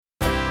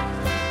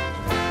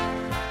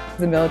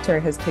the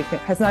military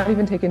has not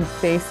even taken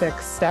basic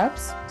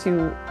steps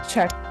to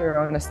check their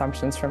own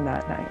assumptions from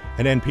that night.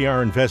 An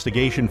NPR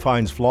investigation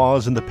finds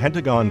flaws in the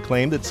Pentagon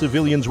claim that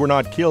civilians were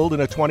not killed in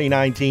a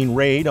 2019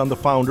 raid on the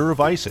founder of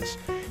ISIS.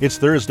 It's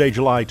Thursday,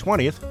 July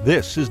 20th.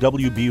 This is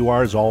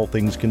WBUR's All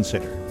Things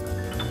Considered.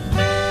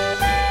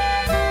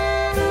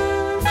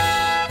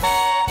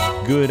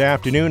 Good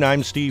afternoon,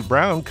 I'm Steve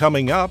Brown.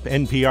 Coming up,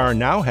 NPR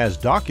now has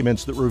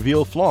documents that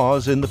reveal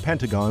flaws in the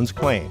Pentagon's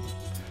claim.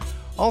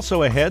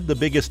 Also ahead, the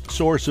biggest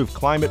source of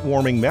climate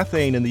warming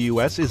methane in the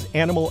U.S. is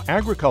animal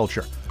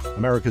agriculture.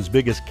 America's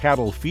biggest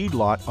cattle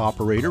feedlot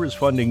operator is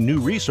funding new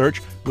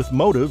research with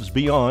motives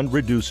beyond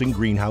reducing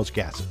greenhouse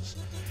gases.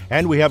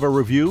 And we have a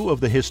review of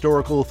the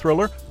historical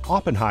thriller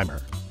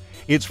Oppenheimer.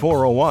 It's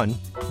 4:01,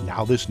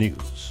 now this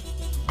news.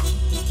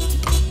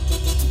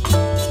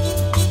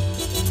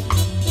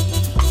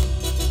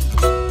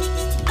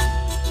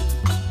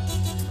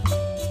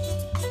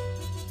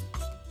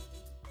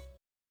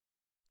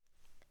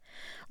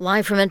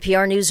 Live from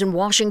NPR News in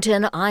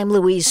Washington, I'm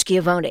Louise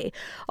Schiavone.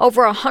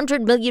 Over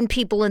 100 million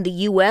people in the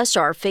U.S.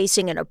 are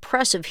facing an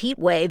oppressive heat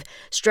wave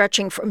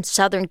stretching from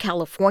Southern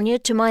California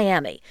to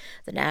Miami.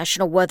 The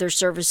National Weather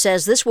Service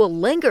says this will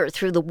linger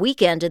through the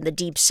weekend in the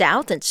Deep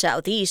South and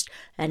Southeast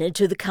and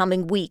into the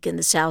coming week in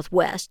the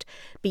Southwest.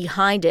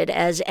 Behind it,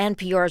 as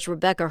NPR's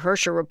Rebecca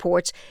Hersher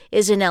reports,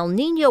 is an El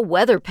Niño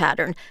weather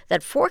pattern that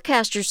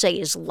forecasters say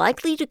is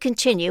likely to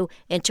continue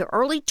into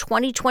early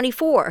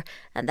 2024,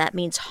 and that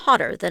means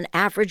hotter than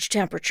average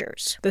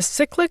temperatures. The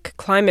cyclic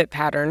climate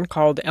pattern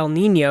called El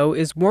Niño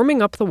is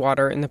warming up the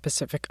water in the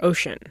Pacific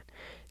Ocean.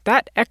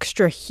 That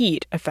extra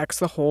heat affects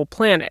the whole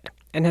planet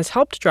and has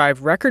helped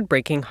drive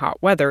record-breaking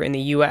hot weather in the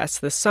U.S.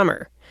 this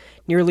summer.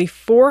 Nearly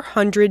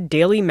 400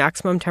 daily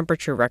maximum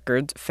temperature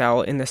records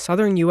fell in the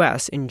southern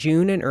U.S. in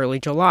June and early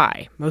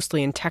July,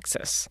 mostly in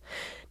Texas.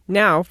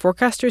 Now,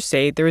 forecasters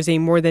say there is a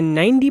more than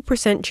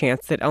 90%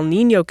 chance that El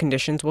Niño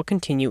conditions will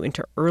continue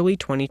into early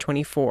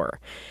 2024.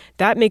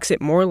 That makes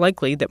it more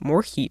likely that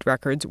more heat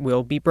records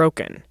will be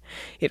broken.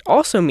 It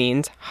also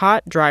means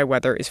hot, dry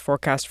weather is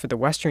forecast for the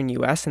western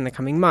U.S. in the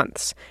coming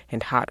months,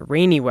 and hot,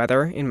 rainy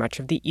weather in much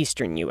of the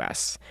eastern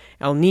U.S.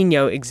 El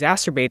Niño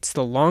exacerbates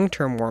the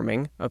long-term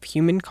warming of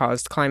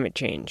human-caused climate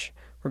change.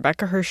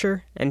 Rebecca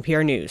Hersher,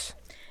 NPR News.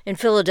 In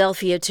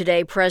Philadelphia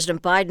today,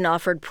 President Biden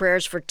offered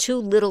prayers for two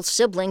little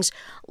siblings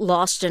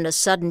lost in a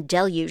sudden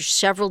deluge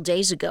several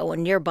days ago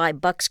in nearby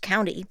Bucks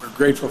County. We're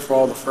grateful for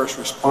all the first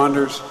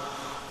responders.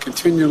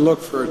 Continue to look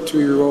for a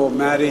 2-year-old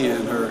Maddie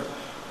and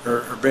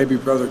her baby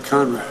brother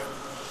Conrad.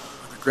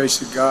 With the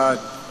grace of God,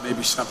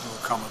 maybe something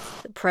will come of it.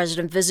 The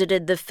president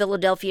visited the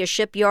Philadelphia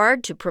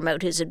shipyard to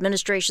promote his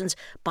administration's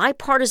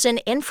bipartisan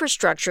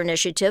infrastructure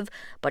initiative,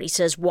 but he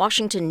says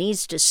Washington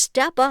needs to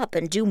step up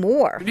and do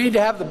more. We need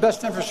to have the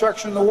best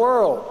infrastructure in the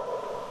world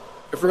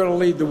if we're going to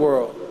lead the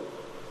world.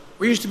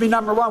 We used to be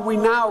number 1. We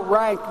now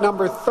rank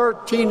number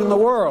 13 in the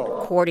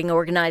world. Courting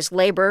organized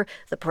labor,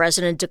 the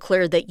president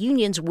declared that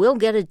unions will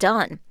get it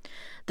done.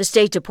 The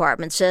State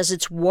Department says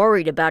it's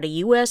worried about a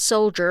U.S.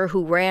 soldier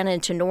who ran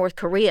into North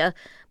Korea,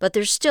 but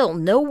there's still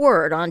no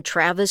word on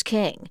Travis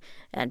King.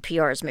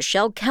 NPR's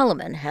Michelle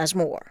Kellerman has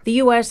more. The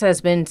U.S. has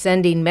been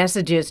sending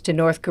messages to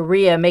North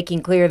Korea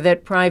making clear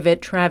that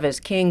Private Travis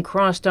King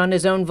crossed on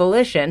his own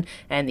volition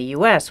and the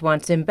U.S.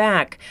 wants him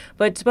back.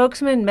 But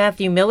spokesman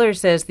Matthew Miller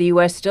says the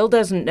U.S. still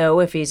doesn't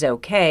know if he's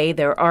okay.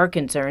 There are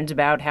concerns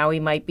about how he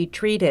might be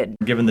treated.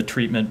 Given the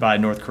treatment by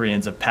North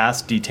Koreans of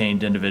past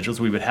detained individuals,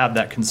 we would have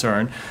that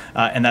concern.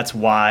 And that's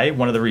why,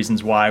 one of the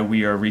reasons why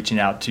we are reaching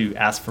out to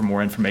ask for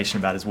more information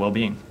about his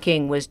well-being.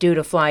 King was due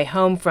to fly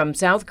home from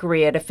South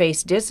Korea to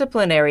face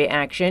disciplinary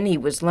action. He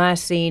was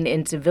last seen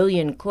in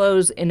civilian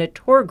clothes in a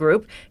tour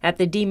group at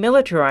the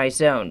demilitarized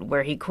zone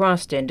where he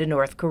crossed into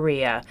North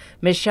Korea.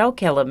 Michelle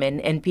Kellerman,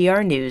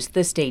 NPR News,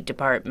 the State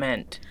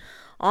Department.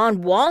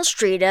 On Wall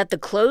Street at the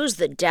close,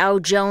 the Dow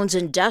Jones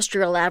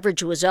Industrial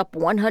Average was up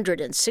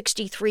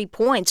 163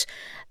 points.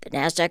 The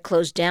Nasdaq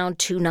closed down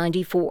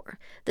 294.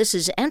 This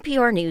is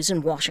NPR News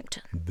in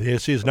Washington.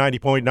 This is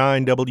 90.9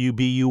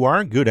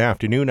 WBUR. Good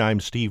afternoon.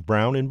 I'm Steve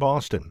Brown in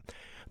Boston.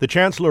 The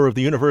Chancellor of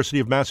the University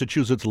of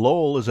Massachusetts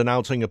Lowell is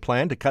announcing a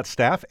plan to cut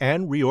staff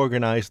and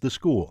reorganize the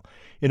school.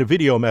 In a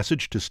video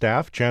message to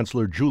staff,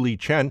 Chancellor Julie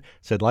Chen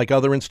said, like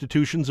other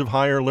institutions of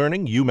higher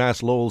learning,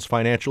 UMass Lowell's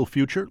financial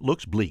future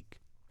looks bleak.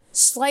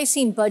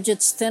 Slicing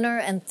budgets thinner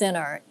and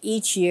thinner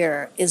each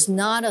year is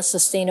not a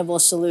sustainable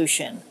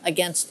solution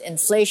against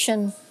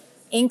inflation,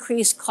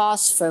 increased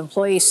costs for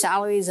employee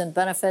salaries and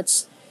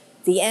benefits,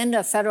 the end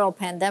of federal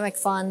pandemic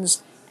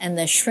funds, and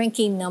the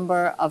shrinking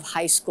number of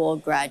high school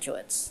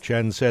graduates.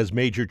 Chen says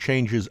major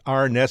changes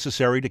are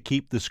necessary to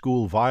keep the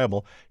school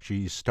viable.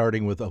 She's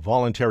starting with a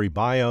voluntary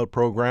buyout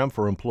program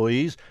for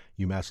employees.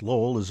 UMass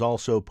Lowell is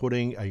also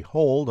putting a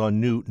hold on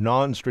new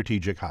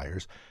non-strategic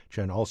hires.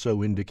 Chen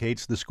also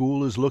indicates the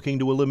school is looking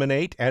to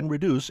eliminate and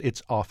reduce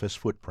its office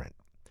footprint.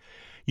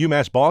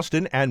 UMass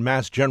Boston and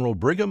Mass General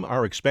Brigham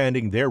are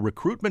expanding their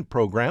recruitment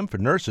program for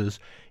nurses.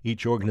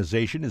 Each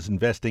organization is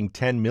investing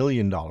 $10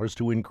 million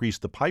to increase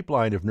the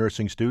pipeline of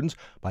nursing students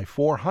by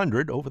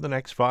 400 over the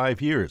next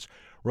 5 years.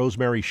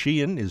 Rosemary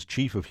Sheehan is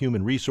Chief of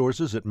Human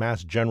Resources at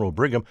Mass General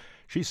Brigham.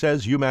 She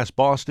says UMass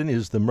Boston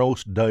is the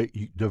most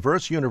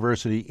diverse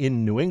university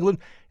in New England,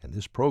 and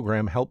this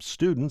program helps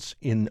students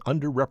in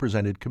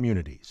underrepresented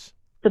communities.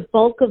 The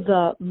bulk of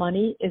the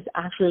money is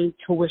actually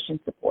tuition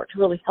support to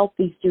really help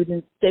these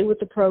students stay with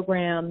the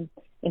program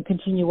and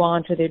continue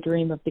on to their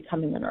dream of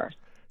becoming a nurse.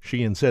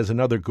 Sheehan says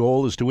another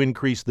goal is to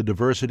increase the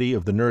diversity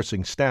of the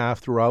nursing staff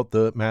throughout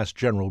the Mass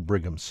General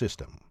Brigham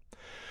system.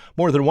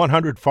 More than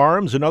 100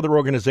 farms and other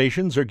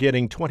organizations are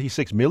getting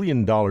 $26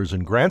 million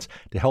in grants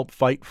to help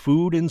fight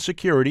food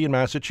insecurity in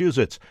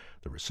Massachusetts.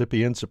 The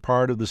recipients are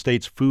part of the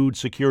state's Food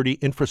Security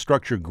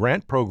Infrastructure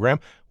Grant Program,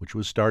 which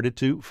was started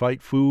to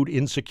fight food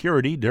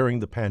insecurity during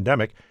the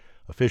pandemic.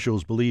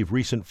 Officials believe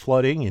recent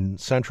flooding in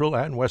central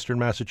and western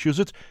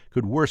Massachusetts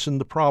could worsen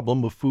the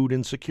problem of food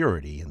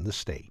insecurity in the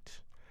state.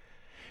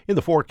 In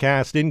the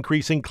forecast,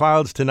 increasing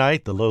clouds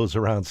tonight. The lows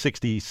around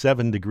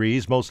 67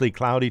 degrees. Mostly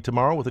cloudy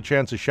tomorrow with a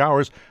chance of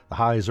showers. The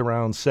highs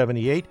around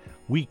 78.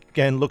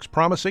 Weekend looks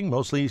promising.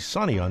 Mostly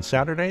sunny on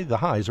Saturday. The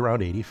highs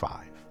around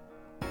 85.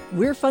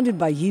 We're funded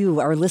by you,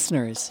 our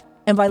listeners,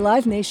 and by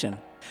Live Nation,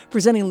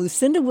 presenting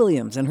Lucinda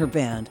Williams and her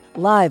band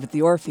live at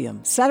the Orpheum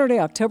Saturday,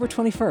 October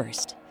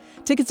 21st.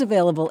 Tickets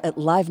available at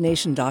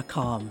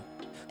livenation.com.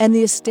 And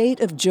the estate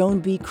of Joan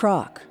B.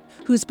 Kroc,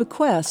 whose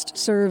bequest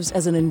serves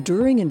as an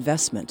enduring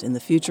investment in the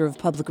future of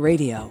public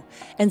radio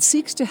and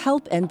seeks to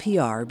help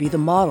NPR be the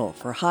model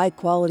for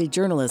high-quality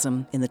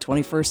journalism in the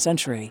 21st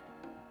century.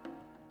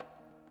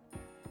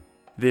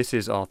 This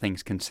is All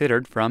Things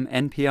Considered from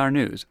NPR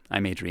News.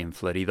 I'm Adrian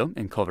Florido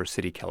in Culver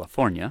City,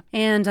 California.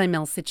 And I'm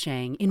Elsa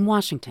Chang in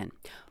Washington.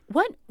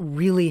 What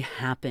really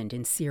happened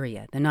in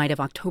Syria the night of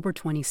October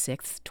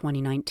 26,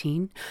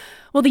 2019?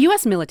 Well, the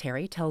U.S.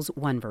 military tells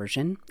one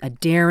version, a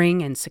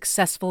daring and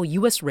successful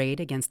U.S. raid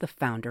against the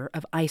founder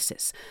of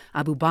ISIS,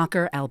 Abu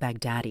Bakr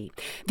al-Baghdadi.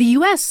 The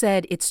U.S.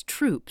 said its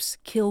troops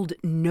killed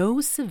no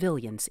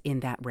civilians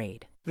in that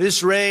raid.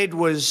 This raid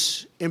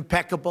was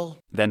impeccable.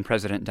 Then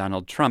President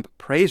Donald Trump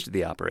praised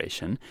the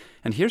operation.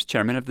 And here's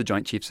Chairman of the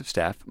Joint Chiefs of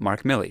Staff,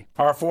 Mark Milley.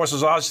 Our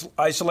forces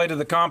isolated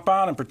the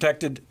compound and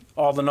protected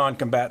all the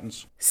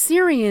non-combatants.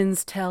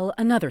 Syrians tell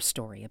another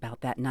story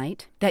about that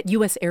night, that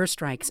U.S.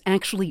 airstrikes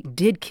actually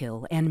did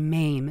kill and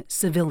maim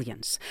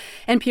civilians.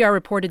 NPR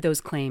reported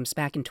those claims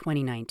back in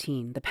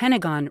 2019. The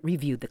Pentagon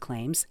reviewed the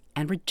claims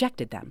and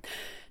rejected them.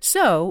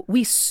 So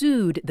we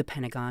sued the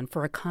Pentagon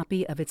for a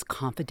copy of its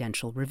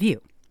confidential review.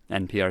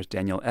 NPR's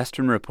Daniel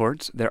Estrin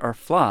reports there are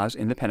flaws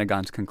in the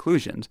Pentagon's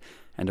conclusions,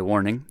 and a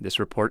warning, this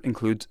report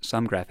includes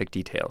some graphic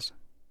details.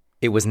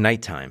 It was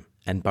nighttime,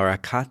 and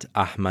Barakat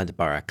Ahmad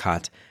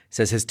Barakat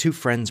says his two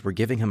friends were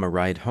giving him a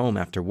ride home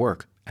after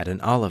work at an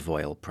olive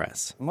oil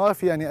press. There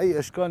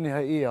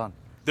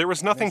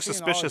was nothing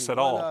suspicious at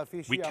all.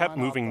 We kept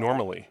moving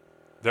normally.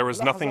 There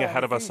was nothing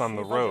ahead of us on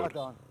the road.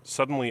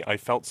 Suddenly, I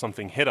felt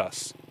something hit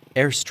us.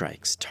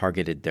 Airstrikes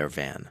targeted their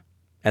van.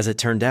 As it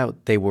turned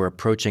out, they were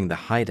approaching the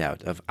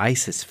hideout of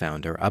ISIS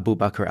founder Abu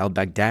Bakr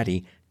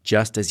al-Baghdadi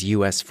just as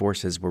U.S.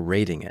 forces were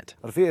raiding it.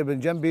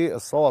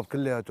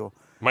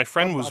 My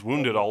friend was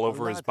wounded all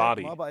over his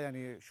body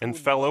and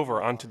fell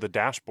over onto the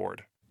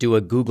dashboard. Do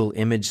a Google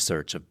image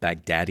search of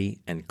Baghdadi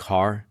and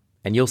car,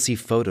 and you'll see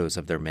photos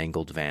of their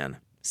mangled van,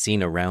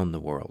 seen around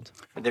the world.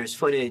 There's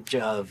footage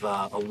of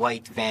a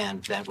white van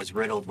that was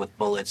riddled with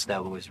bullets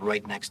that was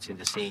right next to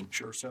the scene.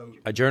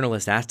 A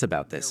journalist asked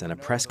about this in a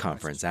press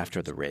conference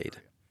after the raid.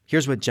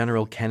 Here's what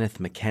General Kenneth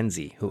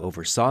McKenzie, who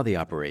oversaw the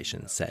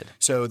operation, said.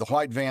 So the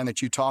white van that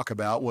you talk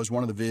about was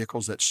one of the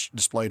vehicles that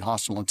displayed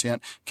hostile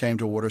intent, came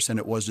toward us, and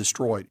it was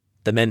destroyed.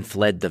 The men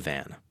fled the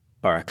van.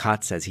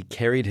 Barakat says he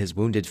carried his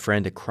wounded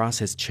friend across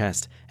his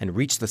chest and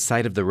reached the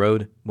side of the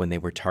road when they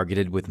were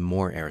targeted with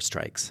more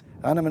airstrikes.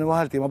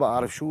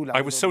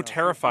 I was so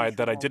terrified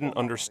that I didn't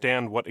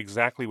understand what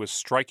exactly was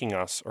striking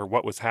us or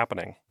what was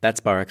happening.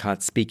 That's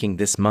Barakat speaking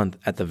this month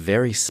at the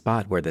very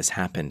spot where this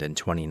happened in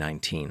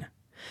 2019.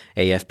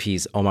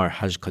 AFP's Omar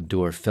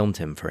Hajkadur filmed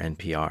him for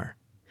NPR.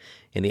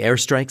 In the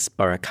airstrikes,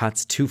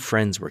 Barakat's two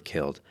friends were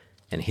killed,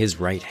 and his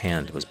right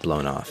hand was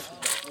blown off.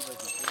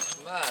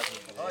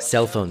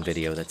 Cell phone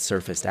video that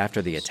surfaced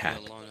after the attack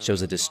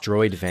shows a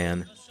destroyed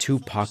van, two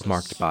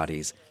pockmarked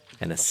bodies,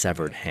 and a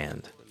severed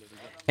hand.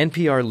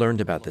 NPR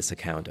learned about this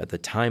account at the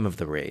time of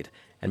the raid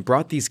and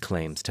brought these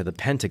claims to the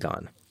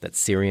Pentagon that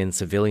Syrian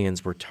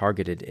civilians were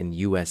targeted in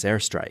U.S.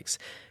 airstrikes.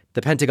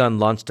 The Pentagon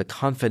launched a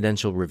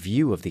confidential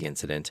review of the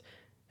incident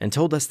and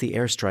told us the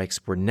airstrikes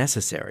were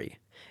necessary.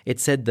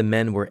 It said the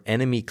men were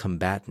enemy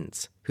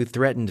combatants who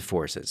threatened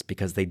forces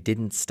because they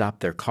didn't stop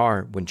their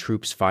car when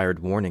troops fired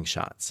warning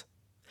shots.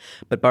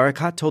 But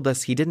Barakat told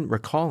us he didn't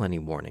recall any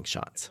warning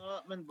shots.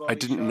 I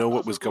didn't know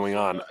what was going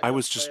on. I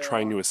was just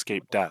trying to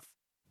escape death.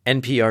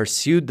 NPR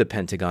sued the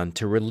Pentagon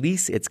to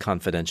release its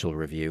confidential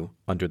review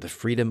under the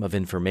Freedom of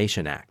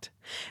Information Act,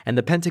 and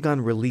the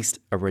Pentagon released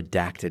a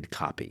redacted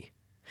copy.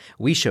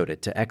 We showed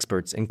it to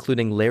experts,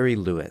 including Larry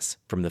Lewis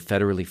from the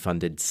federally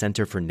funded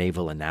Center for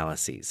Naval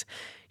Analyses.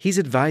 He's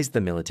advised the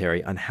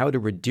military on how to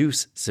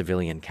reduce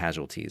civilian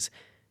casualties,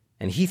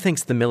 and he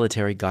thinks the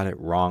military got it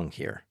wrong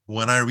here.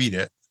 When I read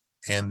it,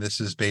 and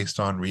this is based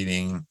on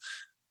reading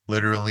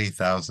literally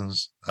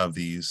thousands of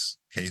these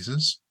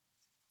cases,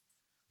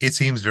 it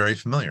seems very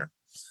familiar.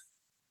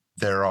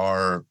 There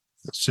are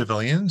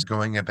civilians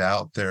going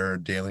about their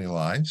daily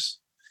lives,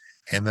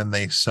 and then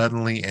they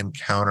suddenly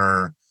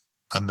encounter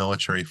a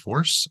military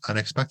force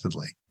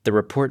unexpectedly. The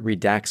report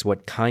redacts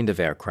what kind of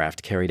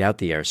aircraft carried out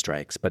the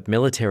airstrikes, but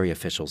military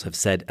officials have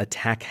said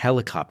attack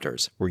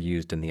helicopters were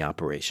used in the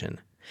operation.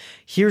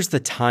 Here's the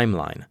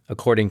timeline,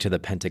 according to the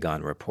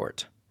Pentagon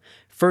report.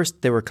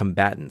 First, there were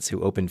combatants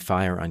who opened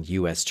fire on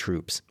U.S.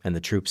 troops, and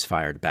the troops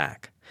fired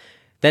back.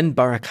 Then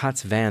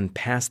Barakat's van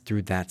passed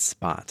through that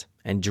spot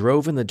and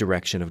drove in the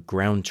direction of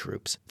ground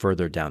troops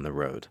further down the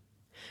road.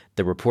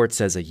 The report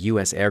says a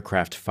U.S.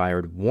 aircraft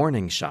fired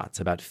warning shots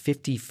about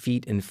 50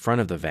 feet in front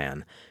of the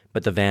van,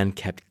 but the van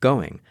kept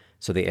going,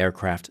 so the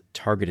aircraft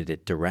targeted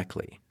it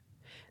directly.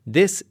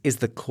 This is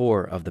the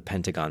core of the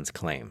Pentagon's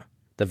claim.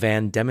 The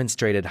van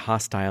demonstrated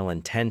hostile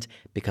intent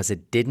because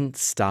it didn't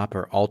stop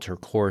or alter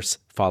course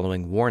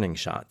following warning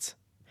shots.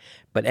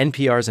 But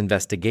NPR's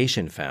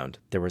investigation found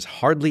there was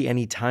hardly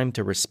any time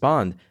to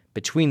respond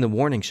between the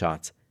warning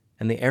shots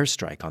and the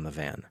airstrike on the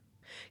van.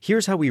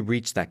 Here's how we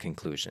reached that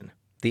conclusion.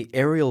 The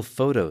aerial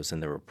photos in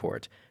the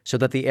report show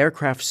that the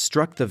aircraft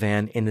struck the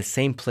van in the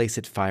same place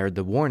it fired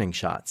the warning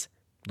shots.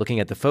 Looking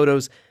at the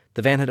photos,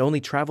 the van had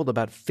only traveled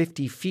about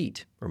 50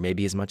 feet, or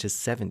maybe as much as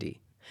 70.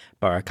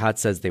 Barakat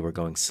says they were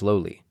going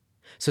slowly.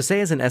 So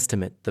say as an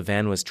estimate, the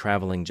van was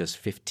traveling just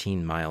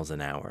 15 miles an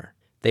hour.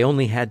 They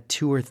only had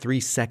 2 or 3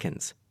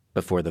 seconds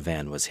before the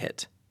van was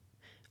hit.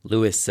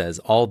 Lewis says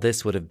all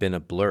this would have been a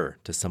blur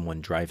to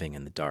someone driving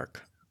in the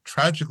dark.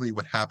 Tragically,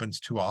 what happens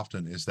too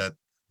often is that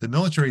the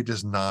military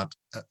does not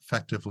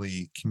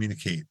effectively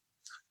communicate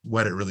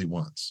what it really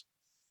wants.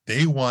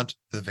 They want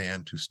the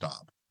van to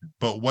stop.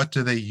 But what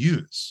do they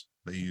use?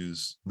 They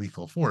use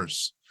lethal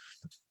force.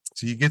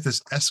 So you get this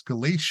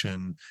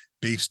escalation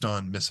based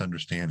on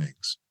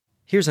misunderstandings.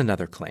 Here's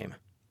another claim.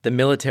 The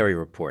military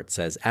report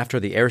says after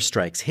the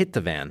airstrikes hit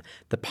the van,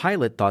 the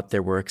pilot thought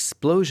there were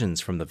explosions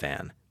from the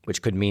van,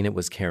 which could mean it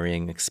was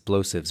carrying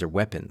explosives or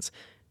weapons,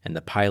 and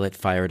the pilot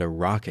fired a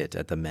rocket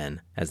at the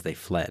men as they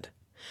fled.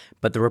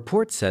 But the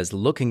report says,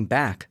 looking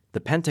back,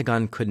 the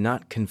Pentagon could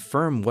not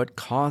confirm what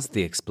caused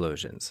the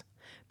explosions.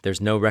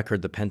 There's no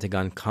record the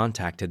Pentagon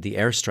contacted the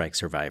airstrike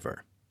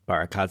survivor.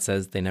 Barakat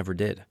says they never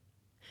did.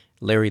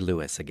 Larry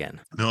Lewis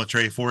again.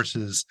 Military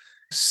forces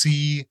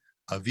see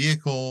a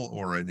vehicle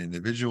or an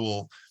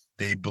individual,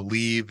 they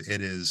believe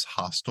it is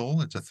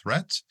hostile, it's a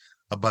threat,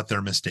 but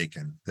they're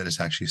mistaken, that it's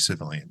actually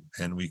civilian.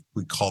 And we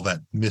call that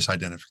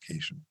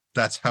misidentification.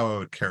 That's how I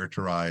would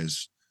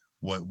characterize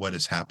what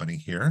is happening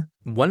here.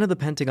 One of the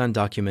Pentagon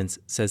documents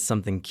says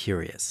something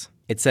curious.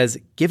 It says,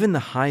 given the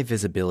high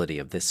visibility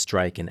of this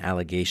strike and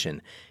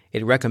allegation,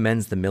 it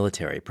recommends the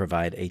military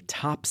provide a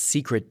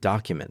top-secret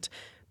document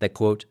that,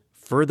 quote,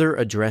 further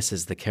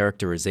addresses the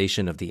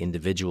characterization of the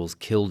individuals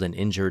killed and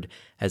injured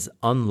as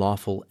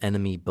unlawful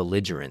enemy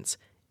belligerents,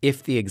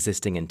 if the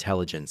existing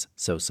intelligence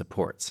so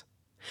supports.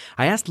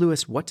 I asked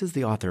Lewis, what does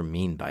the author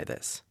mean by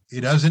this?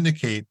 It does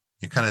indicate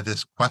kind of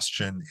this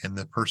question in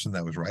the person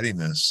that was writing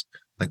this,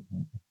 like,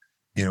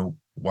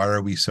 why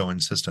are we so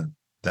insistent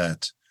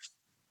that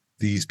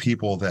these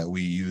people that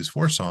we use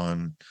force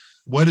on,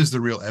 what is the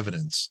real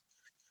evidence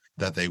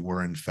that they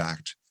were in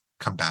fact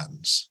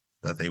combatants,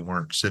 that they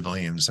weren't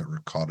civilians that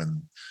were caught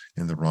in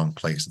the wrong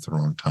place at the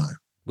wrong time?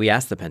 We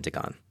asked the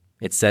Pentagon.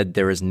 It said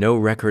there is no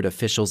record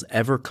officials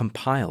ever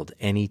compiled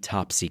any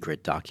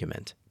top-secret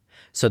document.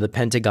 So the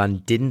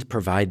Pentagon didn't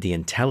provide the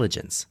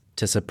intelligence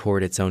to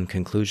support its own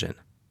conclusion.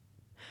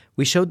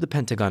 We showed the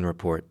Pentagon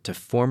report to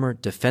former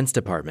Defense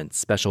Department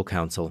Special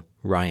Counsel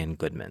Ryan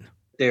Goodman.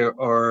 There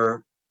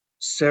are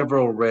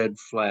several red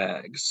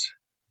flags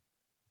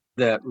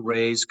that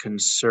raise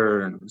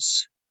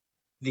concerns.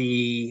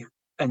 The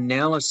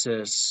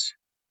analysis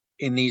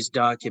in these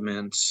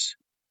documents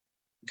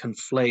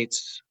conflates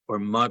or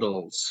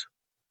muddles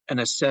an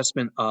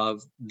assessment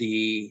of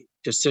the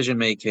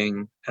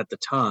decision-making at the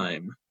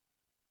time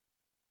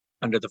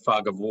under the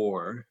fog of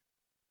war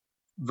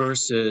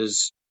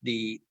versus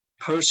the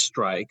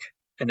post-strike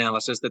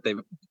analysis that they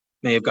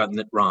may have gotten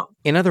it wrong.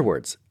 In other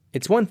words,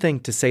 it's one thing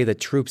to say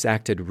that troops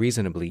acted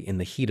reasonably in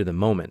the heat of the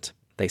moment.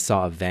 They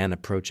saw a van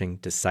approaching,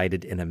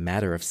 decided in a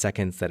matter of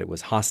seconds that it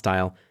was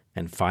hostile,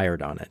 and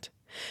fired on it.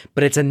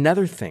 But it's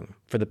another thing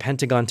for the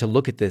Pentagon to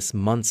look at this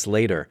months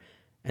later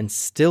and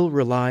still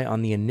rely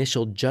on the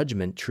initial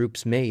judgment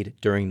troops made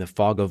during the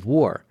fog of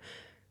war.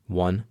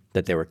 One,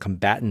 that there were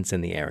combatants in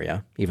the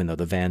area, even though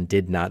the van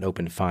did not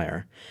open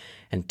fire.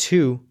 And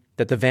two,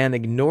 that the van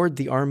ignored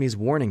the Army's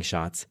warning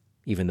shots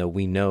even though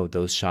we know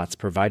those shots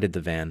provided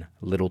the van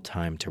little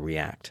time to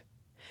react.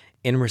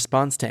 In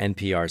response to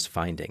NPR's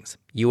findings,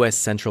 U.S.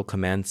 Central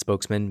Command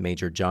spokesman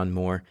Major John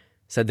Moore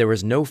said there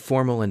was no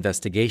formal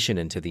investigation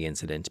into the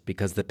incident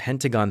because the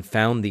Pentagon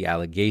found the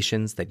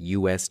allegations that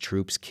U.S.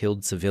 troops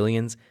killed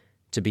civilians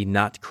to be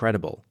not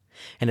credible,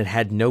 and it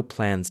had no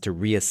plans to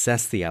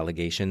reassess the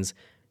allegations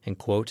and,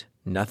 quote,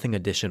 nothing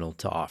additional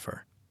to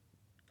offer.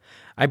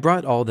 I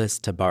brought all this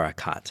to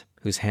Barakat,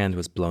 whose hand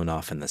was blown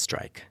off in the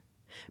strike.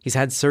 He's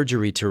had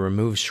surgery to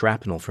remove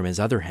shrapnel from his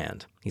other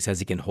hand. He says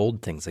he can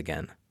hold things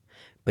again.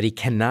 But he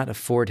cannot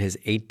afford his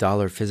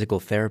 $8 physical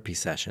therapy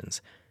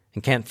sessions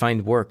and can't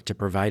find work to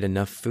provide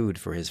enough food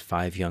for his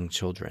 5 young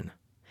children.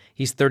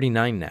 He's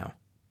 39 now.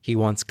 He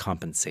wants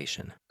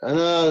compensation.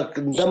 My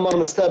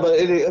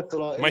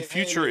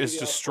future is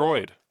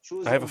destroyed.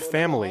 I have a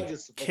family,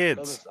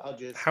 kids.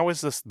 How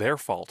is this their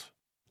fault?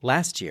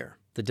 Last year,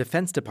 the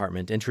Defense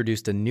Department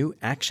introduced a new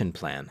action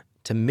plan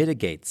to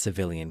mitigate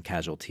civilian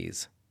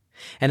casualties.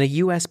 And a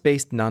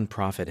U.S.-based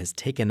nonprofit has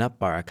taken up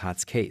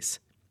Barakat's case,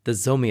 the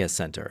Zomia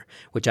Center,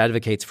 which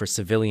advocates for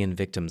civilian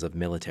victims of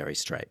military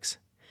strikes.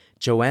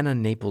 Joanna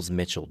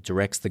Naples-Mitchell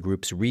directs the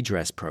group's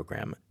redress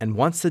program and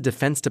wants the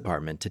Defense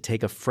Department to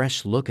take a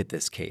fresh look at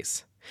this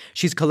case.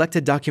 She's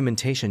collected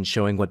documentation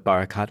showing what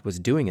Barakat was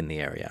doing in the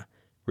area,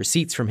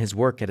 receipts from his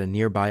work at a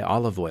nearby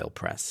olive oil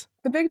press.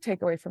 The big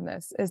takeaway from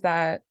this is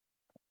that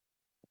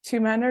 2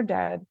 men are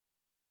dead.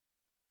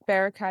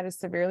 Barakat is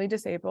severely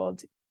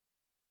disabled.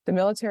 The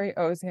military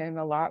owes him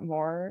a lot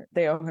more.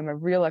 They owe him a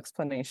real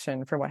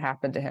explanation for what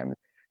happened to him,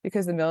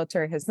 because the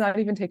military has not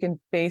even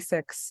taken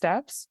basic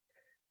steps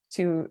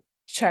to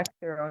check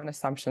their own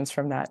assumptions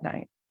from that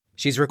night.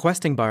 She's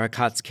requesting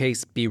Barakat's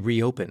case be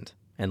reopened.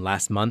 And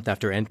last month,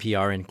 after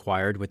NPR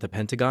inquired with the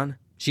Pentagon,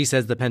 she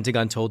says the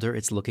Pentagon told her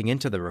it's looking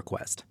into the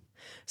request.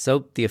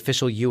 So the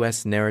official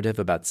U.S. narrative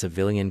about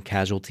civilian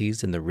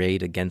casualties in the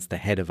raid against the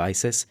head of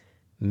ISIS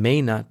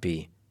may not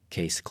be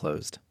case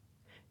closed.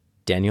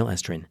 Daniel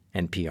Estrin,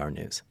 NPR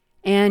News.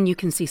 And you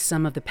can see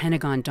some of the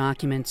Pentagon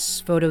documents,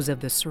 photos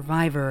of the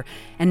survivor,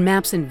 and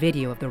maps and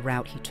video of the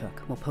route he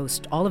took. We'll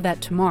post all of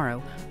that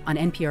tomorrow on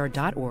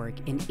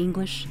npr.org in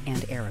English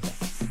and Arabic.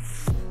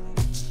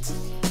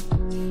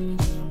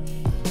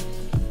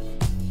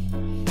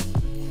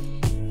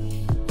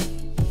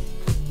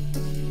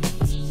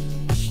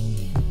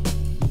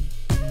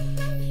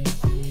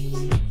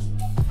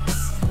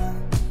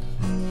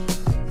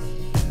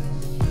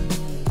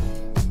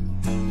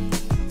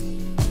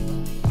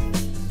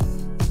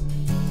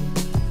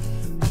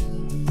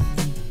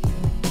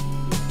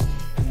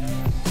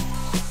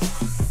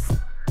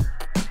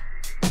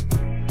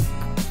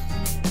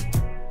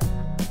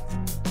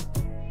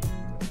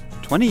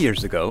 "20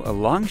 years ago, a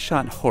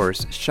long-shot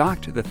horse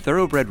shocked the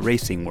thoroughbred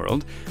racing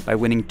world by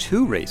winning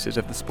 2 races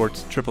of the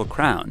sport's Triple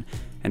Crown,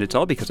 and it's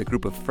all because a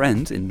group of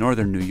friends in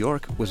northern New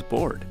York was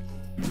bored.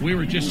 We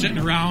were just sitting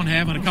around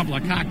having a couple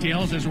of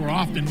cocktails, as we're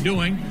often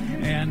doing,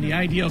 and the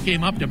idea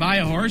came up to buy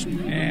a horse,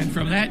 and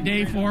from that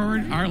day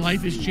forward, our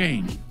life has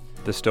changed."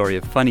 The story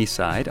of Funny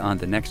Side on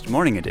the next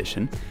morning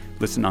edition.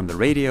 Listen on the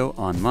radio,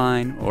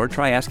 online, or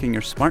try asking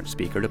your smart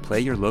speaker to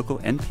play your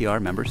local NPR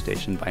member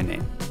station by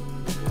name.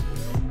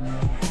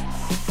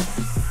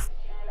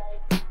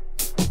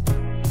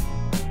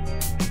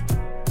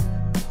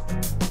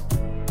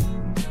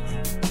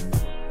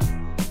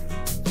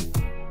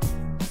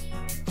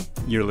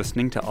 You're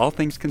listening to All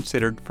Things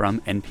Considered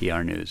from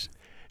NPR News.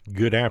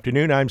 Good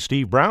afternoon. I'm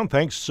Steve Brown.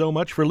 Thanks so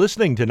much for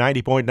listening to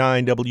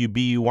 90.9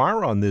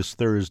 WBUR on this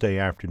Thursday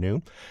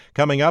afternoon.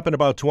 Coming up in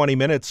about 20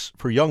 minutes,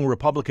 for young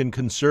Republican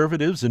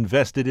conservatives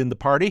invested in the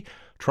party,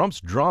 Trump's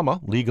drama,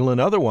 legal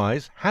and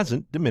otherwise,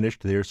 hasn't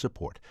diminished their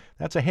support.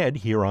 That's ahead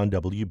here on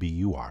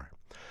WBUR.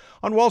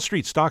 On Wall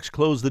Street, stocks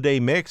closed the day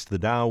mixed. The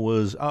Dow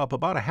was up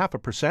about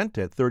 0.5%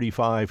 at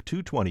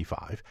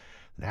 35,225.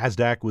 The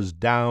Nasdaq was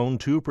down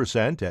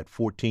 2% at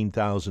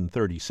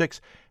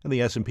 14,036, and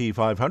the S&P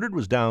 500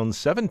 was down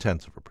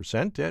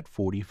 0.7% at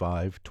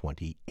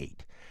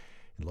 4528.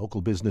 In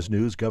local business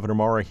news, Governor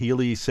Maura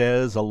Healey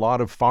says a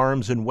lot of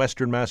farms in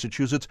western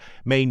Massachusetts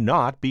may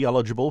not be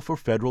eligible for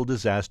federal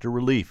disaster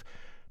relief.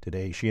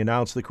 Today, she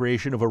announced the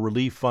creation of a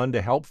relief fund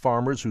to help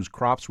farmers whose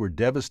crops were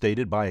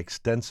devastated by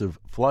extensive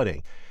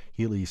flooding.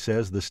 Healey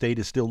says the state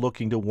is still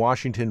looking to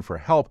Washington for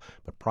help,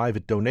 but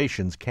private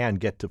donations can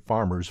get to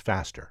farmers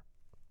faster.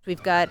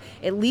 We've got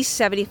at least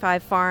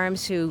 75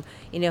 farms who,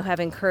 have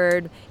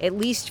incurred at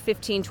least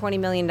 $15-20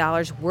 million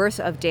worth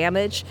of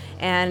damage,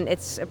 and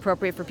it's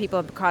appropriate for people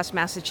across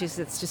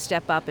Massachusetts to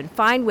step up and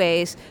find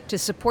ways to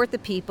support the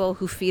people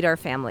who feed our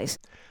families.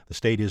 The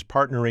state is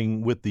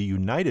partnering with the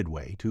United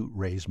Way to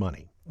raise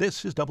money.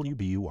 This is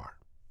WBUR.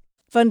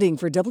 Funding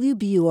for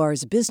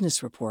WBUR's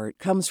Business Report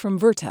comes from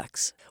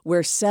Vertex,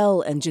 where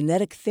cell and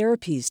genetic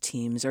therapies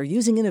teams are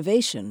using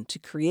innovation to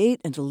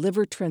create and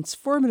deliver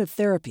transformative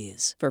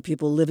therapies for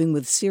people living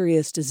with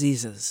serious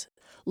diseases.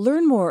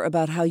 Learn more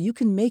about how you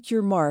can make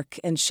your mark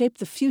and shape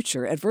the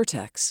future at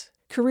Vertex.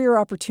 Career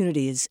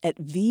opportunities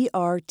at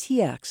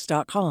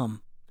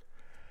vrtx.com.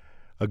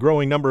 A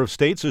growing number of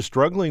states is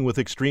struggling with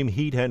extreme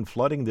heat and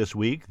flooding this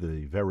week.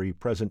 The very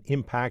present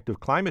impact of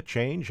climate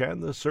change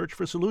and the search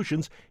for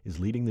solutions is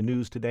leading the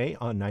news today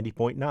on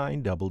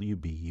 90.9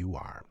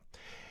 WBUR.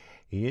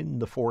 In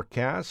the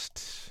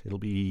forecast, it'll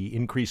be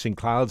increasing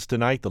clouds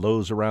tonight, the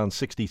lows around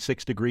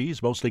 66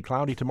 degrees, mostly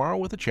cloudy tomorrow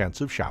with a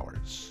chance of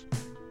showers.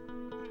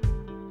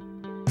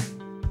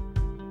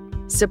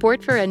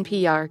 Support for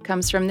NPR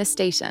comes from this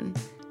station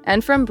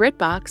and from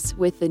BritBox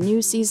with the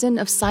new season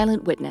of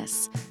Silent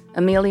Witness.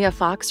 Amelia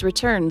Fox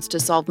returns to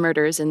solve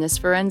murders in this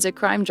forensic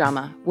crime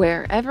drama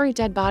where every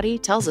dead body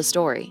tells a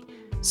story.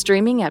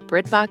 Streaming at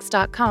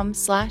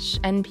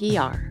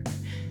BritBox.com/NPR.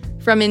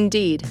 From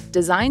Indeed,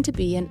 designed to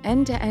be an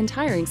end-to-end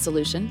hiring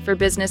solution for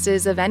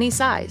businesses of any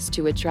size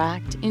to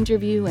attract,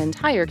 interview, and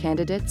hire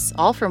candidates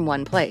all from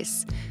one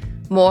place.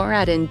 More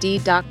at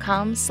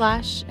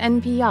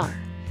Indeed.com/NPR.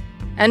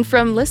 And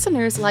from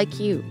listeners like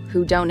you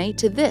who donate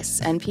to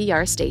this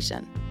NPR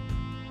station.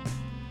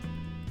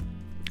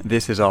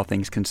 This is All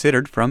Things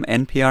Considered from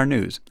NPR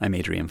News. I'm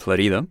Adrian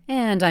Florido.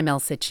 And I'm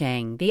Elsa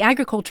Chang. The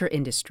agriculture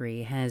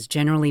industry has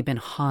generally been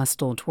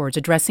hostile towards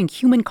addressing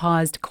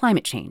human-caused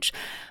climate change.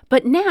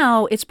 But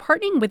now it's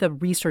partnering with a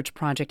research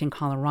project in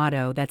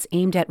Colorado that's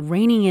aimed at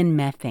reining in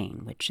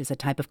methane, which is a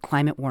type of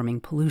climate warming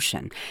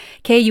pollution.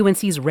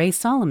 KUNC's Ray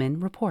Solomon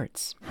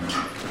reports.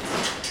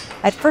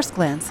 At first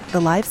glance,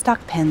 the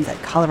livestock pens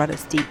at Colorado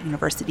State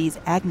University's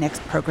AgNext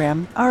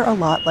program are a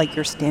lot like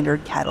your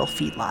standard cattle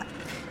feedlot.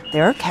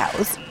 There are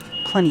cows,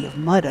 plenty of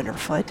mud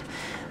underfoot,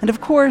 and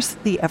of course,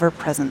 the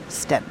ever-present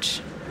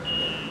stench.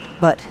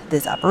 But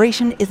this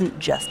operation isn't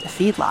just a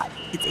feedlot.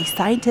 It's a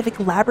scientific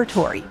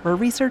laboratory where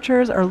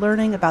researchers are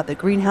learning about the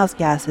greenhouse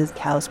gases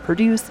cows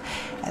produce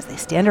as they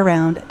stand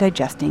around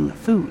digesting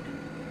food.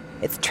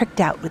 It's tricked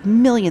out with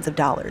millions of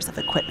dollars of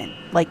equipment,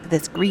 like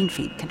this green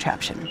feed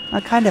contraption,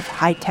 a kind of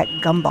high-tech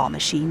gumball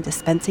machine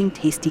dispensing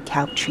tasty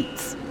cow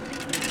treats.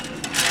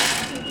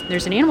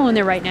 There's an animal in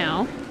there right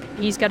now.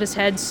 He's got his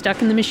head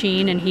stuck in the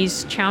machine, and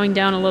he's chowing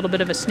down a little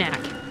bit of a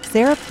snack.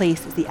 Sarah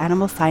Place is the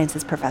animal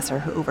sciences professor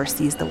who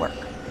oversees the work.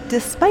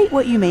 Despite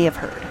what you may have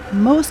heard,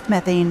 most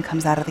methane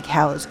comes out of the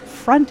cow's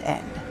front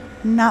end,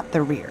 not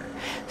the rear.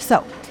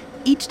 So,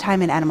 each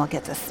time an animal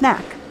gets a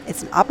snack,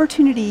 it's an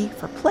opportunity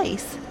for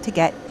Place to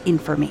get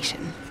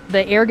information.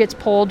 The air gets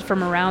pulled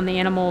from around the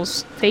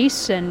animal's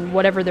face, and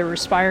whatever they're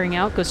respiring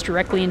out goes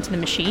directly into the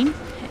machine,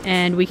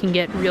 and we can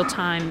get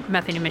real-time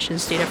methane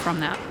emissions data from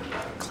that.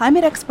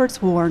 Climate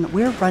experts warn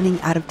we're running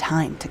out of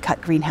time to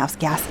cut greenhouse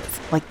gases,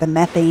 like the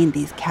methane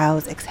these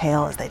cows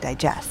exhale as they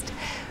digest,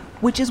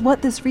 which is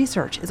what this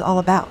research is all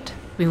about.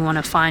 We want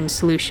to find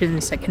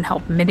solutions that can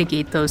help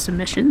mitigate those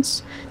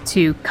emissions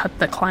to cut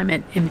the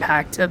climate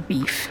impact of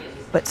beef.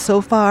 But so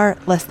far,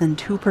 less than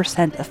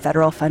 2% of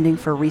federal funding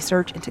for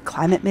research into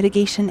climate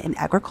mitigation in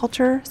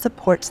agriculture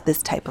supports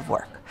this type of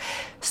work.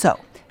 So,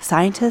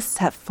 scientists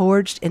have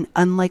forged an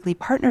unlikely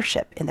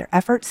partnership in their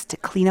efforts to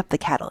clean up the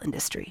cattle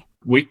industry.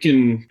 We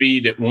can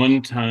feed at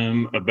one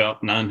time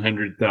about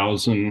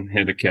 900,000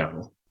 head of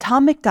cattle.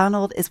 Tom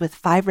McDonald is with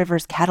Five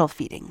Rivers Cattle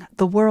Feeding,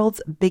 the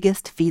world's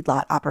biggest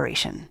feedlot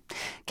operation.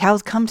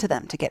 Cows come to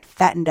them to get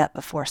fattened up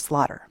before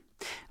slaughter.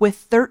 With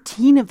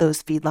 13 of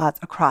those feedlots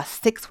across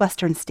 6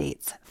 western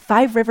states,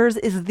 Five Rivers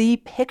is the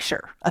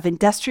picture of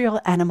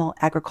industrial animal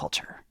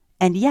agriculture.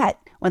 And yet,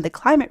 when the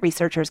climate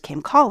researchers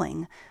came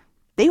calling,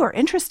 they were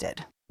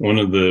interested. One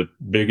of the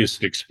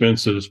biggest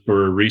expenses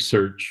for a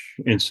research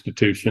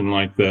institution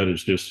like that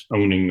is just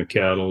owning the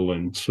cattle.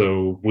 And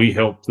so we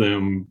help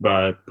them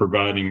by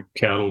providing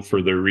cattle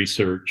for their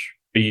research,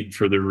 feed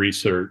for their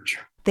research.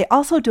 They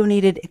also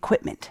donated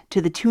equipment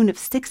to the tune of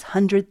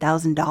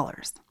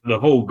 $600,000. The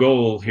whole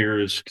goal here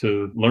is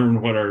to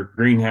learn what our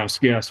greenhouse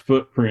gas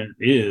footprint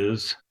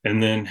is,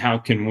 and then how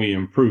can we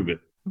improve it.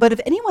 But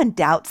if anyone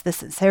doubts the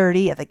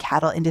sincerity of the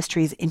cattle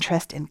industry's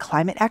interest in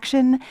climate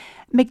action,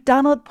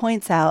 McDonald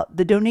points out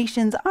the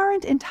donations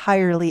aren't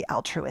entirely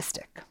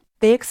altruistic.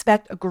 They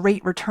expect a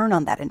great return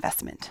on that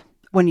investment.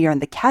 When you're in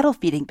the cattle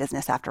feeding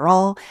business, after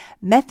all,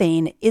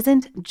 methane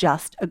isn't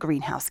just a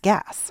greenhouse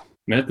gas.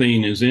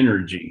 Methane is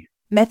energy.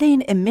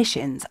 Methane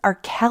emissions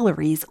are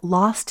calories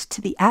lost to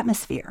the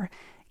atmosphere.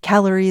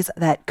 Calories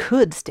that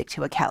could stick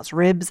to a cow's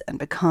ribs and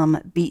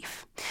become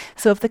beef.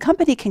 So if the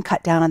company can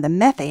cut down on the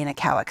methane a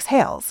cow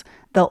exhales,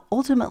 they'll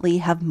ultimately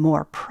have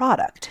more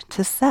product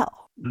to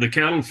sell. The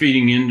cattle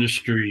feeding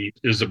industry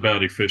is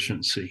about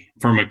efficiency.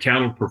 From a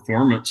cattle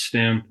performance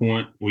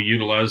standpoint, we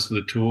utilize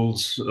the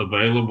tools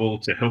available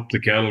to help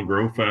the cattle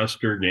grow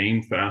faster,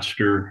 gain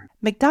faster.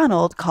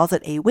 McDonald calls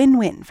it a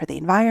win-win for the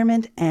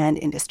environment and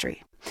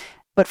industry.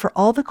 But for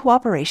all the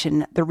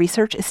cooperation, the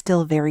research is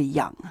still very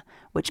young,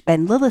 which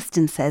Ben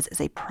Lilliston says is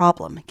a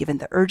problem given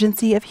the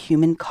urgency of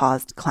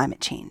human-caused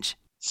climate change.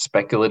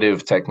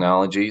 Speculative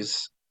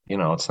technologies,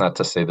 it's not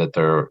to say that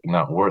they're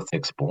not worth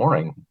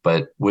exploring,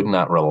 but would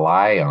not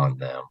rely on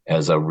them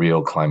as a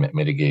real climate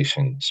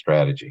mitigation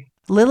strategy.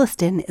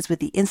 Lilliston is with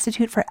the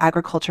Institute for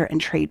Agriculture and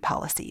Trade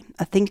Policy,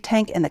 a think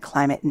tank in the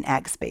climate and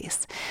ag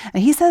space.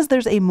 And he says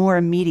there's a more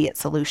immediate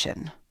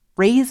solution: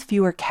 raise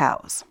fewer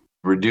cows.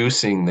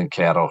 Reducing the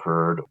cattle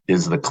herd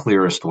is the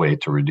clearest way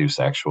to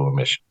reduce actual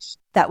emissions.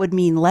 That would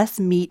mean less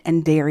meat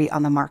and dairy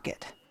on the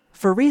market.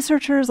 For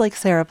researchers like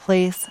Sarah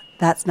Place,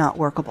 that's not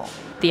workable.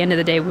 At the end of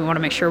the day, we want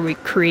to make sure we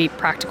create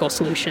practical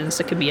solutions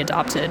that can be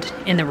adopted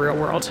in the real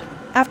world.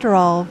 After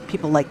all,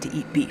 people like to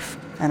eat beef,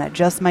 and it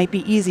just might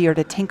be easier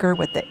to tinker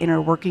with the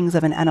inner workings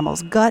of an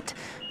animal's gut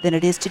than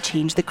it is to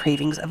change the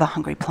cravings of a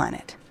hungry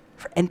planet.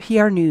 For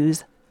NPR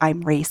News,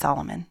 I'm Ray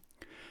Solomon.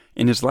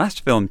 In his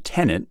last film,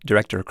 Tenet,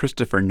 director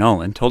Christopher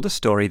Nolan told a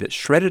story that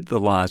shredded the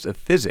laws of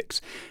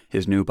physics.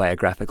 His new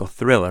biographical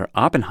thriller,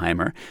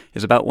 Oppenheimer,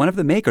 is about one of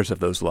the makers of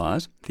those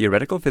laws,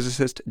 theoretical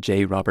physicist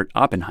J. Robert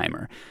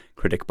Oppenheimer.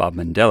 Critic Bob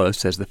Mondello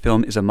says the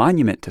film is a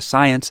monument to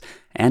science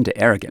and to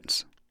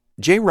arrogance.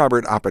 J.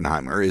 Robert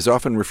Oppenheimer is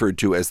often referred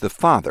to as the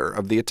father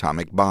of the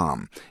atomic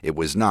bomb. It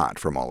was not,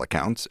 from all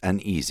accounts,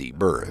 an easy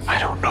birth. I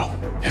don't know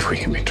if we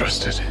can be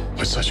trusted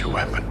with such a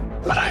weapon,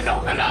 but I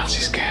know the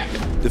Nazis can't.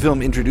 The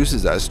film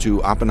introduces us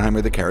to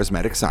Oppenheimer, the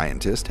charismatic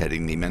scientist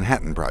heading the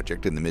Manhattan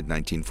Project in the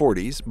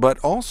mid-1940s, but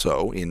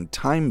also in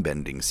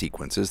time-bending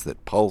sequences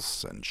that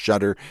pulse and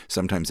shudder,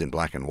 sometimes in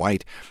black and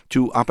white,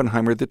 to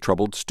Oppenheimer, the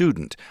troubled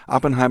student,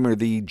 Oppenheimer,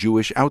 the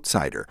Jewish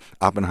outsider,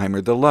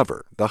 Oppenheimer, the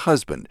lover, the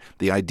husband,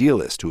 the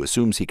idealist who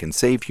assumes he can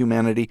save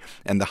humanity,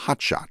 and the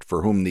hotshot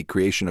for whom the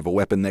creation of a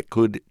weapon that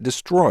could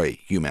destroy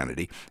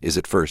humanity is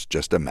at first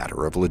just a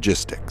matter of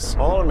logistics.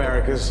 All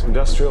America's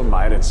industrial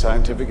might and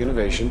scientific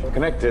innovation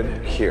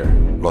connected here.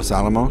 Los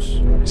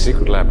Alamos,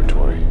 secret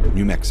laboratory,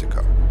 New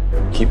Mexico.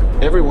 Keep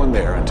everyone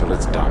there until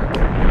it's done.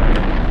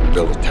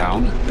 Build a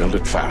town, build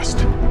it fast.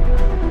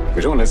 If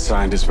we don't let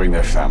scientists bring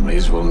their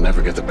families, we'll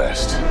never get the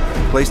best.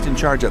 Placed in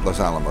charge at Los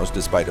Alamos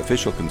despite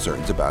official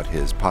concerns about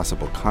his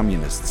possible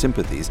communist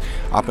sympathies,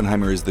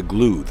 Oppenheimer is the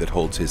glue that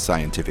holds his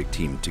scientific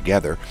team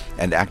together,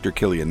 and actor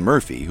Cillian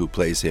Murphy, who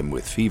plays him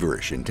with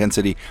feverish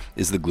intensity,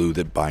 is the glue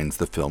that binds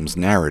the film's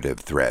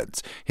narrative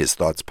threads, his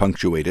thoughts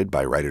punctuated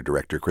by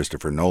writer-director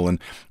Christopher Nolan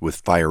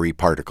with fiery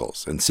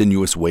particles and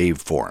sinuous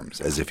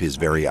waveforms, as if his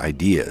very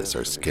ideas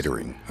are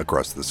skittering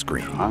across the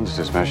screen. Hans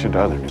just mentioned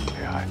other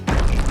nuclei.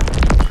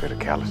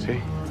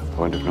 Criticality,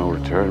 point of no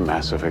return,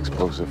 massive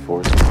explosive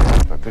force.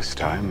 But this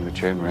time, the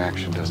chain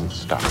reaction doesn't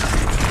stop.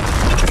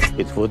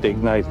 It would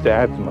ignite the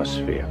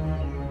atmosphere.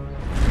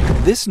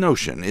 This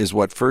notion is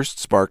what first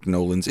sparked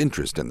Nolan's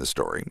interest in the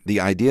story,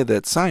 the idea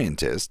that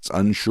scientists,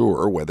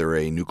 unsure whether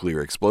a nuclear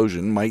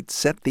explosion might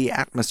set the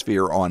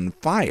atmosphere on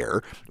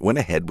fire, went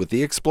ahead with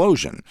the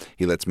explosion.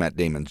 He lets Matt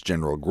Damon's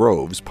General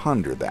Groves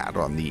ponder that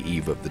on the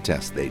eve of the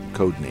test they'd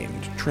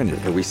codenamed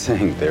Trinity. Are we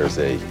saying there's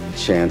a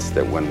chance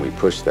that when we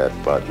push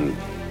that button,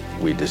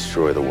 we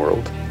destroy the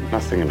world?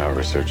 Nothing in our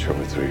research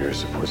over 3 years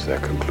supports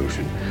that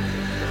conclusion,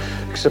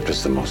 except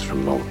it's the most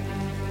remote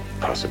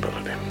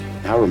possibility.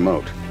 How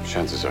remote?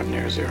 Chances are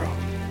near zero.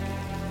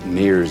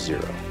 Near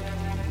zero.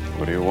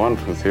 What do you want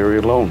from theory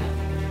alone?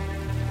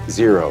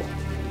 Zero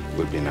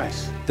would be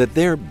nice. That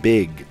their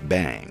Big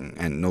Bang,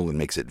 and Nolan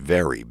makes it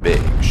very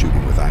big,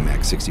 shooting with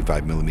IMAX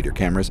 65mm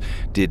cameras,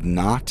 did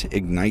not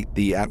ignite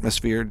the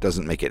atmosphere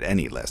doesn't make it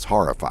any less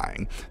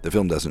horrifying. The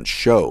film doesn't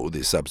show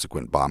the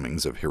subsequent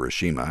bombings of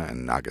Hiroshima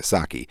and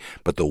Nagasaki,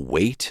 but the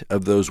weight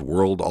of those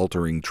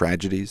world-altering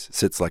tragedies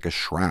sits like a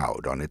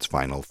shroud on its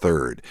final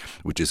third,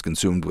 which is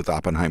consumed with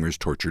Oppenheimer's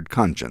tortured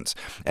conscience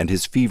and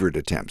his fevered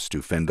attempts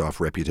to fend off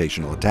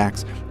reputational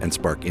attacks and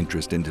spark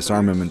interest in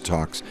disarmament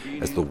talks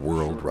as the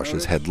world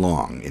rushes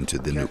headlong into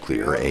the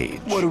nuclear age.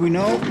 What do we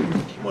know?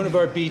 One of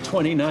our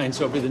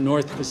B-29s over the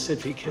North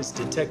Pacific has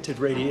detected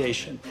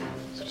radiation.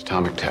 It's an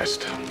atomic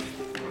test.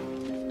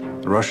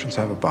 The Russians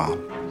have a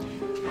bomb.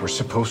 We're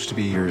supposed to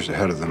be years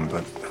ahead of them,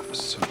 but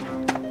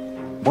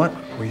what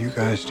were you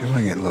guys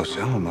doing at Los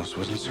Alamos?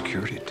 Wasn't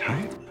security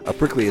tight? A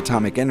prickly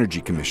atomic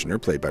energy commissioner,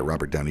 played by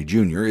Robert Downey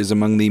Jr., is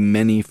among the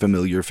many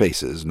familiar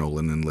faces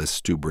Nolan enlists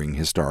to bring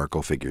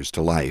historical figures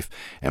to life.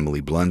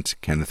 Emily Blunt,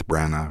 Kenneth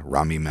Branagh,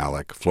 Rami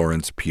Malek,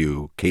 Florence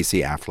Pugh, Casey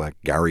Affleck,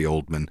 Gary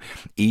Oldman,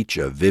 each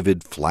a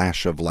vivid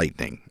flash of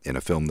lightning in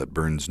a film that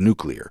burns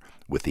nuclear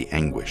with the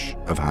anguish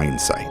of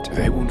hindsight.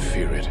 They won't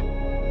fear it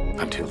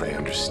until they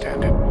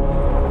understand it.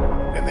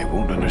 And they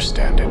won't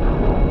understand it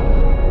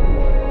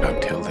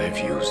until they've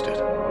used it.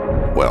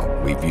 Well,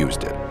 we've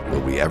used it.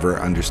 Will we ever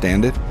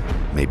understand it?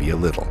 Maybe a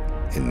little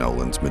in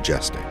Nolan's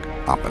majestic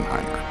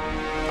Oppenheimer.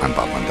 I'm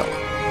Bob Mondello.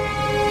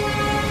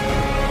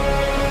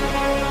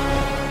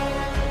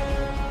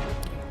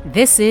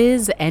 This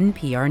is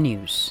NPR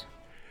News.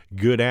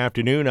 Good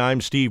afternoon. I'm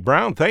Steve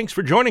Brown. Thanks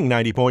for joining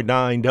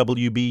 90.9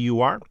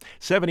 WBUR.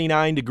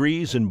 79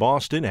 degrees in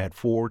Boston at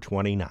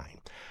 4:29.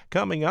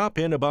 Coming up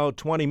in about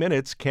 20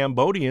 minutes,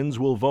 Cambodians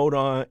will vote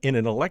in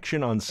an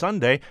election on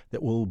Sunday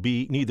that will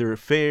be neither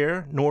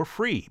fair nor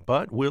free,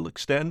 but will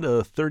extend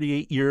a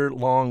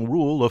 38-year-long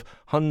rule of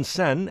Hun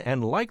Sen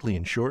and likely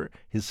ensure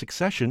his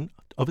succession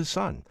of his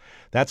son.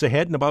 That's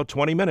ahead in about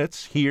 20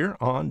 minutes here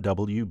on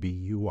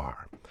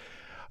WBUR.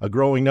 A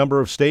growing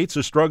number of states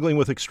are struggling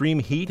with extreme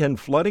heat and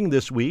flooding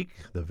this week.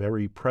 The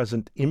very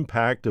present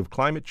impact of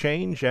climate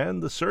change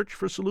and the search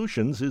for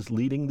solutions is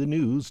leading the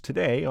news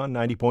today on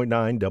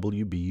 90.9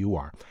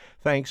 WBUR.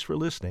 Thanks for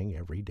listening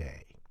every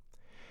day.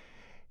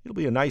 It'll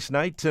be a nice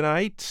night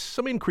tonight.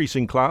 Some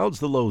increasing clouds,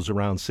 the lows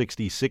around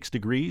 66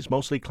 degrees,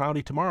 mostly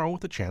cloudy tomorrow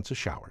with a chance of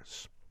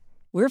showers.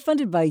 We're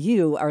funded by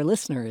you, our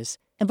listeners,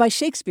 and by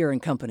Shakespeare &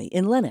 Company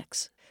in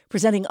Lenox,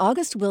 presenting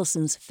August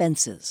Wilson's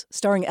Fences,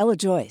 starring Ella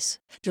Joyce,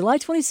 July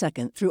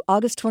 22nd through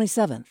August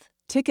 27th.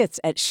 Tickets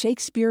at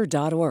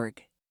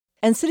shakespeare.org.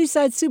 And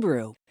Cityside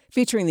Subaru,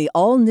 featuring the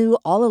all-new,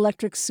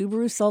 all-electric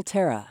Subaru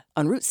Solterra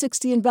on Route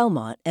 60 in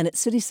Belmont and at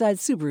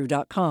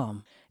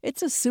citysidesubaru.com.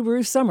 It's a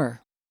Subaru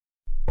summer.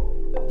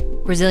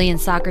 Brazilian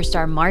soccer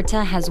star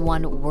Marta has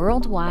won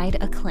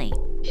worldwide acclaim.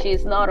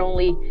 She's not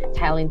only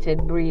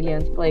talented,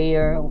 brilliant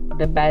player,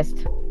 the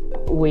best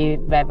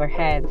we've ever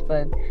had,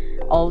 but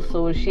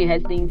also she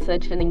has been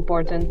such an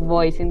important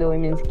voice in the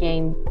women's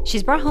game.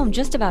 She's brought home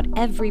just about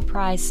every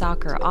prize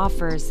soccer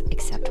offers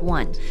except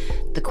one,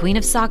 the Queen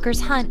of Soccer's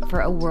hunt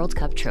for a World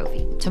Cup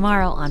trophy.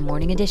 Tomorrow on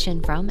Morning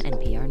Edition from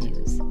NPR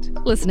News.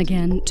 Listen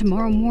again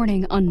tomorrow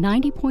morning on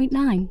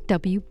 90.9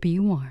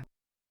 WBUR.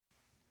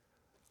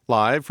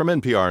 Live from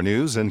NPR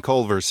News in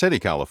Culver City,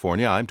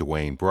 California, I'm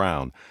Dwayne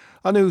Brown.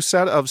 A new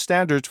set of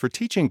standards for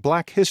teaching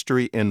Black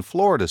history in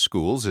Florida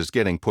schools is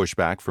getting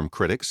pushback from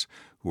critics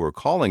who are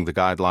calling the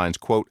guidelines,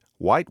 quote,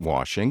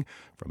 whitewashing.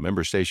 From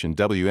member station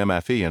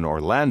WMFE in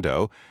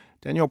Orlando,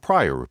 Danielle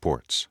Pryor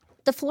reports.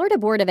 The Florida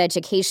Board of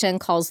Education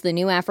calls the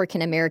new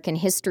African American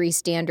history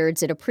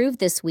standards it approved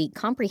this week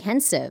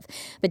comprehensive.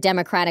 But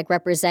Democratic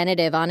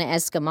Representative Ana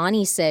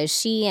Escamani says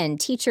she and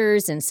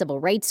teachers and civil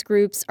rights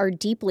groups are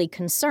deeply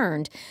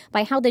concerned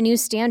by how the new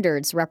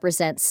standards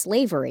represent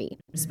slavery.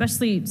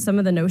 Especially some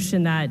of the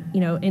notion that,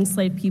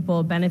 enslaved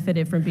people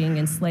benefited from being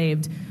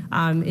enslaved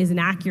is an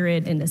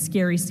accurate and a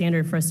scary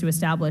standard for us to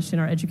establish in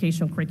our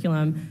educational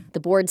curriculum. The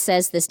board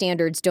says the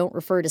standards don't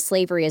refer to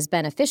slavery as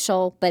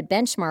beneficial, but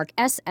benchmark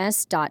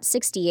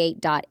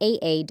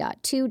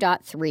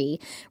SS.68.AA.2.3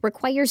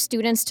 requires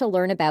students to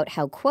learn about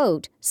how,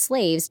 quote,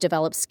 slaves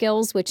develop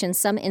skills which in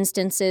some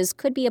instances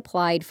could be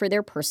applied for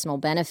their personal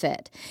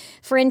benefit.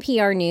 For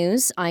NPR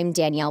News, I'm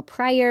Danielle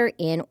Pryor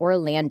in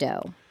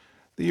Orlando.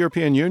 The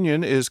European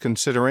Union is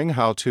considering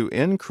how to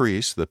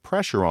increase the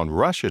pressure on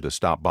Russia to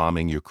stop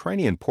bombing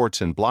Ukrainian ports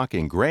and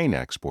blocking grain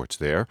exports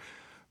there.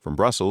 From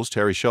Brussels,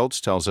 Terry Schultz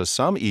tells us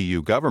some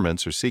EU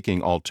governments are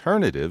seeking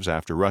alternatives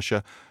after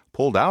Russia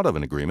pulled out of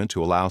an agreement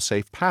to allow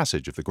safe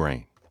passage of the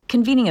grain.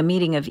 Convening a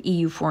meeting of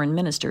EU foreign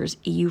ministers,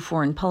 EU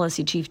Foreign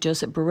Policy Chief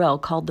Josep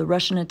Borrell called the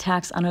Russian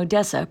attacks on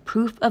Odessa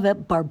proof of a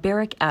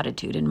barbaric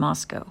attitude in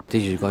Moscow.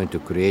 This is going to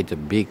create a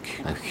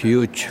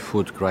huge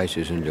food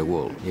crisis in the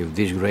world. If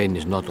this grain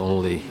is not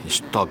only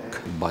stuck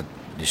but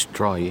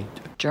destroyed.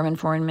 German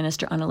Foreign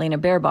Minister Annalena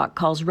Baerbock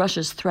calls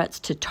Russia's threats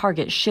to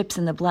target ships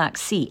in the Black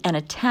Sea an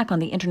attack on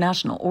the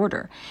international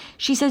order.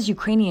 She says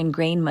Ukrainian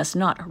grain must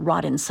not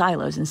rot in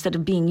silos instead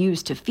of being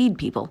used to feed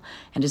people,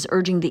 and is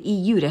urging the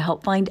EU to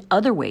help find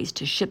other ways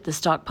to ship the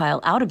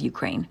stockpile out of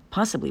Ukraine,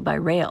 possibly by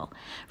rail.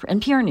 For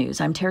NPR News,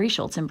 I'm Terry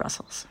Schultz in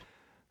Brussels.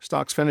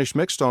 Stocks finished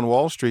mixed on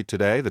Wall Street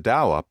today, the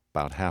Dow up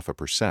about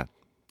 0.5%.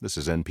 This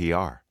is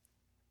NPR.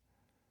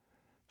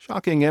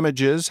 Shocking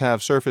images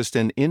have surfaced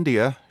in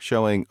India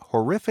showing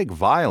horrific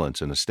violence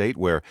in a state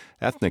where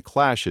ethnic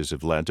clashes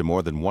have led to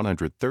more than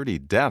 130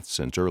 deaths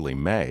since early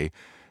May.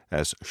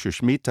 As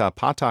Shushmita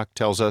Pathak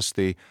tells us,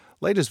 the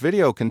latest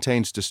video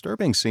contains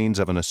disturbing scenes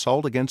of an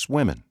assault against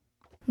women.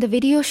 The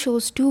video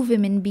shows two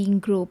women being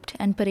groped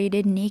and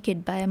paraded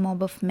naked by a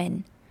mob of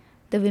men.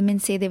 The women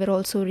say they were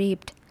also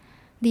raped.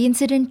 The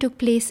incident took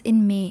place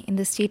in May in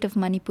the state of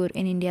Manipur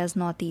in India's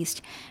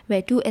northeast,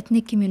 where two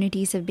ethnic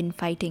communities have been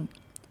fighting.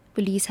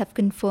 Police have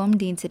confirmed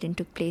the incident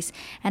took place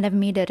and have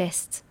made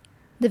arrests.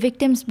 The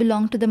victims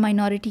belong to the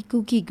minority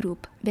Kuki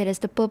group, whereas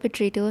the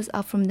perpetrators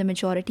are from the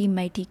majority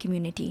Meitei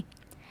community.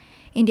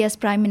 India's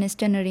Prime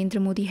Minister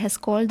Narendra Modi has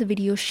called the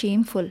video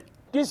shameful.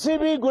 He said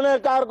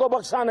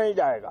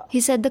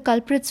the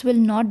culprits will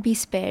not be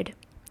spared.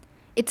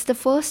 It's the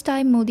first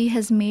time Modi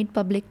has made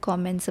public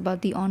comments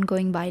about the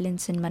ongoing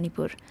violence in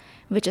Manipur,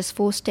 which has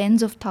forced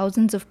tens of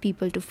thousands of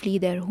people to flee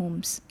their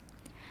homes.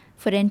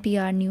 For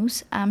NPR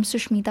News, I'm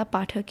Sushmita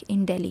Pathak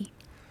in Delhi.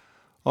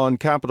 On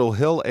Capitol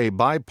Hill, a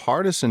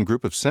bipartisan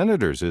group of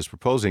senators is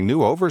proposing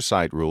new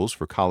oversight rules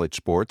for college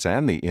sports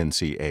and the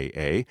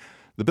NCAA.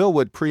 The bill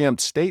would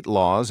preempt state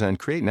laws and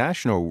create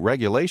national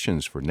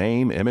regulations for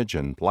name, image,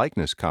 and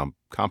likeness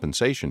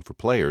compensation for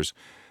players.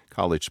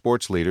 College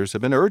sports leaders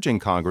have been urging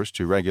Congress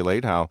to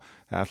regulate how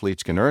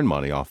athletes can earn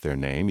money off their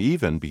name,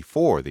 even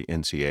before the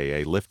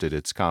NCAA lifted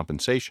its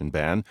compensation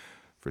ban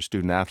for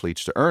student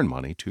athletes to earn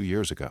money 2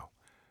 years ago.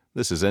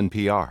 This is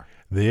NPR.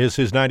 This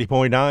is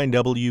 90.9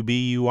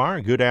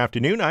 WBUR. Good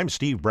afternoon. I'm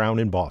Steve Brown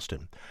in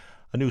Boston.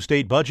 A new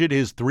state budget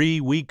is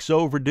 3 weeks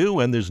overdue,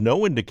 and there's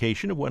no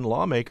indication of when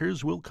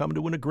lawmakers will come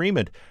to an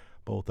agreement.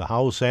 Both the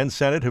House and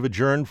Senate have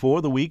adjourned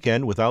for the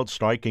weekend without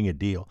striking a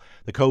deal.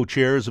 The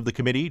co-chairs of the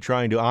committee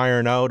trying to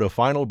iron out a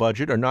final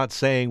budget are not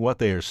saying what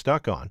they are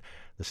stuck on.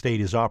 The state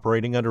is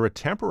operating under a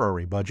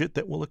temporary budget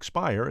that will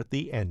expire at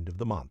the end of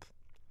the month.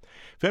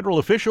 Federal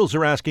officials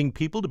are asking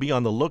people to be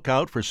on the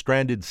lookout for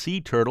stranded sea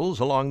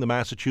turtles along the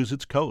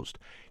Massachusetts coast.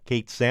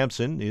 Kate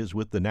Sampson is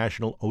with the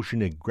National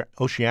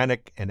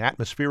Oceanic and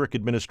Atmospheric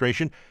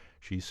Administration.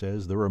 She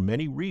says there are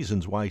many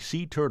reasons why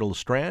sea turtles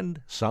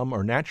strand. Some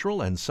are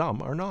natural and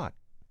some are not.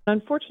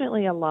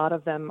 Unfortunately, a lot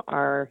of them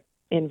are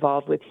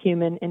involved with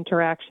human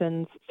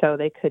interactions. So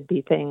they could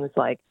be things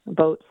like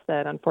boats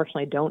that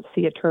unfortunately don't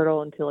see a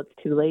turtle until it's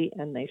too late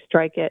and they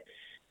strike it.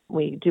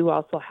 We do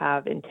also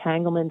have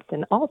entanglements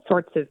in all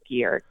sorts of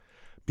gear.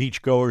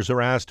 Beachgoers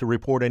are asked to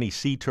report any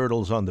sea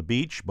turtles on the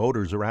beach.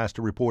 Boaters are asked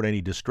to report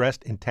any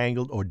distressed,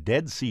 entangled, or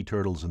dead sea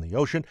turtles in the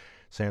ocean.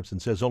 Sampson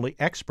says only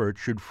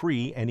experts should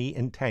free any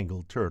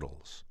entangled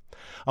turtles.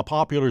 A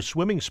popular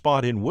swimming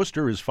spot in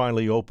Worcester is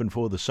finally open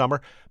for the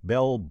summer.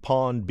 Bell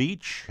Pond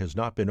Beach has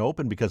not been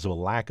open because of a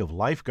lack of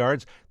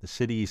lifeguards. The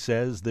city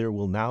says there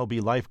will now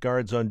be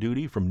lifeguards on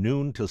duty from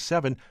noon till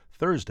 7,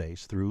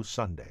 Thursdays through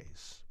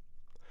Sundays.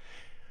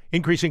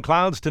 Increasing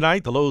clouds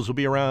tonight. The lows will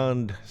be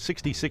around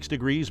 66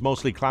 degrees,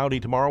 mostly cloudy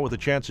tomorrow with a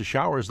chance of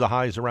showers. The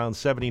highs around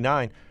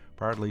 79.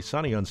 Partly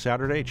sunny on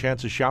Saturday.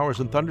 Chance of showers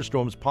and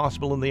thunderstorms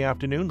possible in the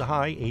afternoon. The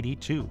high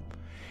 82.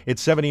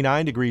 It's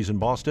 79 degrees in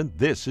Boston.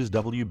 This is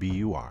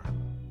WBUR.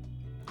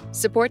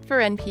 Support for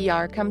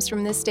NPR comes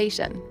from this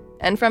station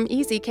and from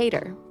Easy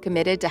Cater,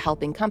 committed to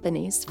helping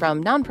companies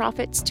from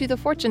nonprofits to the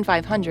Fortune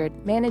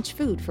 500 manage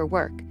food for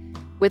work.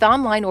 With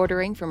online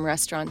ordering from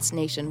restaurants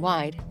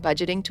nationwide,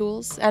 budgeting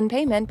tools, and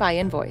payment by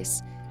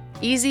invoice.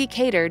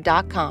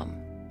 EasyCater.com.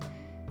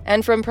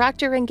 And from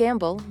Procter &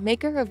 Gamble,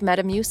 maker of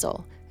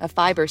Metamucil, a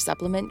fiber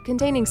supplement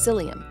containing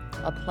psyllium,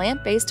 a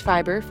plant-based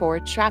fiber for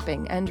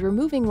trapping and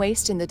removing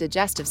waste in the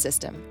digestive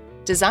system,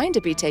 designed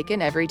to be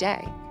taken every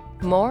day.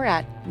 More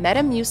at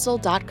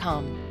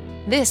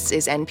Metamucil.com. This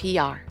is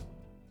NPR.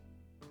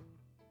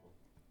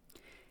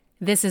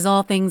 This is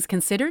All Things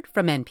Considered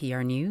from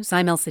NPR News.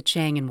 I'm Elsa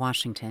Chang in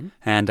Washington.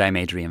 And I'm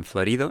Adrian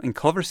Florido in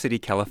Culver City,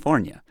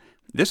 California.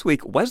 This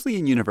week,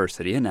 Wesleyan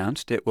University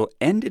announced it will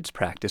end its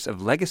practice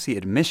of legacy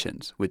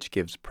admissions, which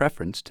gives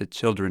preference to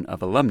children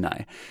of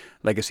alumni.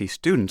 Legacy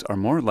students are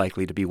more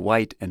likely to be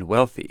white and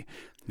wealthy.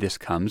 This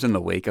comes in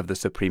the wake of the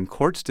Supreme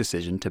Court's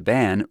decision to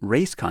ban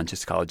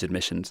race-conscious college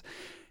admissions.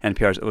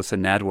 NPR's Alyssa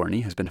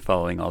Nadworny has been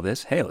following all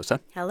this. Hey, Alyssa.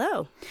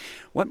 Hello.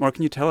 What more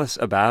can you tell us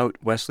about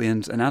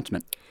Wesleyan's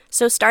announcement?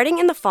 So starting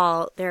in the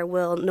fall, there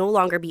will no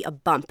longer be a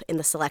bump in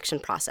the selection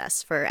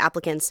process for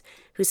applicants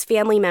whose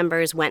family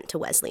members went to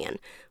Wesleyan,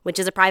 which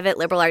is a private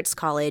liberal arts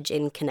college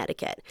in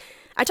Connecticut.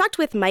 I talked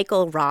with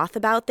Michael Roth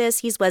about this.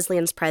 He's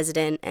Wesleyan's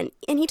president, and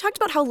he talked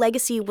about how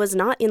Legacy was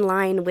not in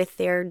line with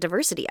their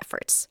diversity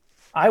efforts.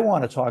 I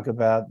want to talk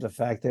about the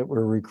fact that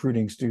we're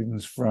recruiting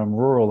students from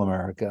rural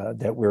America,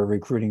 that we're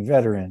recruiting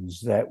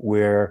veterans, that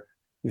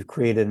we've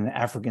created an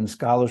African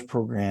Scholars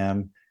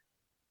Program.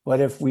 But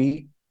if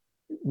we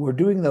were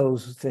doing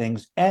those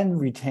things and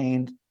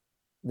retained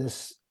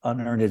this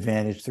unearned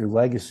advantage through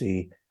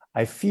Legacy,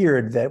 I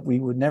feared that we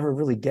would never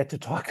really get to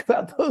talk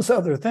about those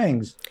other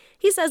things.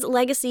 He says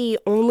Legacy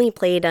only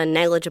played a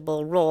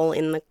negligible role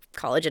in the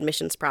college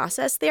admissions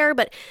process there,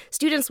 but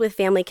students with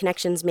family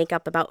connections make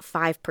up about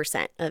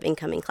 5% of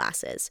incoming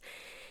classes.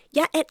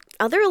 Yet at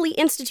other elite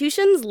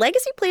institutions,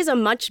 Legacy plays a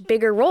much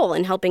bigger role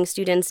in helping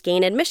students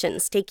gain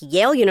admissions. Take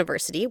Yale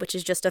University, which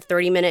is just a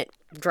 30-minute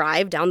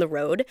drive down the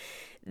road.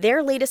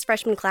 Their latest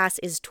freshman class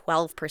is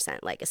 12%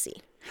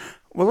 Legacy.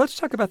 Well, let's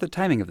talk about the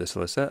timing of this,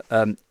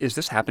 Alyssa. Is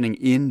this happening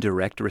in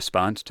direct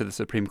response to the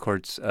Supreme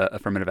Court's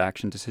affirmative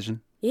action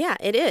decision? Yeah,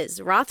 it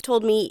is. Roth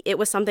told me it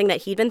was something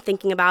that he'd been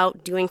thinking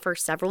about doing for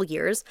several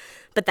years,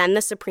 but then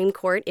the Supreme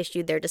Court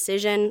issued their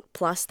decision,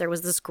 plus there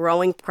was this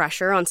growing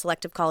pressure on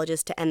selective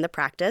colleges to end the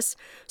practice,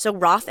 so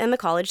Roth and the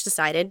college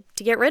decided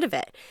to get rid of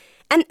it.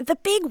 And the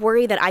big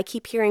worry that I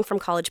keep hearing from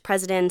college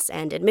presidents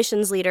and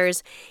admissions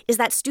leaders is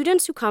that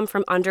students who come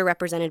from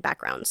underrepresented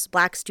backgrounds,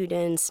 Black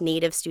students,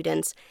 Native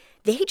students,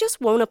 they just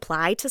won't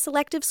apply to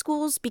selective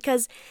schools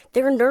because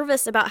they're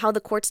nervous about how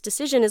the court's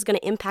decision is going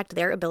to impact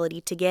their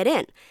ability to get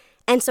in.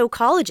 And so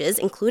colleges,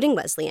 including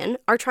Wesleyan,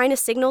 are trying to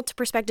signal to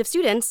prospective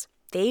students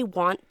they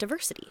want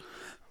diversity.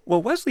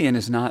 Well, Wesleyan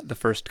is not the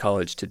first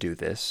college to do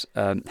this.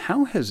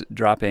 How has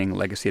dropping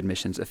legacy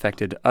admissions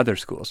affected other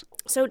schools?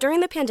 So during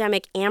the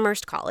pandemic,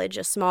 Amherst College,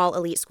 a small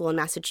elite school in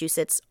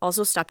Massachusetts,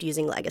 also stopped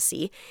using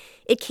legacy.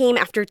 It came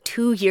after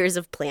 2 years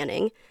of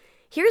planning.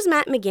 Here's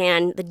Matt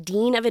McGann, the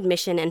Dean of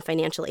Admission and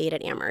Financial Aid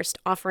at Amherst,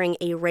 offering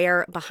a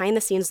rare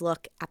behind-the-scenes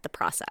look at the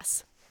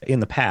process. In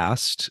the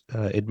past,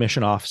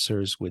 admission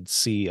officers would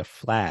see a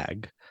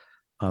flag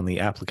on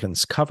the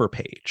applicant's cover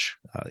page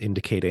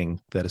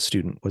indicating that a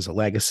student was a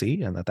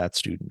legacy and that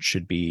student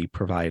should be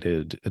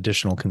provided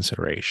additional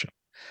consideration.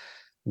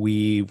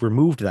 We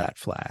removed that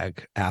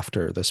flag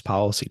after this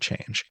policy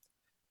change.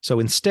 So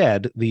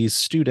instead, these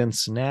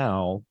students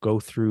now go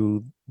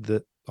through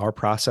the our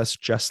process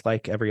just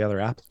like every other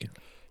applicant.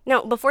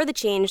 Now, before the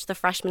change, the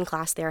freshman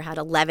class there had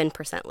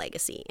 11%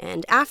 legacy,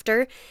 and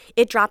after,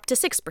 it dropped to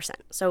 6%.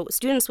 So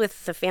students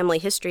with the family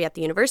history at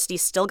the university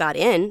still got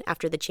in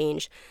after the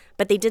change,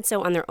 but they did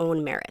so on their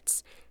own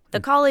merits. The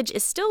college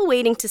is still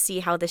waiting to see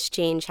how this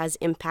change has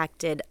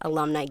impacted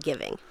alumni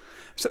giving.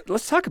 So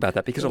let's talk about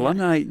that, because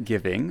alumni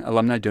giving,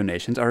 alumni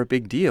donations are a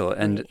big deal,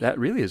 and that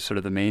really is sort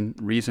of the main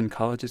reason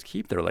colleges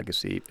keep their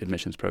legacy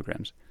admissions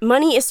programs.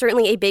 Money is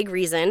certainly a big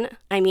reason.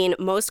 I mean,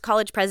 most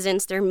college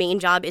presidents, their main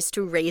job is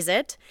to raise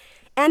it.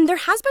 And there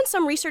has been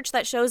some research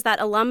that shows that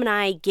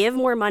alumni give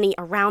more money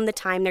around the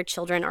time their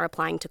children are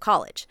applying to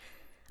college.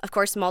 Of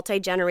course,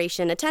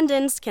 multi-generation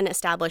attendance can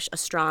establish a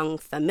strong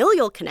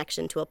familial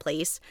connection to a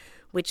place,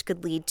 which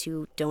could lead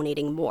to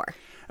donating more.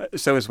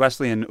 So is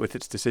Wesleyan, with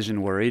its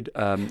decision, worried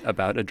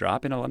about a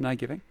drop in alumni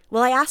giving?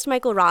 Well, I asked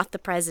Michael Roth, the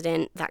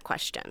president, that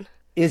question.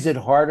 Is it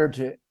harder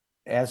to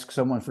ask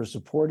someone for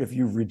support if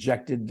you've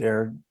rejected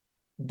their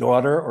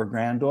daughter or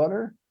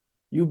granddaughter?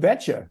 You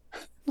betcha.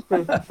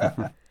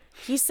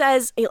 He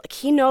says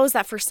he knows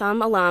that for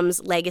some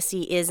alums,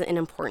 legacy is an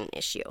important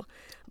issue.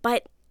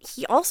 But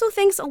he also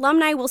thinks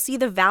alumni will see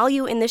the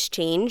value in this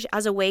change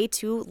as a way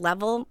to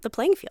level the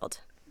playing field.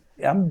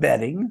 I'm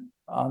betting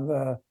on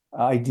the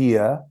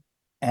idea,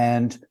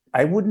 and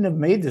I wouldn't have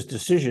made this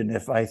decision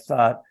if I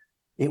thought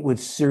it would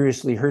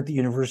seriously hurt the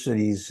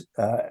university's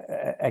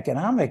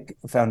economic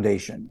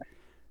foundation.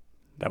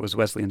 That was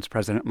Wesleyan's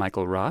president,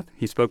 Michael Roth.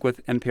 He spoke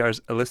with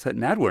NPR's Alyssa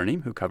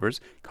Nadworny, who covers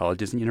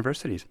colleges and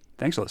universities.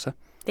 Thanks, Alyssa.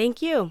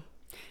 Thank you.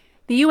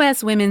 The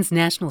U.S. women's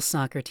national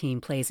soccer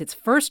team plays its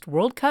first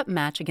World Cup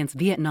match against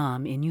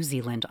Vietnam in New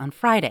Zealand on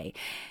Friday.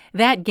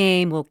 That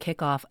game will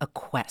kick off a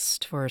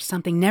quest for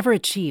something never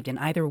achieved in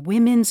either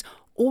women's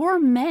or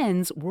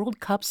men's World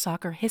Cup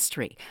soccer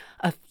history,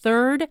 a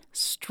third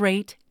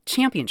straight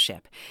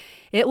championship.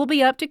 It will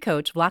be up to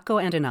coach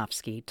Vlatko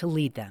Andonovski to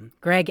lead them.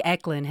 Greg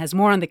Eklund has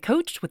more on the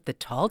coach with the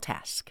tall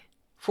task.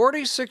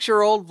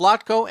 46-year-old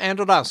Vlatko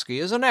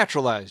Andonovski is a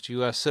naturalized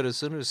U.S.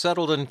 citizen who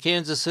settled in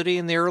Kansas City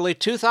in the early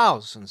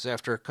 2000s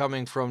after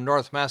coming from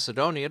North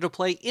Macedonia to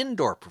play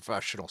indoor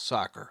professional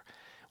soccer.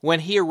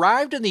 When he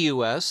arrived in the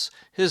U.S.,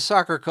 his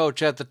soccer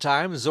coach at the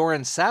time,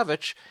 Zoran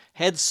Savic,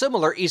 had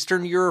similar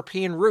Eastern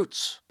European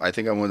roots. I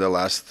think I'm one of the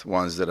last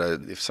ones that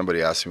if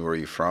somebody asked me where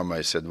you're from,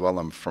 I said, well,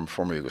 I'm from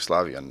former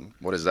Yugoslavia. And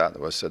what is that?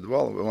 I said,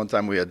 well, one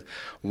time we had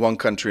one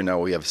country, now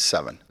we have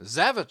 7.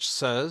 Savic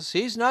says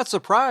he's not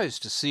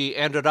surprised to see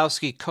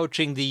Andonovski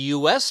coaching the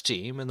U.S.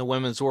 team in the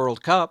Women's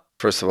World Cup.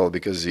 First of all,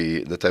 because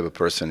the type of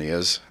person he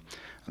is,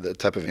 the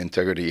type of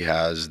integrity he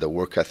has, the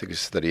work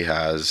ethics that he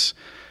has,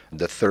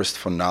 the thirst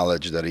for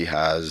knowledge that he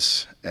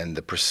has, and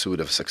the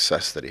pursuit of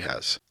success that he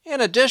has. In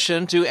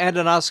addition to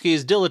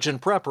Andonovski's diligent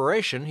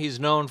preparation, he's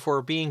known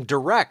for being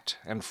direct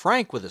and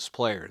frank with his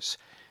players.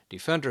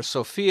 Defender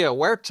Sofia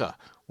Huerta,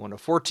 one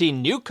of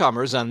 14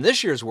 newcomers on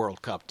this year's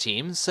World Cup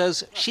team,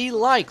 says she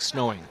likes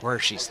knowing where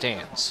she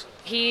stands.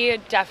 He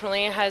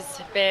definitely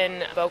has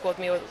been vocal with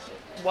me with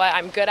what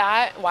I'm good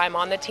at, why I'm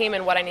on the team,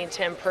 and what I need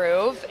to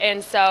improve.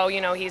 And so,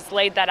 he's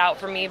laid that out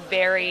for me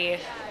very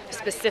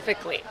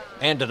specifically.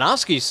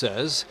 Andonovski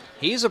says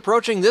he's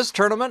approaching this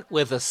tournament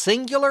with a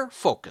singular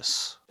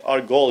focus. Our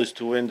goal is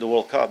to win the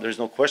World Cup. There's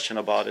no question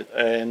about it.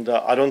 And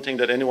I don't think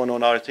that anyone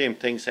on our team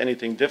thinks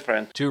anything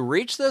different. To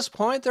reach this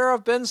point, there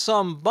have been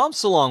some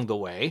bumps along the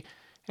way.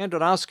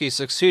 Andonovski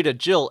succeeded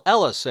Jill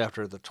Ellis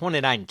after the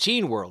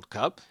 2019 World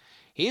Cup.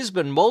 He's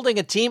been molding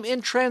a team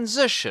in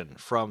transition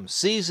from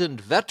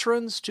seasoned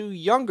veterans to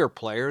younger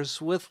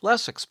players with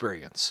less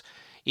experience.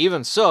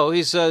 Even so,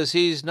 he says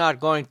he's not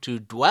going to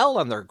dwell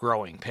on their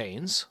growing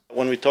pains.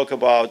 When we talk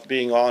about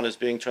being honest,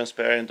 being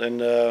transparent,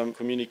 and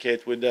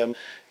communicate with them,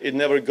 it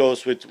never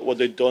goes with what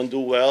they don't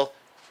do well.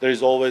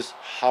 There's always,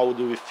 how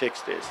do we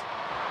fix this?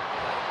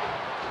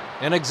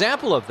 An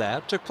example of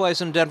that took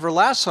place in Denver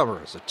last summer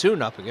as a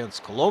tune-up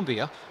against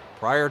Colombia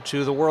prior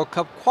to the World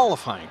Cup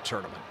qualifying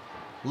tournament.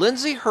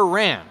 Lindsey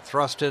Horan,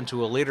 thrust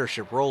into a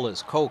leadership role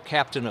as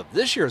co-captain of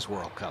this year's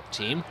World Cup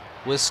team,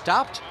 was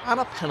stopped on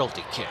a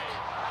penalty kick.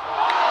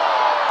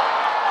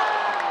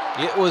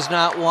 It was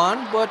not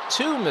one, but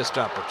 2 missed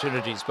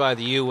opportunities by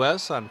the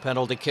U.S. on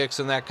penalty kicks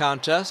in that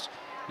contest,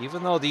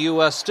 even though the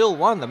U.S. still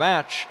won the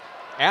match.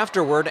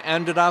 Afterward,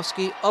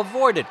 Andonovski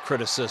avoided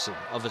criticism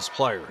of his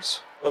players.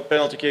 A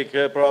penalty kick,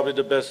 probably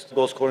the best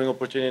goal-scoring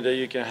opportunity that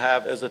you can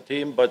have as a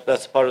team, but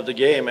that's part of the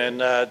game. And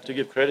to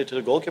give credit to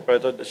the goalkeeper, I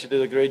thought that she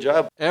did a great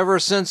job. Ever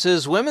since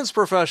his women's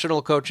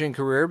professional coaching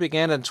career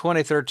began in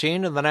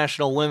 2013 in the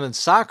National Women's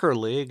Soccer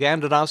League,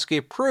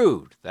 Andonovski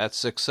proved that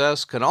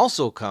success can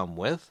also come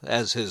with,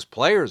 as his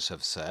players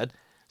have said,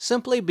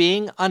 simply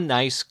being a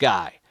nice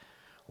guy.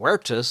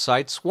 Huerta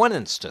cites one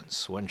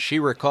instance when she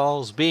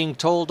recalls being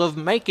told of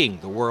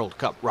making the World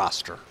Cup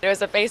roster. There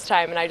was a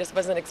FaceTime, and I just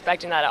wasn't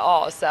expecting that at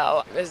all,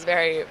 so it was a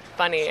very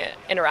funny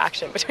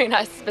interaction between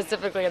us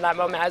specifically in that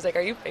moment. I was like,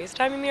 are you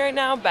FaceTiming me right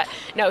now? But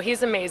no,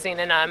 he's amazing,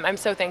 and I'm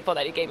so thankful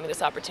that he gave me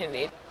this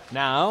opportunity.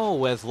 Now,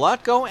 with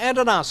Vlatko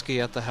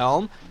Andonovski at the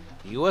helm,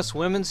 the U.S.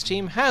 women's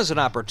team has an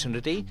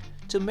opportunity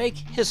to make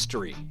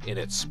history in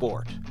its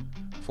sport.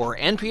 For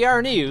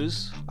NPR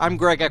News, I'm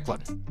Greg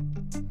Eklund.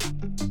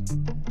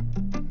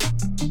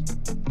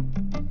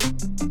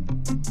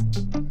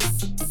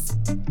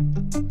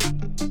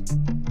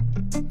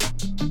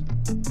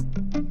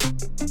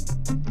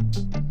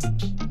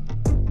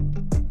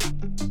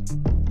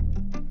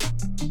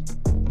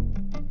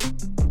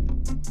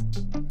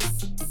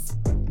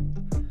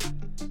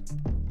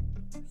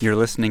 You're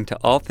listening to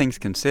All Things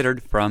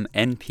Considered from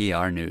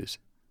NPR News.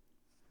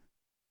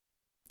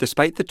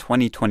 Despite the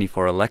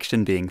 2024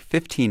 election being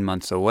 15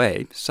 months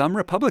away, some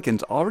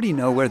Republicans already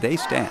know where they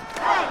stand.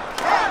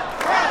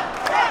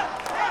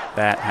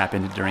 That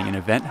happened during an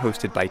event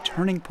hosted by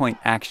Turning Point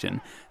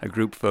Action, a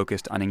group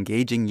focused on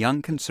engaging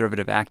young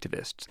conservative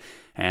activists.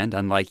 And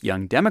unlike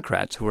young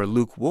Democrats who are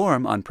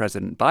lukewarm on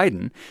President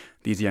Biden,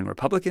 these young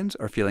Republicans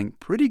are feeling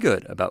pretty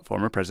good about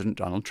former President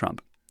Donald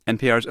Trump.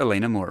 NPR's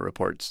Elena Moore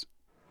reports.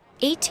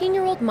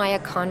 18-year-old Maya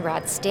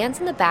Conrad stands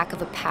in the back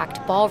of a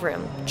packed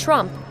ballroom.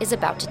 Trump is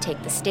about to take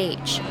the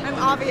stage. I'm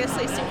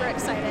obviously super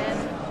excited.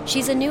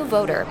 She's a new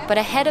voter, but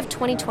ahead of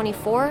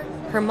 2024,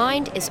 her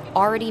mind is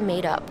already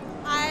made up.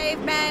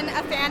 I've been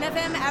a fan of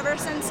him ever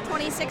since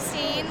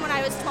 2016 when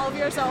I was 12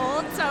 years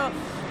old, so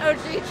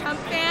OG Trump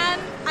fan.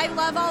 I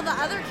love all the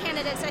other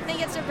candidates. I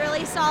think it's a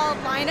really solid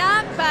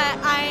lineup, but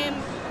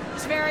I'm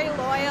just very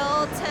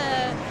loyal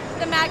to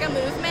the MAGA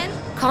movement.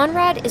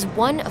 Conrad is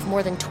one of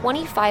more than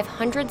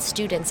 2,500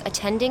 students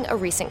attending a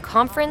recent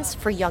conference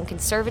for young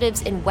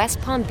conservatives in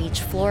West Palm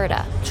Beach,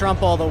 Florida.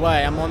 Trump all the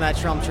way. I'm on that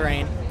Trump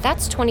train.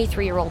 That's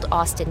 23-year-old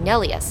Austin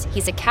Nellius.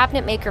 He's a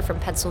cabinet maker from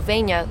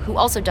Pennsylvania who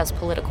also does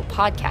political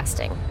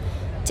podcasting.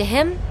 To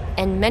him,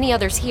 and many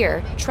others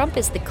here, Trump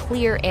is the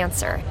clear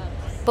answer.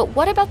 But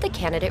what about the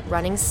candidate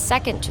running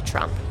second to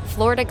Trump,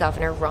 Florida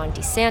Governor Ron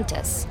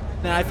DeSantis?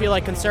 And I feel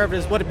like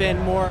conservatives would have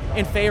been more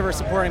in favor of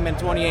supporting him in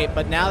 28,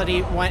 but now that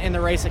he went in the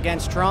race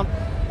against Trump,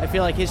 I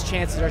feel like his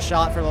chances are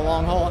shot for the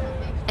long haul.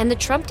 And the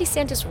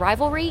Trump-DeSantis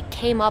rivalry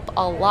came up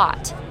a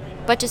lot.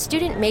 But to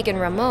student Megan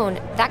Ramon,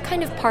 that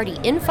kind of party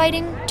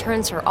infighting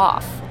turns her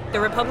off. The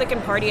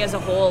Republican Party as a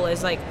whole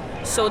is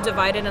so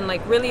divided,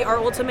 and really our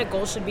ultimate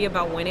goal should be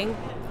about winning.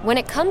 When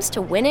it comes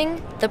to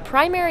winning, the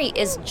primary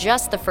is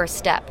just the first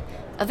step.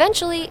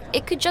 Eventually,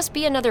 it could just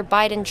be another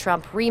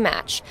Biden-Trump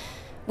rematch.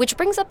 Which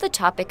brings up the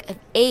topic of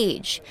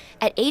age.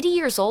 At 80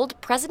 years old,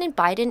 President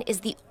Biden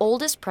is the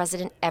oldest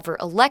president ever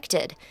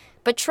elected.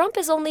 But Trump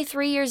is only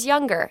 3 years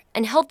younger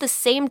and held the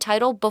same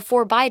title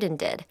before Biden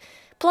did.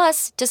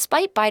 Plus,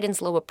 despite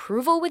Biden's low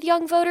approval with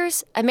young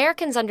voters,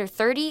 Americans under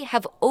 30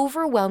 have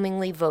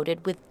overwhelmingly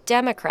voted with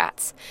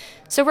Democrats.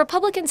 So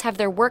Republicans have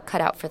their work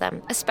cut out for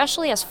them,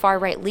 especially as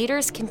far-right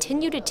leaders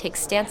continue to take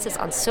stances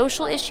on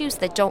social issues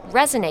that don't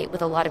resonate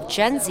with a lot of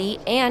Gen Z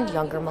and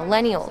younger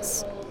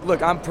millennials.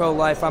 Look, I'm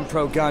pro-life, I'm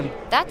pro-gun.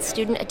 That's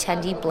student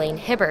attendee Blaine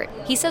Hibbert.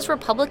 He says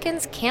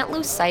Republicans can't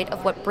lose sight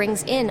of what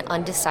brings in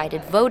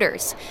undecided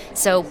voters.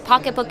 So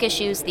pocketbook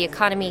issues, the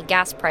economy,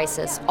 gas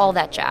prices, all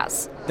that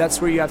jazz. That's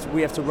where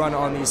we have to run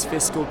on these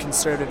fiscal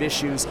conservative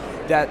issues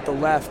that the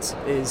left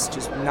is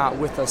just not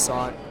with us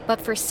on. But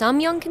for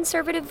some young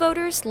conservative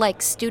voters,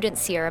 like student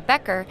Sierra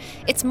Becker,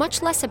 it's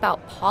much less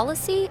about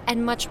policy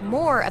and much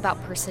more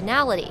about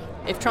personality.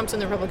 If Trump's in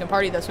the Republican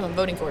Party, that's who I'm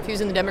voting for. If he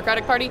was in the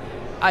Democratic Party,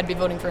 I'd be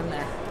voting for him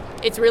there.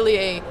 It's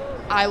really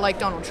I like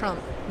Donald Trump,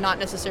 not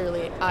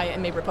necessarily I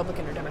am a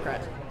Republican or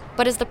Democrat.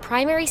 But as the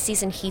primary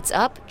season heats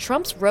up,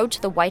 Trump's road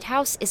to the White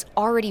House is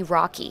already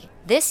rocky.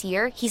 This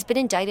year, he's been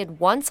indicted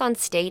once on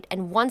state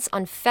and once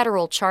on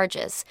federal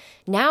charges.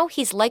 Now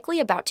he's likely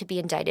about to be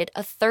indicted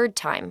a third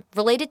time,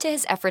 related to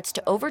his efforts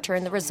to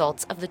overturn the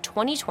results of the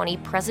 2020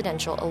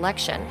 presidential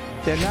election.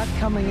 They're not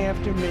coming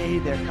after me,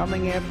 they're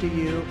coming after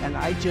you, and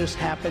I just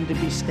happen to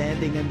be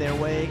standing in their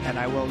way, and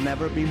I will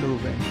never be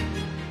moving.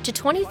 To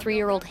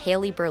 23-year-old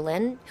Haley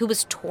Berlin, who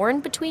was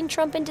torn between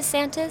Trump and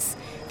DeSantis,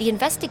 the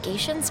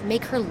investigations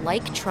make her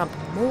like Trump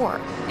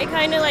more. It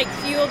kind of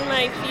fueled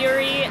my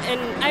fury, and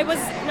I was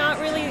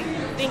not really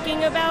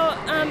thinking about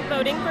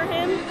voting for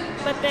him,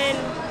 but then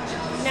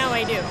now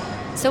I do.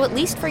 So at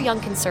least for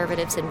young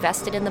conservatives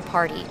invested in the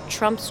party,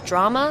 Trump's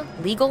drama,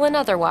 legal and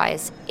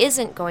otherwise,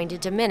 isn't going to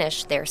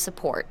diminish their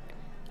support.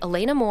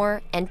 Elena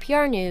Moore,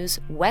 NPR News,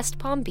 West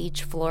Palm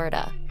Beach,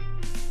 Florida.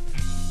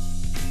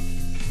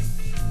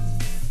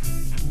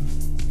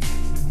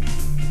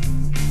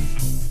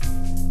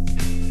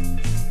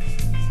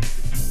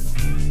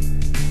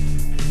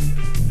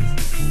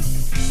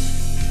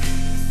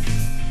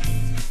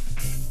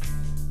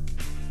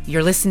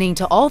 You're listening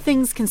to All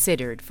Things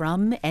Considered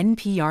from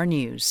NPR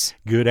News.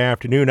 Good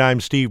afternoon. I'm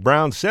Steve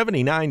Brown.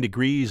 79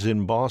 degrees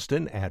in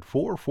Boston at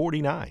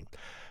 4:49.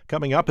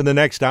 Coming up in the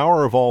next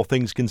hour of All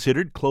Things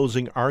Considered,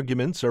 closing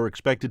arguments are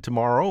expected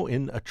tomorrow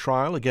in a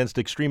trial against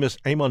extremist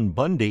Amon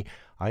Bundy.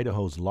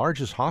 Idaho's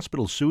largest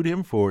hospital sued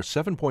him for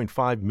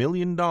 $7.5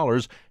 million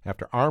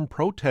after armed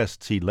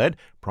protests he led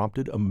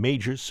prompted a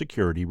major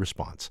security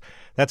response.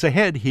 That's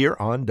ahead here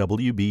on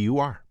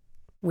WBUR.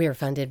 We're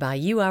funded by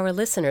you, our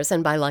listeners,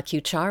 and by La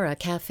Cuchara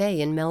Cafe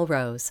in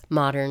Melrose.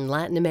 Modern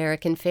Latin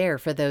American fare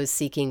for those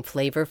seeking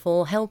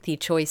flavorful, healthy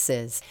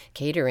choices.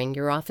 Catering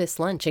your office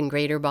lunch in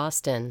Greater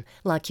Boston.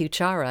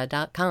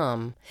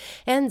 LaCuchara.com.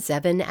 And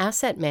Zebin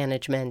Asset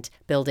Management,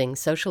 building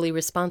socially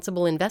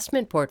responsible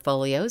investment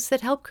portfolios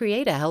that help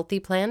create a healthy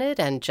planet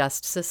and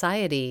just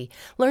society.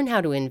 Learn how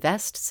to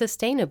invest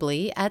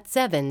sustainably at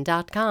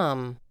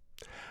Zebin.com.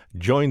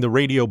 Join the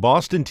Radio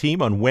Boston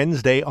team on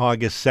Wednesday,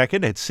 August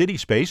 2nd at City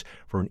Space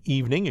for an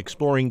evening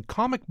exploring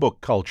comic book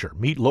culture.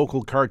 Meet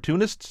local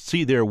cartoonists,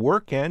 see their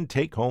work, and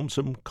take home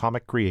some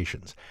comic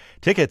creations.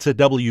 Tickets at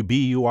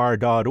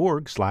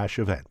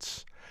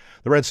wbur.org/events.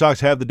 The Red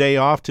Sox have the day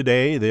off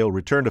today. They'll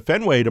return to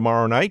Fenway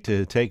tomorrow night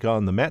to take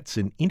on the Mets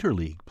in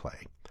interleague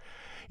play.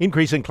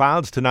 Increasing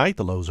clouds tonight,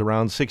 the lows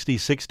around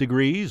 66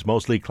 degrees.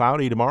 Mostly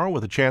cloudy tomorrow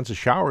with a chance of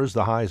showers,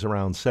 the highs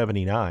around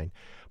 79.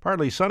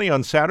 Partly sunny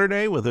on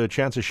Saturday with a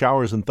chance of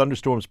showers and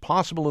thunderstorms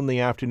possible in the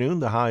afternoon.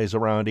 The high is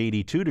around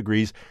 82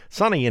 degrees.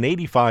 Sunny and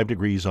 85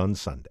 degrees on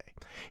Sunday.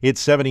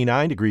 It's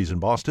 79 degrees in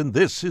Boston.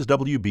 This is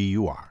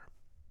WBUR.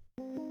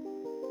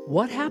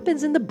 What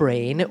happens in the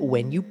brain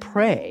when you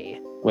pray?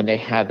 When they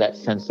have that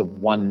sense of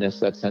oneness,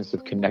 that sense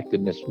of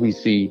connectedness, we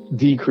see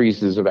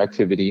decreases of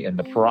activity in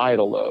the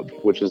parietal lobe,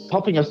 which is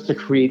helping us to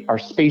create our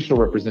spatial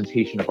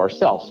representation of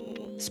ourselves.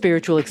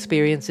 Spiritual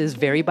experiences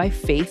vary by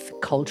faith,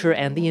 culture,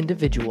 and the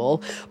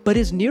individual, but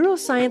is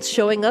neuroscience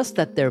showing us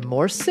that they're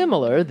more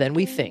similar than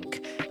we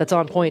think? That's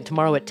On Point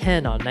tomorrow at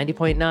 10 on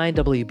 90.9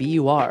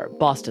 WBUR,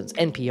 Boston's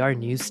NPR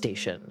news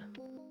station.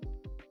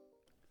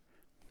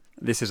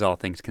 This is All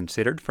Things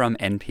Considered from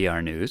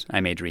NPR News.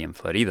 I'm Adrian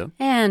Florido.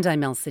 And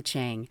I'm Elsa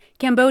Chang.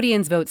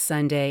 Cambodians vote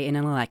Sunday in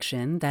an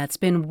election that's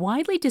been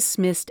widely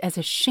dismissed as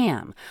a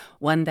sham,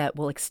 one that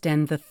will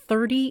extend the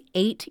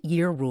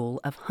 38-year rule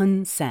of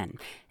Hun Sen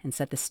and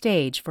set the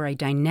stage for a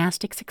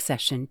dynastic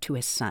succession to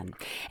his son.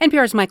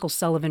 NPR's Michael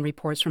Sullivan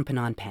reports from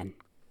Phnom Penh.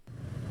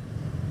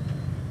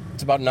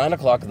 It's about 9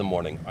 o'clock in the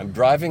morning. I'm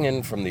driving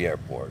in from the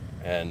airport,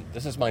 and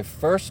this is my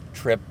first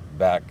trip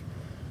back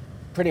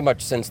pretty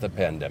much since the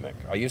pandemic.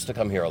 I used to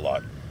come here a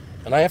lot.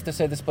 And I have to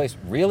say this place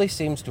really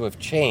seems to have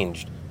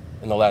changed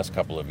in the last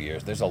couple of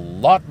years. There's a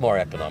lot more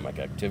economic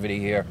activity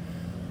here.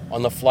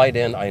 On the flight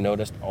in, I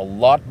noticed a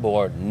lot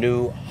more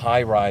new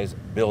high-rise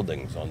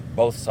buildings on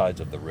both sides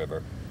of the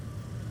river.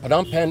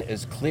 Phnom Penh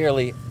is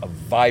clearly a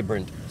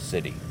vibrant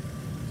city.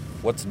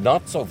 What's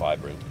not so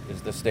vibrant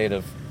is the state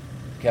of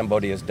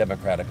Cambodia's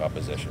democratic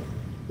opposition.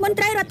 In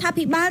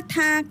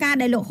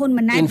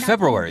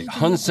February,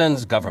 Hun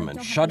Sen's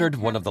government shuttered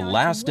one of the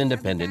last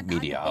independent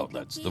media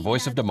outlets, The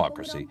Voice of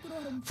Democracy,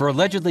 for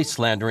allegedly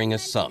slandering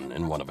his son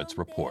in one of its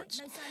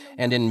reports.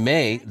 And in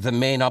May, the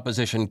main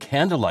opposition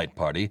Candlelight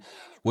Party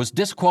was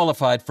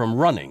disqualified from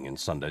running in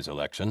Sunday's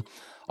election,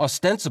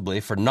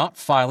 ostensibly for not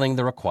filing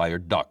the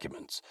required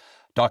documents.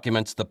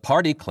 Documents the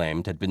party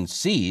claimed had been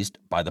seized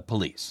by the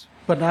police.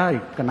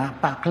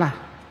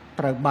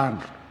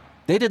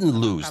 They didn't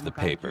lose the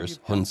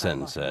papers, Hun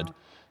Sen said.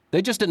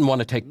 They just didn't want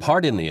to take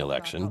part in the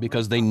election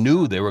because they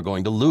knew they were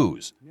going to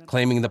lose,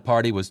 claiming the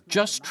party was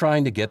just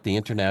trying to get the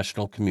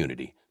international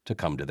community to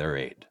come to their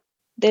aid.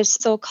 This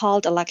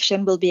so-called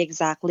election will be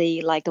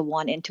exactly like the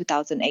one in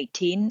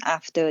 2018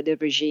 after the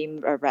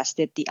regime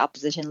arrested the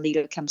opposition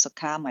leader Kem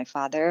Sokha, my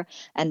father,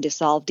 and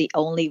dissolved the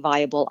only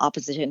viable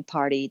opposition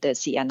party, the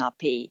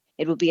CNRP.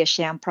 It will be a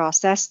sham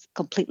process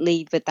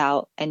completely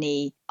without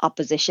any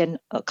opposition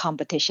or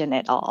competition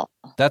at all.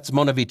 That's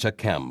Monavicha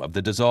Kem of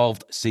the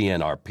dissolved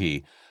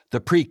CNRP, the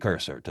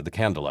precursor to the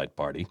Candlelight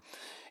Party.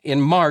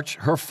 In March,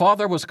 her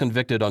father was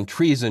convicted on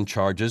treason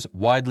charges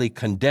widely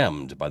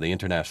condemned by the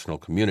international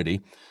community.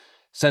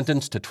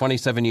 Sentenced to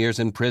 27 years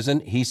in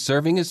prison, he's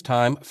serving his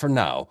time for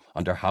now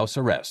under house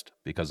arrest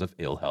because of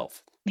ill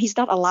health. He's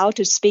not allowed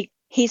to speak.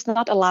 He's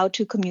not allowed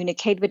to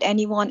communicate with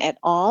anyone at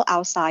all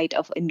outside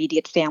of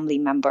immediate family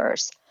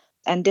members.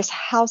 And this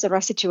house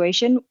arrest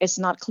situation is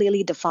not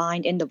clearly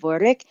defined in the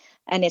verdict,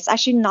 and it's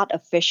actually not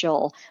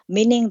official,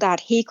 meaning that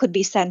he could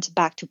be sent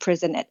back to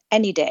prison at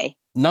any day.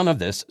 None of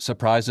this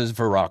surprises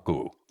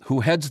Viraku, who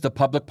heads the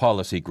public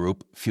policy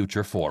group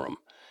Future Forum.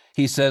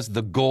 He says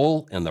the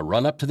goal in the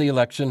run-up to the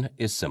election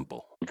is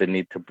simple. They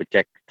need to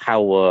project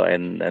power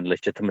and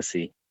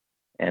legitimacy,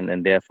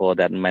 and therefore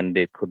that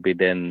mandate could be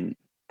then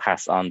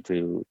passed on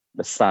to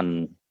the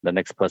son, the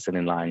next person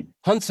in line.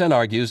 Hun Sen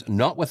argues,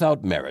 not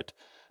without merit,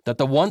 that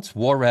the once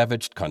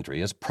war-ravaged country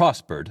has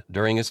prospered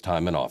during his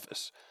time in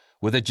office,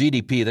 with a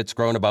GDP that's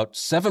grown about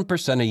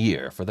 7% a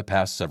year for the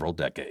past several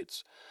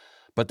decades.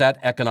 But that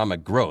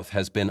economic growth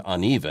has been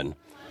uneven,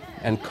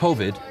 and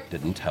COVID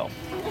didn't help.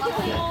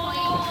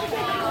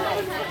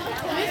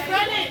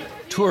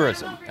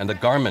 Tourism and the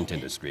garment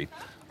industry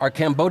are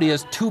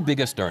Cambodia's two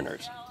biggest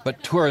earners,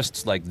 but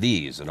tourists like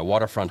these in a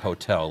waterfront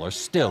hotel are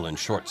still in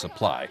short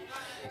supply,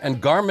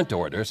 and garment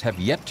orders have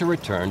yet to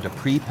return to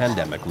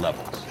pre-pandemic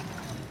levels.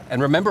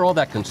 And remember all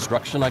that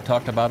construction I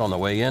talked about on the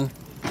way in?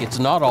 It's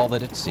not all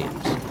that it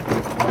seems.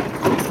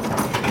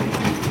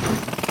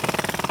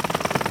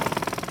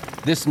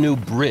 This new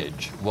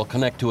bridge will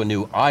connect to a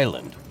new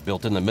island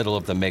built in the middle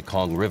of the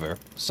Mekong River.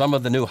 Some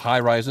of the new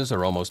high-rises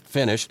are almost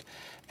finished,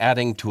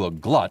 adding to a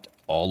glut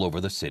all over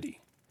the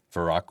city.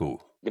 For Aku.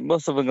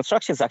 Most of the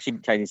construction is actually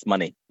Chinese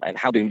money, and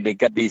how do they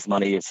get these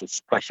money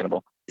is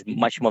questionable.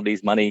 Much more of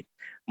these money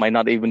might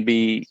not even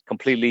be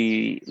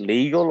completely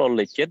legal or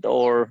legit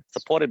or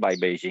supported by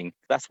Beijing.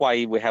 That's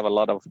why we have a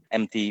lot of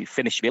empty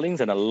finished buildings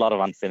and a lot of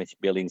unfinished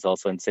buildings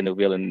also in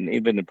Sihanoukville and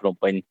even in Phnom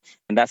Penh.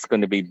 And that's going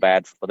to be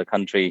bad for the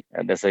country.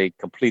 And there's a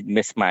complete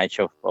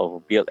mismatch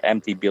of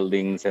empty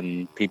buildings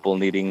and people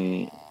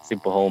needing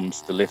simple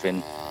homes to live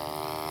in.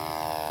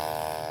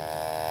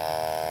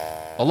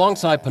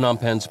 Alongside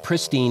Phnom Penh's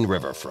pristine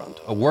riverfront,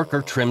 a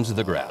worker trims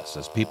the grass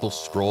as people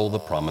stroll the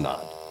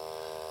promenade.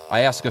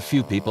 I ask a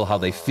few people how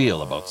they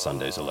feel about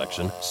Sunday's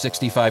election.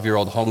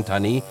 65-year-old Hong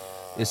Tani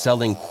is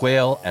selling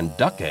quail and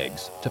duck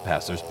eggs to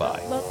passers-by.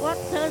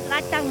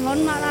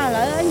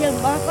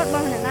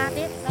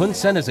 Hun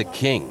Sen is a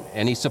king,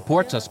 and he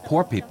supports us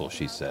poor people,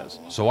 she says,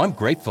 so I'm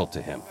grateful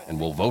to him and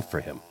will vote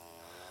for him.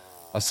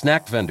 A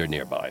snack vendor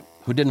nearby,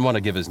 who didn't want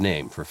to give his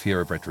name for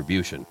fear of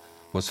retribution,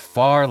 was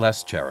far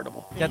less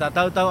charitable.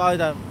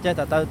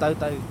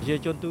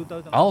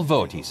 I'll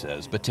vote, he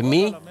says, but to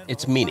me,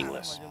 it's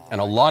meaningless, and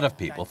a lot of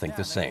people think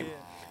the same.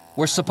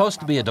 We're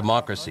supposed to be a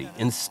democracy.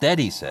 Instead,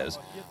 he says,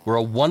 we're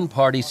a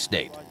one-party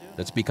state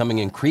that's becoming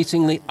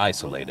increasingly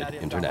isolated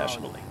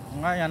internationally.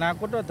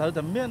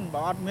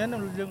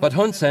 But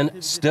Hun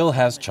Sen still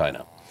has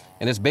China,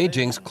 and is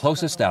Beijing's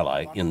closest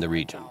ally in the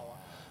region.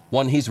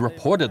 One he's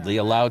reportedly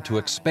allowed to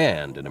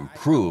expand and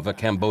improve a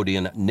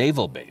Cambodian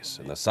naval base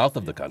in the south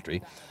of the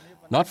country,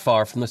 not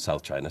far from the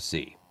South China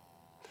Sea.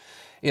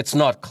 It's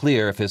not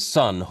clear if his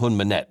son, Hun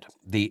Manet,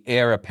 the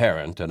heir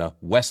apparent and a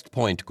West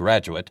Point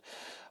graduate,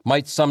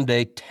 might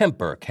someday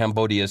temper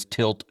Cambodia's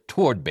tilt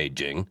toward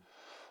Beijing,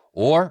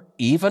 or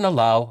even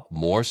allow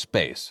more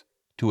space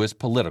to his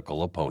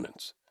political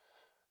opponents.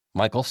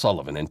 Michael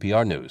Sullivan,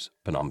 NPR News,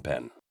 Phnom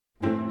Penh.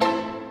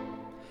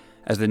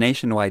 As the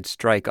nationwide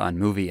strike on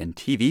movie and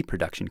TV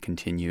production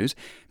continues,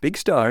 big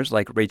stars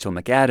like Rachel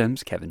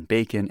McAdams, Kevin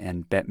Bacon,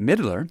 and Bette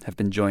Midler have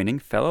been joining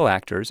fellow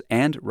actors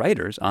and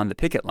writers on the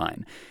picket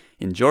line.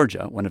 In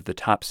Georgia, one of the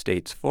top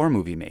states for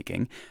movie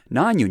making,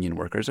 non-union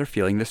workers are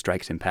feeling the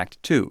strike's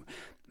impact too.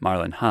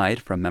 Marlon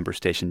Hyde from member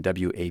station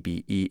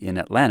WABE in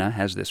Atlanta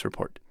has this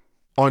report.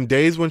 On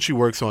days when she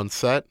works on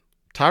set,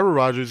 Tyra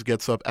Rogers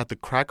gets up at the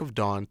crack of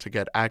dawn to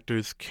get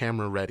actors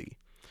camera ready.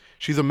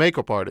 She's a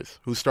makeup artist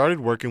who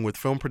started working with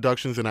film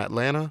productions in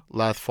Atlanta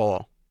last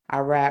fall. I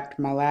wrapped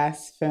my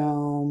last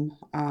film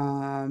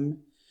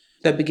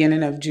the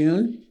beginning of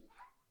June.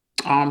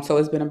 So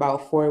it's been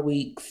about 4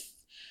 weeks,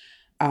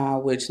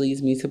 which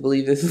leads me to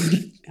believe this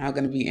is now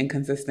going to be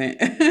inconsistent.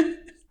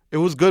 It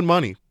was good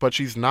money, but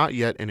she's not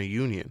yet in a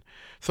union.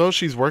 So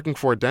she's working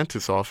for a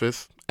dentist's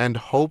office and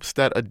hopes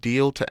that a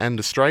deal to end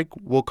the strike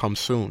will come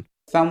soon.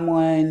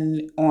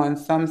 Someone on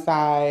some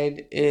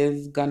side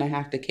is going to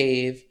have to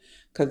cave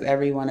because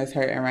everyone is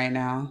hurting right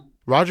now.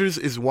 Rogers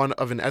is one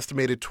of an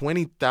estimated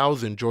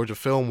 20,000 Georgia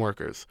film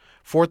workers.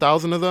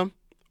 4,000 of them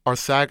are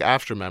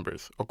SAG-AFTRA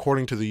members,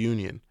 according to the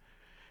union.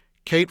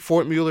 Kate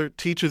Fortmuller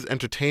teaches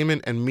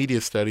entertainment and media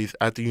studies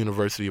at the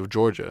University of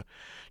Georgia.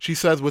 She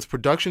says with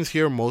productions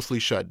here mostly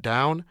shut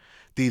down,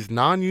 these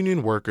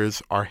non-union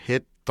workers are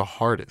hit the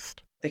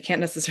hardest. They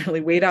can't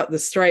necessarily wait out the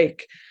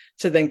strike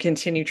to then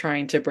continue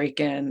trying to break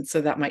in.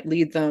 So that might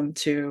lead them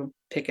to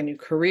pick a new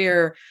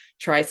career,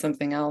 try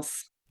something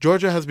else.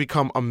 Georgia has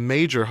become a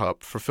major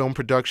hub for film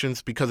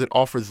productions because it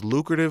offers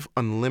lucrative,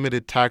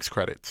 unlimited tax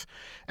credits.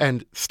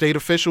 And state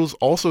officials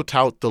also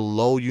tout the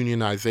low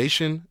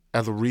unionization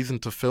as a reason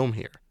to film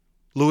here.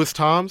 Louis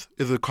Toms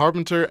is a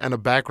carpenter and a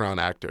background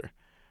actor.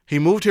 He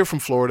moved here from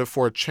Florida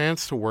for a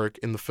chance to work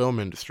in the film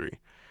industry.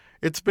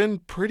 It's been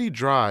pretty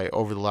dry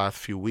over the last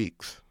few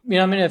weeks.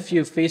 I'm in a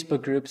few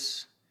Facebook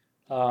groups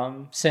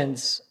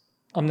since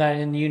I'm not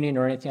in the union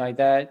or anything like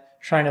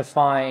that, trying to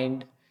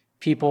find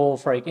people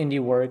for like indie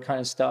work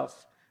kind of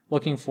stuff,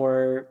 looking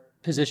for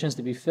positions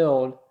to be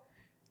filled.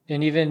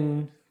 And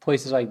even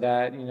places like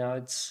that,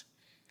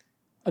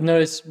 I've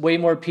noticed way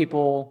more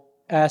people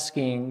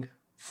asking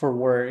for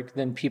work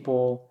than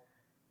people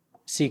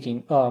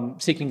seeking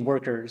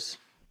workers.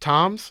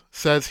 Toms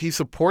says he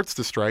supports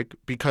the strike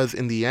because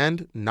in the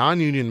end,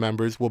 non-union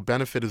members will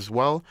benefit as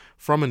well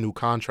from a new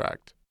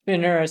contract. It's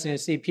been interesting to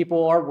see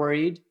people are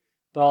worried,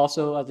 but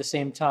also at the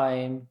same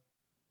time,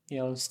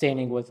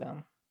 standing with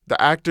them.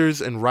 The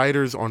actors and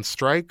writers on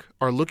strike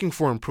are looking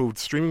for improved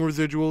streaming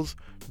residuals,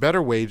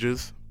 better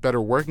wages,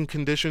 better working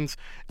conditions,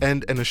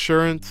 and an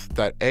assurance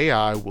that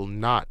AI will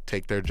not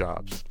take their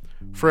jobs.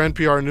 For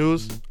NPR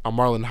News, I'm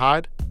Marlon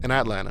Hyde in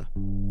Atlanta.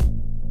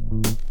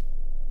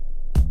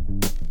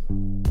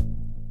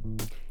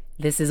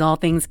 This is All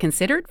Things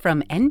Considered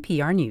from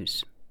NPR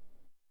News.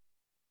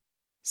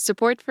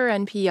 Support for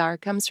NPR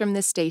comes from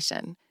this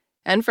station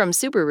and from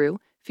Subaru,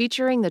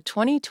 featuring the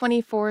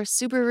 2024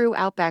 Subaru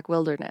Outback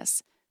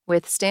Wilderness.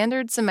 With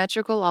standard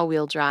symmetrical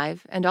all-wheel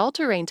drive and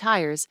all-terrain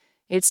tires,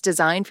 it's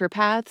designed for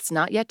paths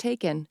not yet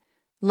taken.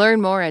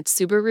 Learn more at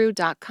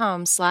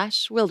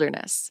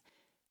Subaru.com/wilderness.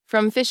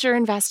 From Fisher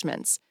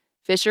Investments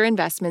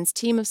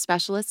team of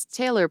specialists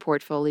tailor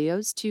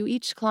portfolios to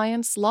each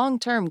client's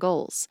long-term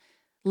goals.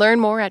 Learn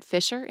more at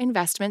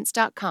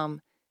FisherInvestments.com.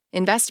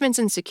 Investments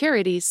in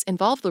securities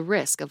involve the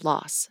risk of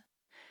loss.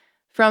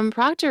 From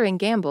Procter &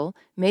 Gamble,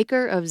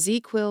 maker of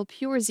ZzzQuil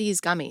Pure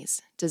Z's gummies,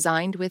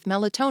 designed with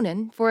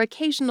melatonin for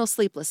occasional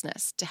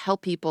sleeplessness to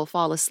help people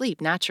fall asleep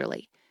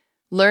naturally.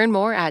 Learn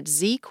more at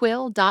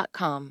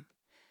ZzzQuil.com.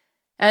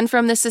 And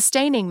from the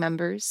sustaining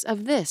members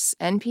of this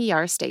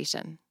NPR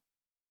station.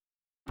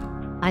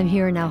 I'm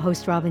here now,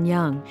 host Robin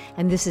Young,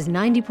 and this is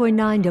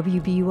 90.9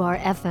 WBUR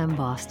FM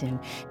Boston,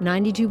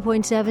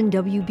 92.7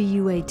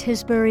 WBUA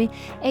Tisbury,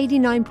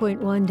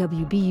 89.1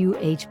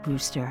 WBUH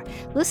Brewster.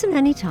 Listen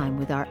anytime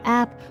with our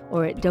app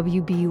or at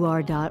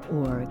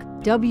WBUR.org.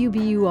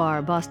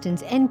 WBUR,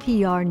 Boston's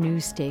NPR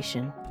news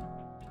station.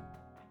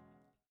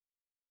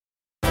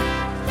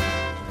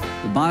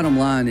 The bottom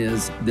line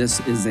is this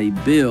is a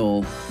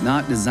bill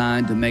not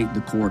designed to make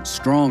the court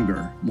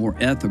stronger, more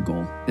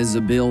ethical. It's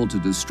a bill to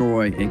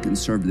destroy a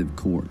conservative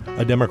court.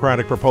 A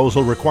Democratic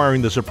proposal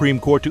requiring the Supreme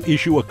Court to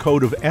issue a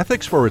code of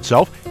ethics for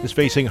itself is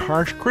facing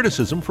harsh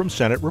criticism from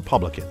Senate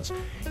Republicans.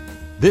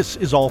 This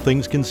is All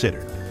Things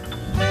Considered.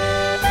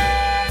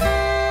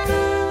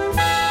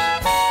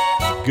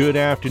 Good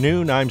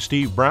afternoon. I'm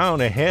Steve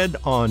Brown. Ahead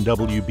on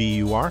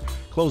WBUR.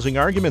 Closing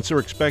arguments are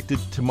expected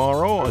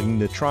tomorrow in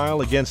the trial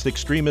against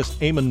extremist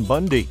Eamon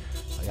Bundy.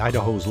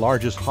 Idaho's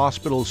largest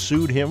hospital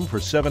sued him for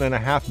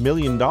 $7.5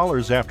 million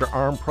after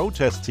armed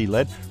protests he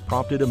led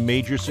prompted a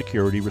major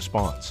security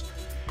response.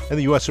 And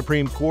the U.S.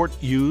 Supreme Court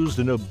used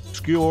an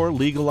obscure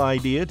legal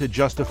idea to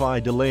justify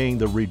delaying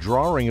the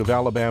redrawing of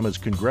Alabama's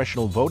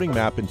congressional voting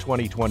map in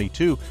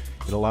 2022.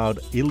 It allowed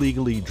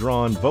illegally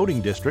drawn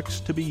voting districts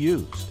to be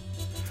used.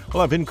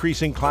 We'll have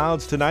increasing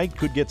clouds tonight,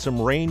 could get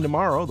some rain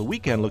tomorrow. The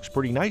weekend looks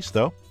pretty nice,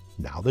 though.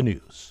 Now the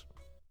news.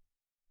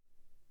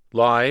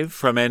 Live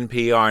from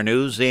NPR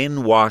News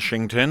in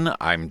Washington,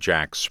 I'm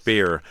Jack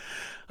Speer.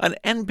 An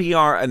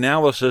NPR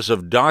analysis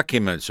of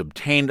documents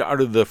obtained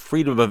under the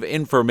Freedom of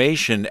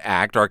Information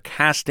Act are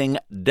casting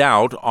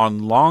doubt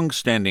on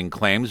long-standing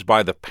claims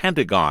by the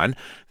Pentagon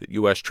that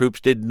U.S. troops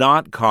did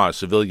not cause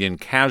civilian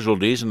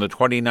casualties in the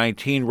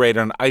 2019 raid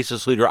on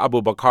ISIS leader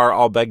Abu Bakr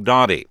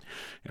al-Baghdadi.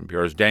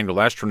 NPR's Daniel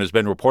Estrin has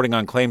been reporting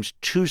on claims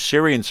 2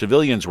 Syrian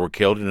civilians were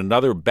killed and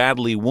another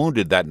badly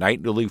wounded that night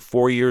nearly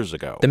 4 years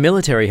ago. The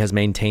military has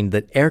maintained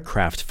that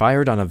aircraft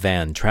fired on a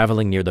van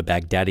traveling near the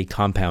Baghdadi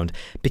compound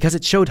because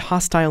it showed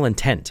hostile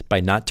intent by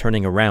not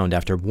turning around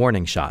after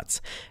warning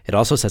shots. It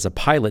also says a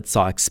pilot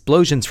saw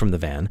explosions from the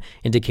van,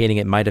 indicating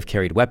it might have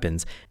carried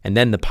weapons, and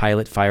then the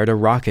pilot fired a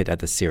rocket at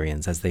the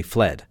Syrians as they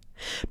fled.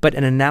 But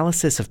an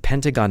analysis of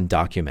Pentagon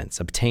documents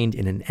obtained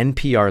in an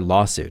NPR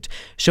lawsuit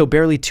show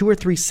barely 2 or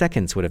 3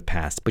 seconds would have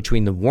passed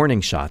between the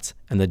warning shots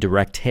and the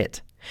direct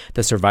hit.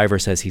 The survivor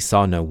says he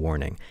saw no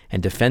warning,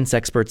 and defense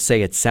experts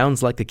say it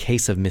sounds like a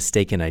case of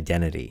mistaken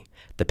identity.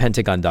 The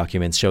Pentagon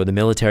documents show the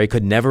military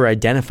could never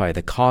identify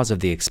the cause of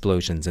the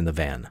explosions in the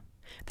van.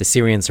 The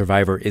Syrian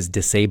survivor is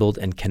disabled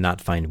and cannot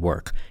find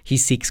work. He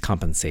seeks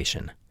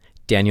compensation.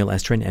 Daniel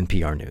Estrin,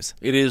 NPR News.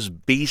 It is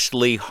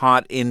beastly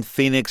hot in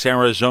Phoenix,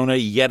 Arizona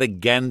yet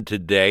again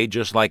today,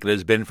 just like it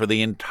has been for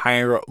the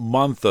entire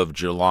month of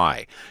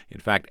July. In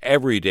fact,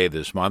 every day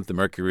this month, the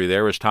mercury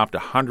there has topped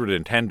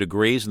 110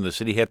 degrees, and the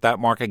city hit that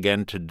mark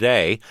again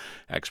today.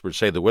 Experts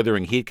say the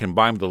withering heat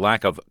combined with the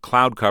lack of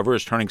cloud cover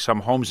is turning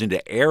some homes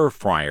into air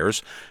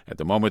fryers. At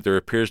the moment, there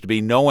appears to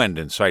be no end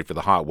in sight for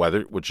the hot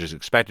weather, which is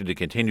expected to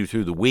continue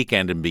through the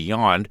weekend and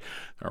beyond.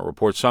 There are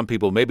reports some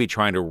people may be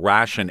trying to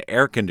ration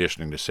air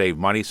conditioning to save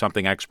money,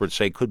 something experts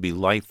say could be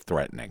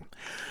life-threatening.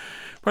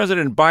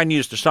 President Biden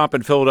used to stop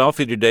in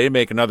Philadelphia today to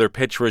make another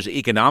pitch for his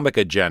economic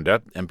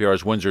agenda.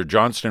 NPR's Windsor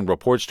Johnston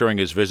reports during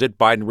his visit,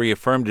 Biden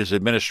reaffirmed his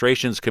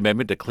administration's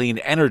commitment to clean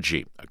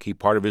energy, a key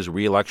part of his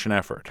re-election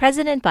effort.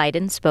 President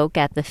Biden spoke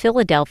at the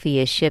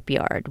Philadelphia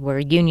shipyard, where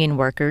union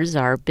workers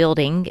are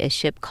building a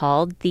ship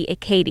called the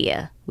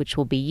Acadia, which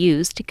will be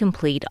used to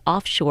complete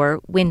offshore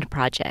wind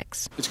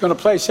projects. It's going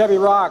to place heavy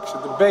rocks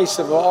at the base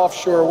of the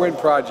offshore wind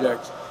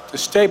projects to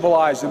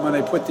stabilize them when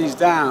they put these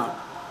down.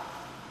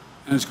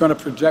 And it's going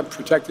to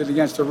protect it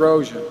against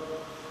erosion.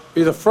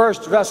 Be the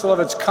first vessel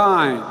of its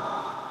kind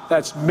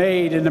that's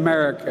made in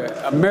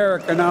America,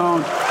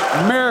 American-owned,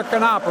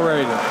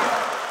 American-operated.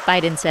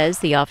 Biden says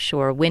the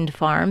offshore wind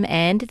farm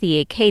and the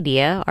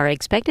Acadia are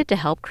expected to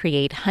help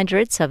create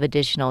hundreds of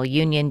additional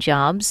union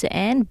jobs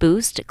and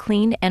boost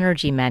clean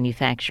energy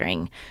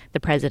manufacturing. The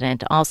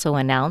president also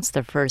announced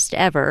the first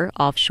ever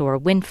offshore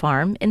wind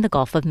farm in the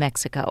Gulf of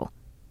Mexico.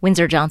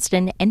 Windsor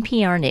Johnston,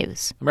 NPR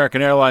News.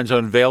 American Airlines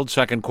unveiled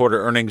second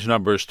quarter earnings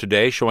numbers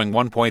today, showing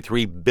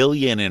 $1.3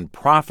 billion in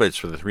profits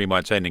for the 3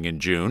 months ending in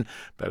June.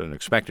 Better than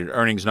expected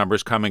earnings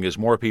numbers coming as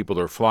more people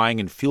are flying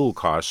and fuel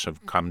costs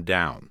have come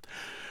down.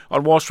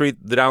 On Wall Street,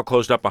 the Dow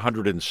closed up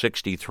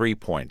 163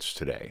 points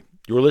today.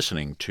 You're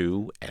listening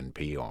to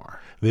NPR.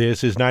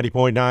 This is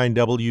 90.9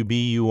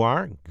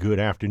 WBUR. Good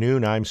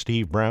afternoon. I'm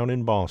Steve Brown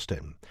in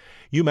Boston.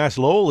 UMass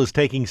Lowell is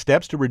taking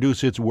steps to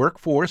reduce its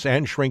workforce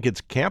and shrink its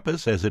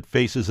campus as it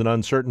faces an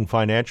uncertain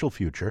financial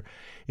future.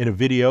 In a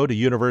video to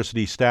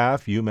university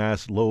staff,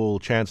 UMass Lowell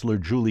Chancellor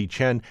Julie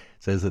Chen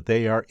says that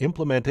they are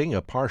implementing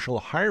a partial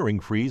hiring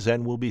freeze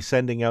and will be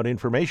sending out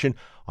information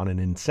on an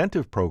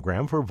incentive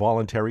program for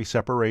voluntary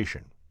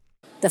separation.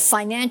 The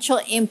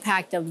financial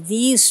impact of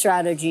these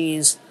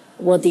strategies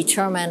will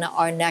determine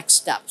our next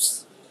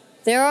steps.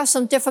 There are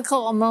some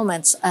difficult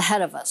moments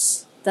ahead of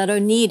us that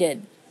are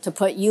needed to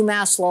put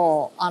UMass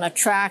Lowell on a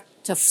track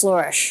to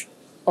flourish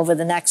over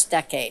the next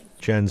decade.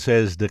 Chen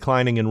says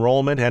declining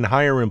enrollment and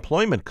higher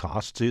employment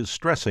costs is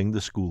stressing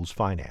the school's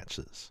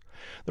finances.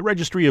 The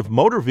Registry of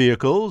Motor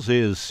Vehicles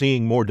is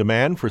seeing more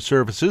demand for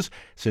services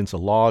since a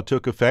law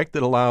took effect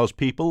that allows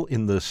people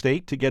in the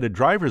state to get a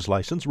driver's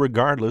license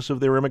regardless of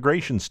their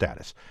immigration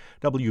status.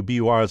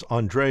 WBUR's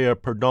Andrea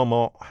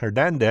Perdomo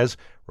Hernandez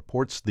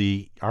reports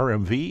the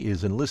RMV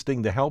is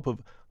enlisting the help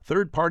of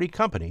third-party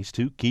companies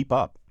to keep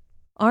up.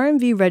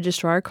 RMV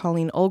Registrar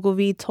Colleen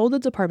Ogilvie told the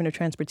Department of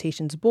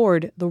Transportation's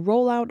board the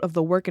rollout of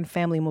the Work and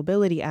Family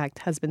Mobility Act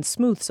has been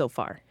smooth so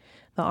far.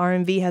 The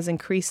RMV has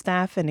increased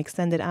staff and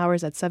extended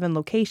hours at 7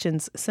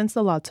 locations since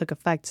the law took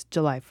effect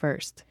July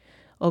 1st.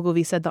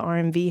 Ogilvie said the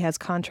RMV has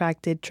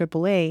contracted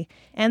AAA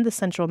and the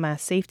Central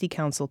Mass Safety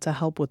Council to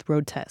help with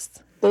road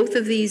tests. Both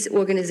of these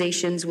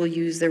organizations will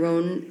use their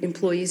own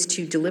employees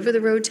to deliver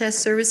the road test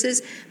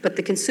services, but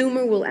the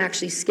consumer will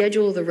actually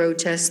schedule the road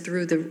test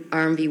through the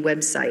RMV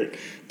website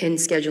and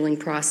scheduling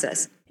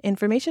process.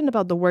 Information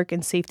about the Work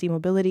and Safety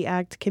Mobility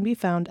Act can be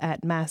found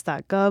at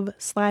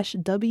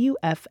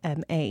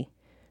mass.gov/WFMA.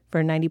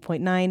 For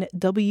 90.9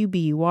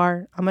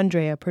 WBUR, I'm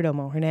Andrea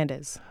Perdomo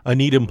Hernandez. A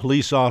Needham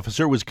police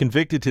officer was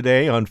convicted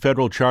today on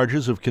federal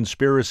charges of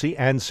conspiracy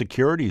and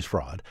securities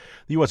fraud.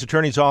 The U.S.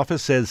 Attorney's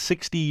Office says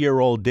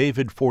 60-year-old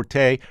David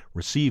Forte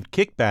received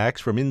kickbacks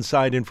from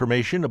inside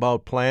information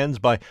about plans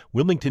by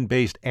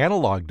Wilmington-based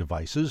Analog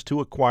Devices to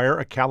acquire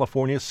a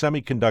California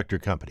semiconductor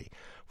company.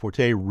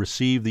 Forte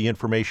received the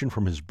information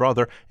from his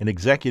brother, an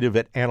executive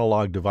at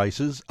Analog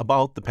Devices,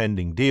 about the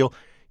pending deal.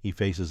 He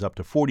faces up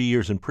to 40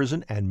 years in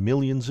prison and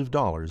millions of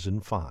dollars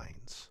in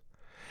fines.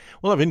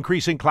 We'll have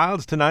increasing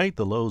clouds tonight.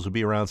 The lows will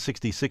be around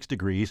 66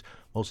 degrees.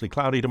 Mostly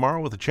cloudy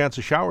tomorrow with a chance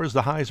of showers.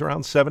 The highs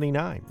around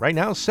 79. Right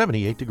now,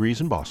 78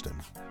 degrees in Boston.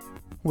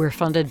 We're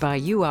funded by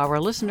you, our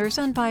listeners,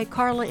 and by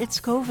Carla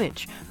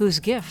Itzkovich, whose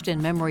gift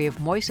in memory of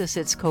Moises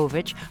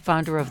Itzkovich,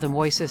 founder of the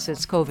Moises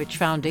Itzkovich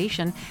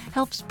Foundation,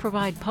 helps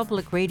provide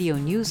public radio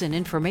news and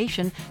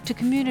information to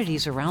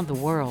communities around the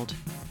world.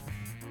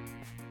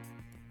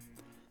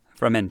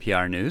 From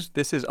NPR News,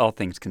 this is All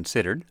Things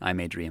Considered. I'm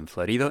Adrian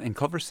Florido in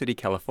Culver City,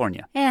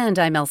 California. And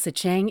I'm Elsa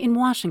Chang in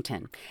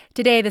Washington.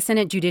 Today, the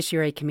Senate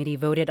Judiciary Committee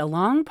voted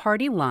along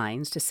party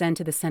lines to send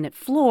to the Senate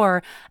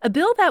floor a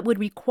bill that would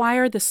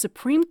require the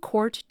Supreme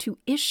Court to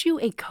issue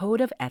a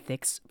code of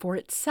ethics for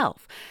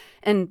itself.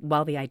 And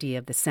while the idea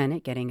of the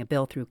Senate getting a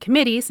bill through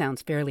committee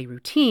sounds fairly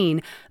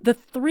routine, the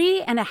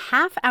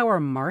 3.5-hour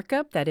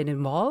markup that it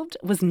involved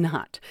was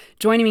not.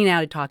 Joining me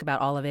now to talk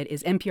about all of it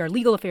is NPR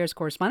Legal Affairs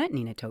correspondent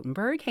Nina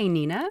Totenberg. Hey,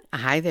 Nina.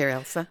 Hi there,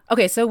 Elsa.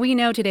 Okay, so we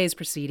know today's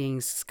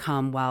proceedings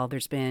come while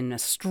there's been a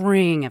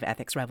string of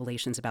ethics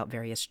revelations about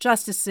various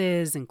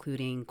justices,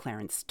 including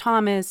Clarence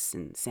Thomas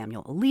and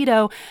Samuel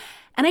Alito.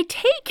 And I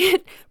take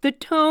it the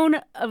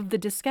tone of the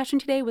discussion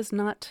today was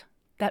not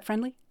that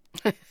friendly?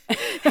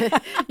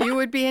 You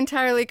would be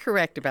entirely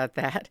correct about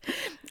that.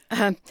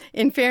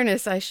 In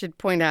fairness, I should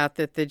point out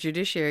that the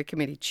Judiciary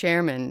Committee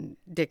chairman,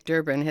 Dick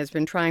Durbin, has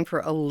been trying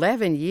for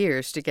 11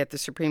 years to get the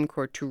Supreme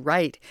Court to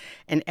write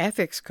an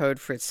ethics code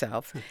for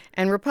itself,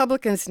 and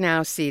Republicans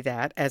now see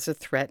that as a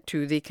threat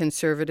to the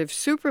conservative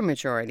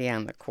supermajority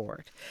on the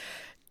court.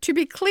 To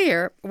be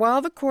clear,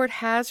 while the court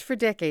has for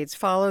decades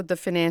followed the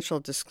financial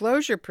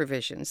disclosure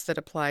provisions that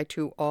apply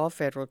to all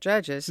federal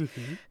judges,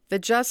 the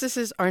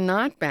justices are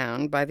not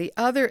bound by the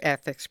other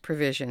ethics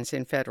provisions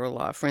in federal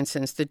law. For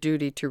instance, the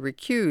duty to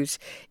recuse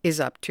is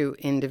up to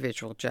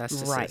individual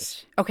justices.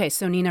 Right. Okay,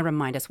 so Nina,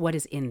 remind us, what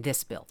is in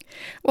this bill?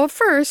 Well,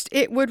 first,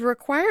 it would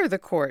require the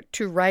court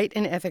to write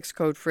an ethics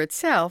code for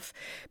itself,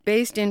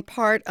 based in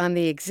part on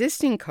the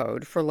existing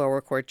code for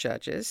lower court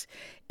judges.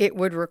 It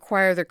would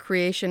require the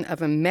creation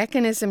of a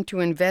mechanism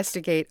to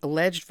investigate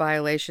alleged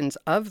violations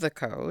of the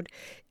code.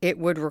 It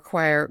would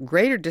require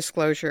greater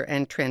disclosure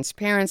and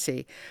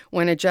transparency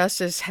when a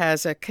justice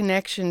has a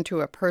connection to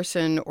a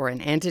person or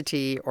an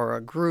entity or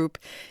a group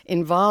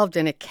involved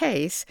in a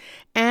case,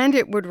 and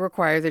it would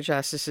require the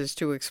justices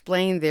to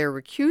explain their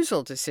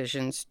recusal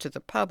decisions to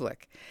the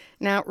public.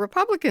 Now,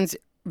 Republicans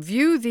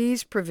view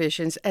these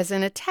provisions as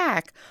an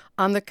attack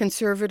on the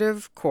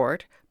conservative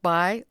court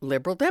by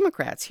liberal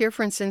Democrats. Here,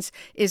 for instance,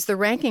 is the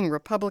ranking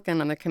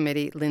Republican on the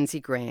committee,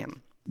 Lindsey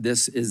Graham.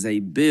 This is a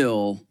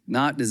bill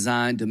not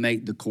designed to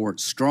make the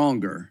court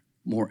stronger,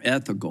 more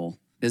ethical.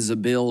 It is a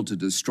bill to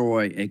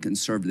destroy a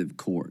conservative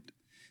court.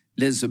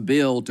 It is a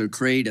bill to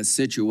create a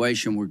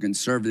situation where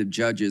conservative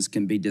judges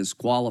can be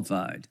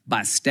disqualified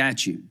by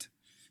statute.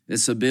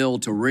 It's a bill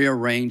to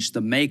rearrange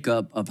the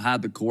makeup of how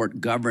the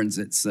court governs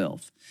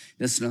itself.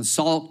 It's an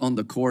assault on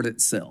the court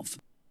itself.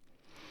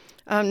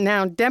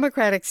 Now,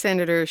 Democratic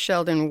Senator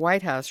Sheldon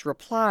Whitehouse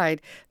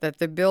replied that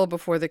the bill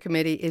before the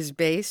committee is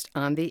based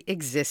on the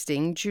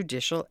existing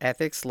judicial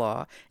ethics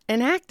law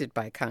enacted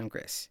by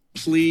Congress.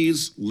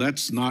 Please,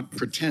 let's not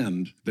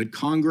pretend that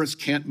Congress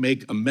can't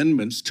make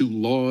amendments to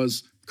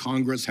laws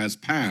Congress has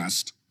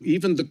passed.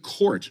 Even the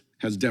court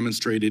has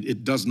demonstrated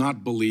it does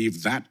not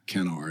believe that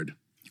canard.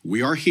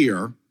 We are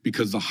here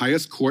because the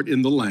highest court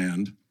in the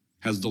land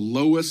has the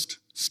lowest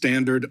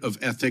standard of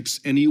ethics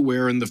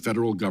anywhere in the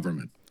federal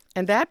government.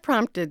 And that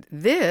prompted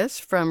this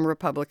from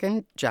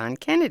Republican John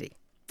Kennedy.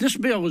 This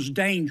bill is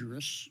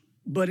dangerous,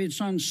 but it's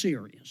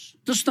unserious.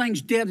 This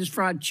thing's dead as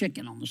fried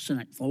chicken on the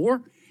Senate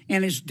floor,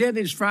 and it's dead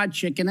as fried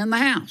chicken in the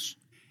House.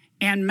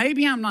 And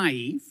maybe I'm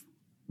naive,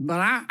 but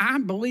I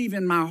believe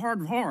in my heart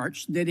of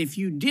hearts that if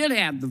you did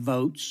have the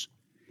votes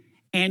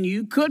and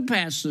you could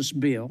pass this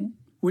bill,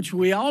 which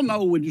we all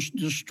know would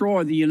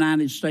destroy the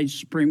United States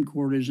Supreme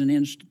Court as an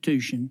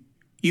institution,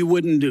 you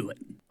wouldn't do it.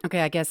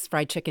 Okay, I guess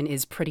fried chicken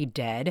is pretty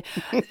dead.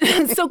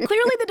 So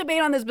clearly the debate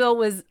on this bill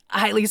was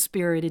highly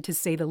spirited, to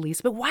say the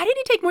least. But why did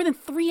it take more than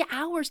 3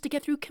 hours to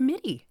get through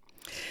committee?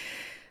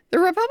 The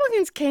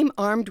Republicans came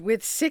armed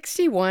with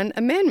 61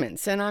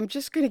 amendments, and I'm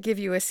just going to give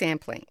you a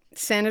sampling.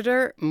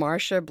 Senator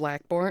Marsha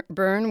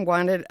Blackburn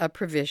wanted a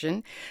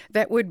provision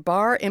that would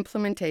bar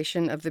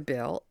implementation of the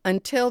bill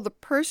until the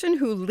person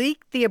who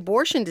leaked the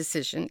abortion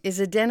decision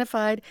is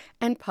identified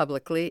and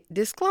publicly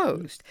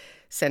disclosed.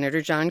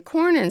 Senator John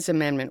Cornyn's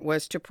amendment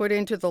was to put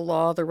into the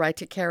law the right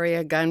to carry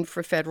a gun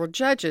for federal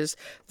judges,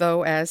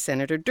 though, as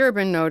Senator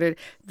Durbin noted,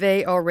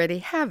 they already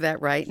have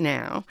that right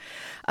now.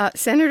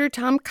 Senator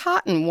Tom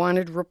Cotton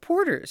wanted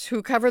reporters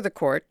who cover the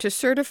court to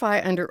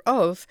certify under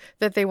oath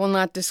that they will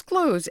not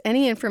disclose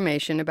any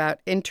information about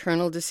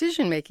internal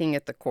decision-making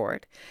at the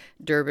court.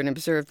 Durbin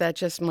observed that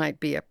just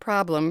might be a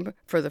problem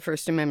for the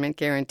First Amendment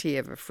guarantee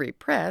of a free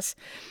press.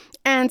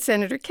 And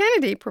Senator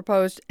Kennedy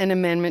proposed an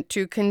amendment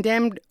to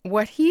condemn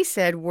what he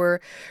said were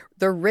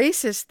the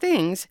racist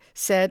things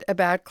said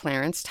about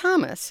Clarence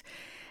Thomas.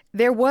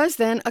 There was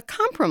then a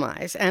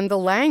compromise, and the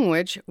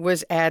language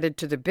was added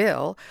to the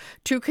bill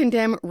to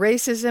condemn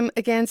racism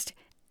against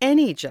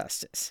any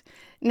justice.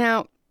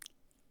 Now,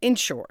 in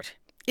short,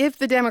 if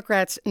the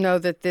Democrats know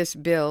that this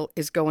bill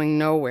is going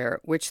nowhere,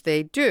 which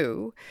they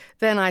do,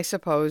 then I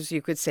suppose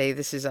you could say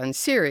this is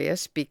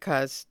unserious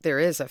because there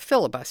is a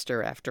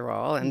filibuster after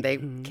all, and they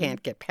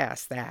can't get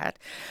past that.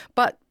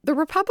 But the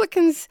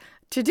Republicans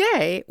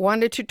today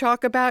wanted to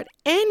talk about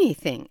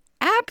anything,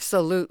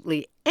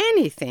 absolutely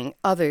anything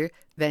other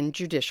than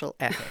judicial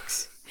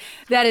ethics.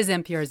 That is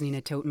NPR's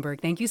Nina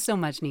Totenberg. Thank you so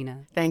much,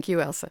 Nina. Thank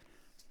you, Elsa.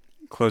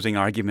 Closing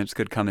arguments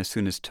could come as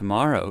soon as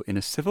tomorrow in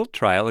a civil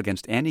trial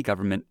against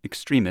anti-government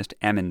extremist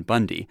Ammon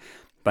Bundy.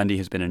 Bundy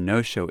has been a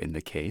no-show in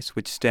the case,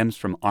 which stems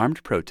from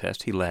armed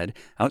protests he led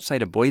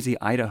outside a Boise,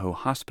 Idaho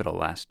hospital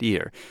last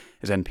year.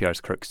 As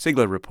NPR's Kirk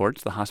Sigler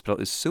reports, the hospital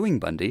is suing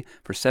Bundy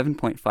for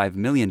 $7.5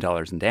 million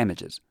in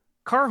damages.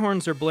 Car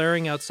horns are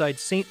blaring outside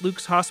St.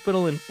 Luke's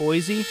Hospital in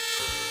Boise,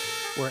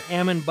 where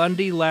Ammon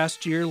Bundy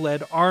last year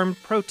led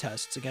armed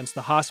protests against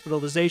the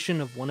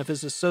hospitalization of one of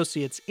his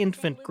associates'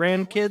 infant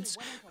grandkids,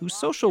 who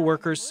social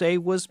workers say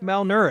was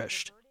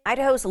malnourished.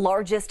 Idaho's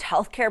largest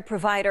healthcare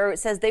provider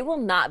says they will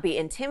not be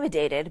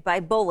intimidated by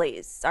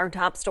bullies. Our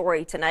top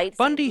story tonight.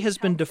 Bundy has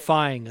been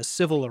defying a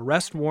civil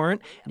arrest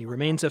warrant, and he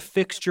remains a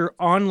fixture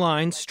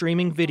online,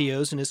 streaming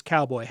videos in his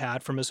cowboy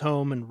hat from his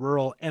home in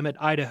rural Emmett,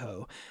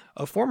 Idaho.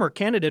 A former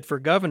candidate for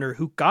governor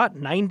who got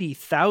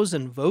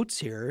 90,000 votes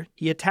here,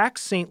 he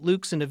attacks St.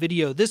 Luke's in a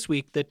video this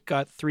week that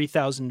got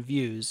 3,000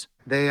 views.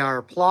 They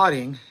are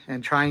plotting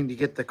and trying to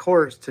get the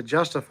courts to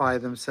justify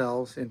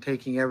themselves in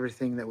taking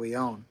everything that we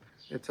own.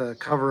 It's a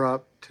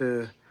cover-up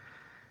to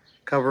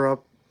cover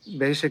up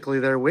basically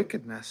their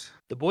wickedness.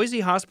 The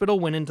Boise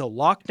hospital went into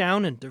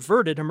lockdown and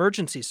diverted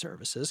emergency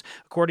services.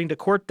 According to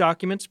court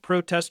documents,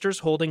 protesters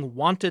holding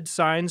wanted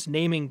signs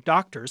naming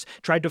doctors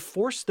tried to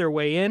force their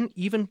way in,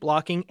 even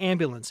blocking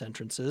ambulance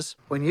entrances.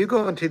 When you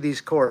go into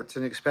these courts,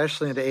 and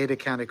especially into Ada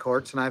County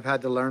courts, and I've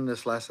had to learn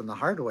this lesson the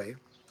hard way,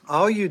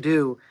 all you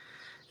do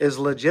is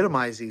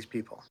legitimize these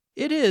people.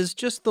 It is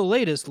just the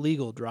latest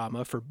legal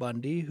drama for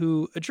Bundy,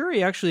 who a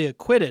jury actually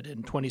acquitted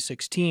in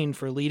 2016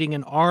 for leading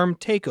an armed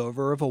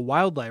takeover of a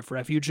wildlife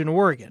refuge in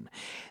Oregon.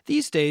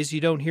 These days, you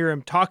don't hear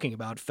him talking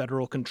about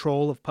federal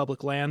control of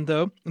public land,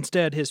 though.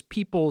 Instead, his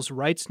People's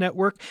Rights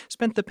Network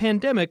spent the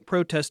pandemic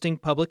protesting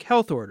public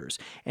health orders,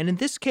 and in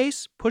this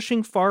case,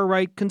 pushing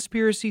far-right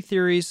conspiracy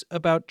theories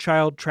about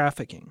child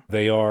trafficking.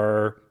 They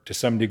are, to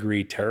some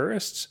degree,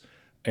 terrorists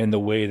in the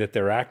way that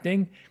they're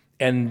acting.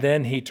 And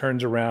then he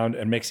turns around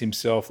and makes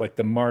himself like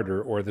the martyr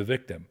or the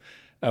victim,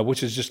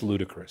 which is just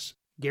ludicrous.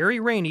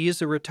 Gary Rainey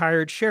is a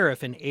retired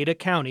sheriff in Ada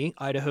County,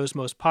 Idaho's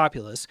most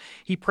populous.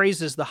 He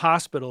praises the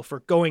hospital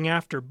for going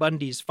after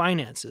Bundy's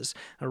finances.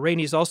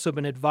 Rainey's also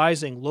been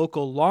advising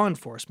local law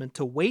enforcement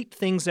to wait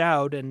things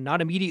out and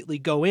not immediately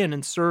go in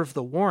and serve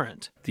the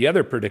warrant. The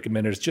other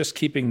predicament is just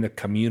keeping the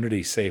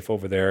community safe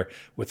over there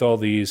with all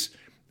these,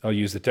 I'll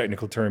use the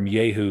technical term,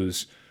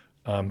 yahoos,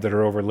 that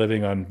are over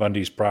living on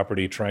Bundy's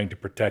property trying to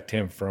protect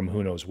him from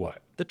who knows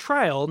what. The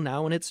trial,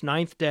 now in its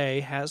 9th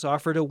day, has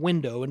offered a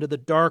window into the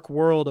dark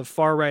world of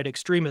far-right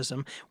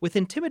extremism, with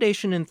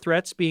intimidation and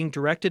threats being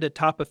directed at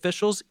top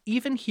officials,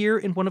 even here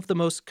in one of the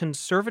most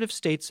conservative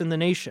states in the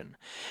nation.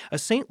 A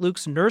St.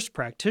 Luke's nurse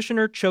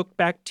practitioner choked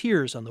back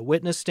tears on the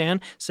witness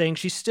stand, saying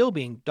she's still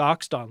being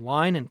doxxed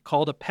online and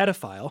called a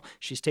pedophile.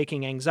 She's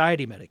taking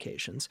anxiety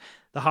medications.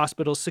 The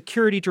hospital's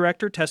security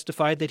director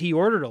testified that he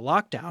ordered a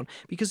lockdown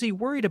because he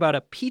worried about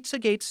a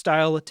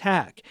Pizzagate-style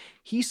attack.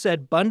 He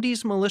said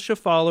Bundy's militia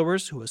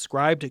followers who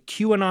ascribed to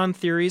QAnon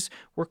theories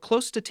were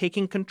close to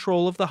taking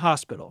control of the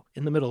hospital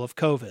in the middle of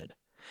COVID.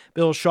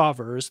 Bill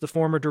Shaver is the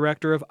former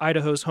director of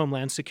Idaho's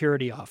Homeland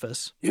Security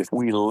Office. If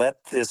we let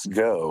this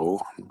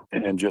go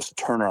and just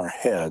turn our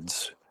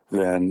heads,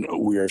 then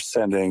we are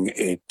sending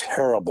a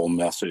terrible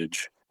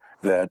message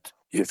that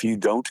if you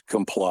don't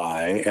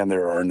comply and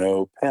there are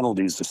no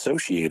penalties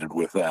associated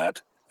with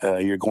that,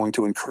 you're going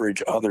to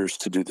encourage others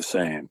to do the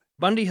same.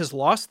 Bundy has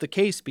lost the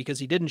case because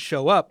he didn't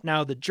show up.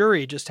 Now the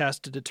jury just has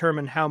to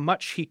determine how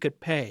much he could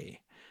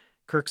pay.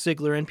 Kirk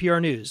Ziegler, NPR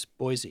News,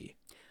 Boise.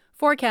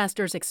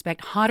 Forecasters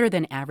expect hotter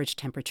than average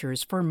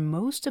temperatures for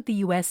most of the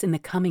U.S. in the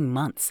coming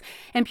months.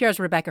 NPR's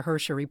Rebecca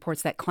Hersher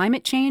reports that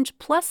climate change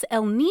plus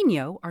El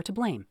Nino are to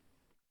blame.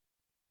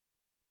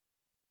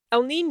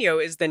 El Nino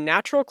is the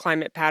natural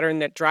climate pattern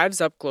that drives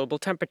up global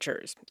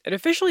temperatures. It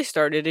officially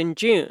started in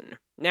June.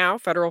 Now,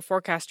 federal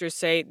forecasters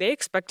say they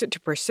expect it to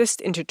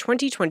persist into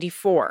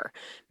 2024.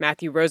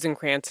 Matthew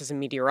Rosenkrantz is a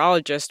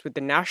meteorologist with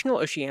the National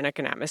Oceanic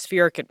and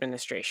Atmospheric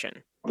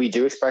Administration. We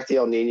do expect the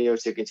El Nino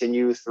to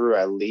continue through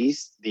at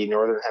least the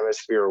Northern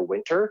Hemisphere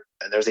winter,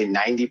 and there's a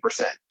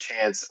 90%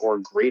 chance or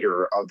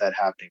greater of that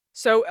happening.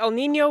 So El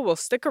Nino will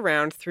stick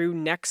around through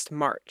next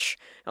March.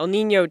 El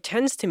Nino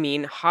tends to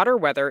mean hotter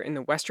weather in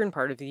the western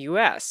part of the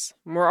U.S.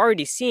 We're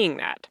already seeing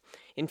that.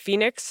 In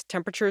Phoenix,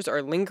 temperatures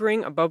are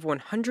lingering above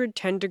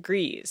 110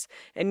 degrees,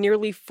 and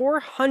nearly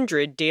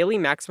 400 daily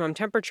maximum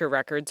temperature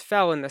records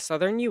fell in the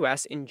southern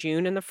U.S. in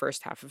June and the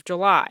first half of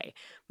July,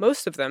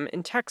 most of them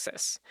in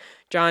Texas.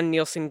 John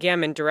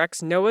Nielsen-Gammon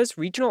directs NOAA's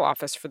regional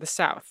office for the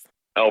South.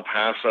 El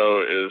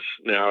Paso is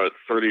now at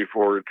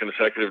 34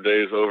 consecutive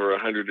days over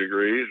 100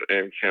 degrees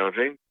and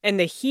counting. And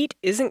the heat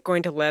isn't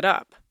going to let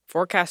up.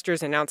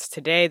 Forecasters announced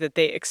today that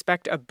they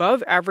expect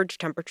above-average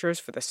temperatures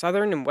for the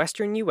southern and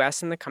western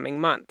U.S. in the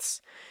coming months.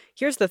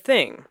 Here's the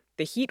thing.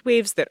 The heat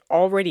waves that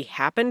already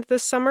happened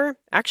this summer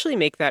actually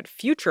make that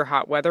future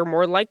hot weather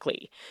more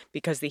likely,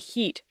 because the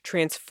heat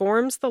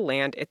transforms the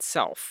land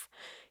itself.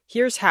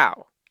 Here's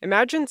how.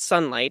 Imagine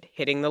sunlight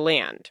hitting the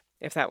land.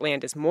 If that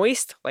land is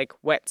moist, like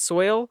wet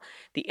soil,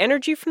 the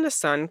energy from the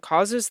sun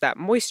causes that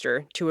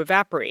moisture to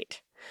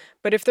evaporate.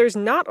 But if there's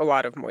not a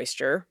lot of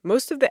moisture,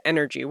 most of the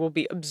energy will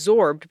be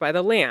absorbed by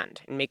the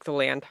land and make the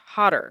land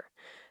hotter.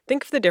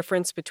 Think of the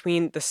difference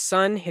between the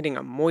sun hitting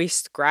a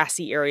moist,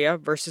 grassy area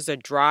versus a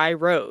dry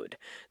road.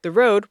 The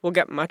road will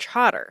get much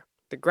hotter.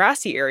 The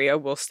grassy area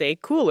will stay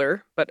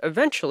cooler, but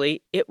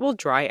eventually it will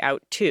dry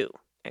out too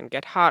and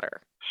get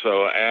hotter.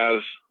 So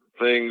as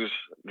things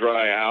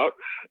dry out,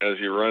 as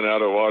you run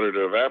out of water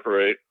to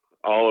evaporate,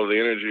 all of the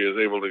energy is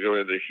able to go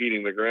into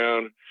heating the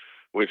ground,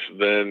 which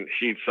then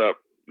heats up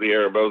the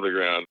air above the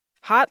ground.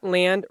 Hot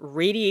land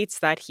radiates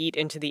that heat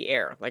into the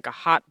air like a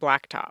hot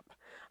blacktop.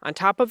 On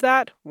top of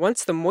that,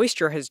 once the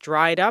moisture has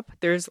dried up,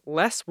 there's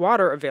less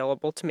water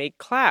available to make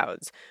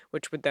clouds,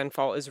 which would then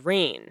fall as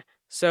rain.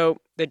 So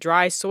the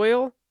dry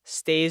soil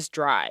stays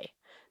dry.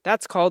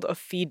 That's called a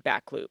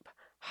feedback loop.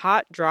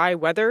 Hot, dry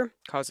weather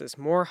causes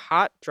more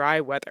hot,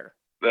 dry weather.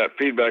 That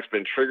feedback's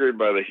been triggered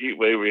by the heat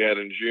wave we had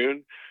in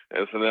June,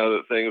 and so now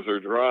that things are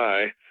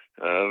dry,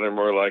 they're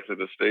more likely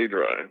to stay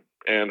dry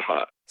and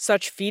hot.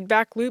 Such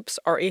feedback loops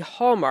are a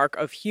hallmark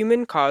of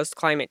human-caused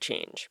climate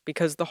change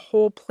because the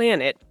whole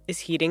planet is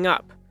heating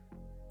up.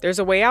 There's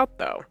a way out,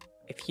 though.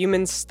 If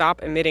humans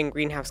stop emitting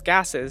greenhouse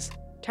gases,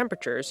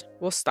 temperatures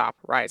will stop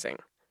rising.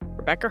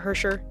 Rebecca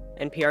Hersher,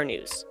 NPR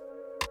News.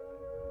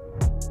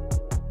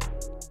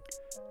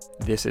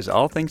 This is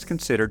All Things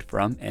Considered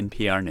from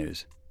NPR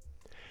News.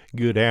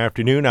 Good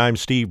afternoon. I'm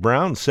Steve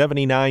Brown.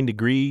 79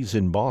 degrees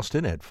in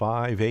Boston at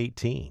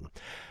 5:18.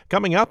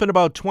 Coming up in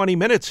about 20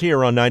 minutes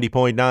here on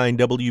 90.9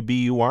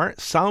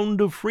 WBUR, Sound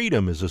of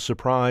Freedom is a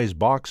surprise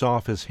box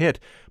office hit,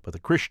 but the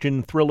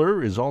Christian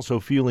thriller is also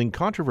fueling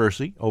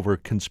controversy over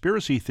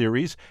conspiracy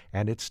theories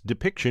and its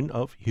depiction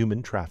of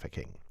human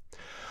trafficking.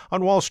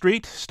 On Wall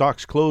Street,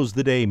 stocks closed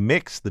the day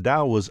mixed. The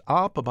Dow was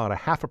up about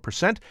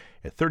 0.5%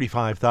 at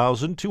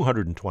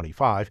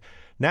 35,225.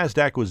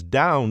 NASDAQ was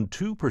down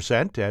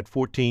 2% at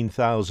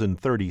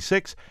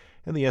 14,036.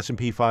 And the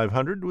S&P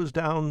 500 was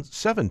down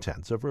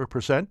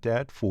 0.7%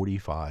 at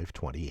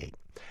 4528.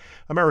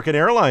 American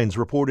Airlines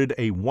reported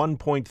a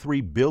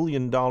 $1.3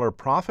 billion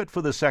profit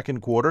for the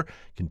second quarter,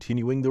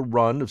 continuing the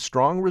run of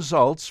strong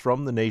results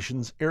from the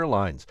nation's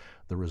airlines.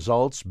 The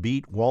results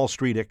beat Wall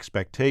Street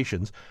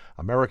expectations.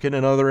 American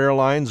and other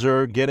airlines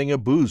are getting a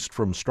boost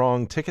from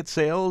strong ticket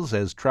sales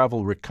as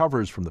travel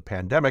recovers from the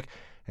pandemic,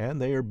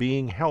 and they are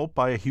being helped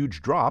by a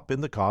huge drop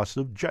in the cost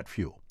of jet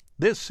fuel.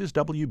 This is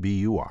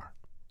WBUR.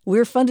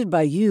 We're funded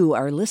by you,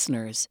 our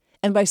listeners,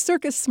 and by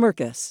Circus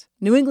Smirkus,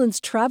 New England's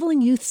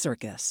traveling youth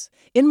circus,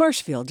 in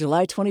Marshfield,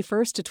 July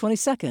 21st to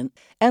 22nd,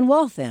 and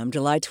Waltham,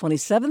 July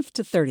 27th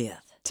to 30th.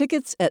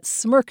 Tickets at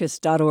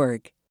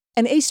smirkus.org.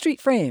 And A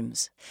Street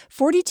Frames,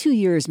 42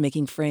 years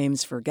making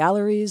frames for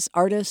galleries,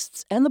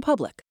 artists, and the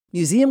public.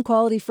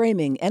 Museum-quality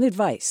framing and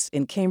advice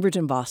in Cambridge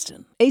and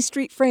Boston.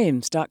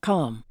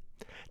 astreetframes.com.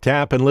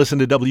 Tap and listen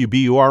to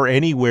WBUR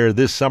anywhere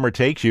this summer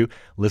takes you.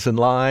 Listen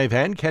live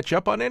and catch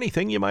up on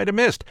anything you might have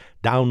missed.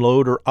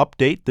 Download or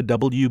update the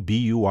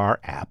WBUR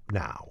app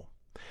now.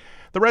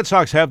 The Red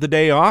Sox have the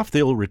day off.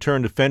 They'll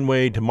return to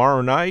Fenway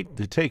tomorrow night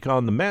to take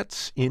on the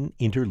Mets in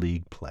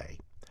interleague play.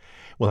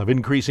 We'll have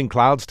increasing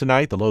clouds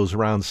tonight, the lows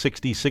around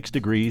 66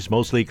 degrees,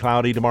 mostly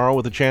cloudy tomorrow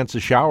with a chance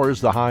of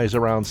showers, the highs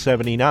around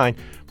 79.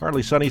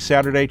 Partly sunny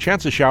Saturday,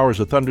 chance of showers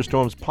or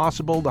thunderstorms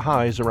possible, the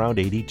highs around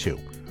 82.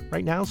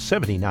 Right now,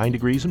 79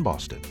 degrees in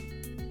Boston.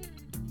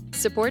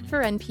 Support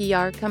for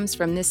NPR comes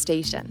from this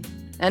station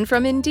and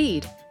from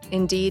Indeed.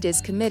 Indeed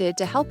is committed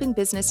to helping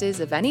businesses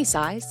of any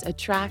size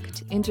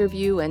attract,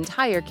 interview, and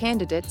hire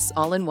candidates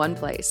all in one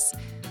place.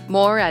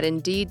 More at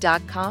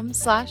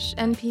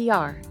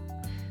Indeed.com/NPR.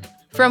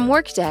 From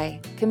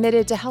Workday,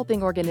 committed to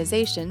helping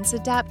organizations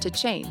adapt to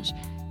change,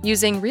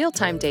 using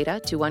real-time data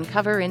to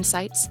uncover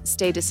insights,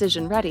 stay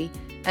decision-ready,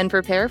 and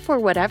prepare for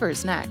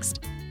whatever's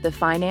next. The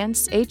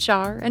finance,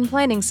 HR, and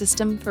planning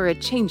system for a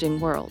changing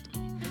world.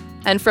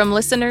 And from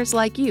listeners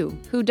like you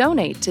who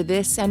donate to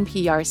this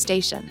NPR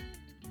station.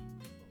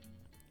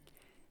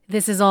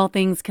 This is All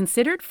Things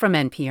Considered from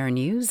NPR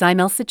News. I'm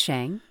Elsa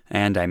Chang.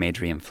 And I'm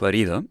Adrian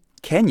Florido.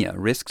 Kenya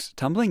risks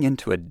tumbling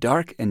into a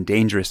dark and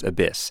dangerous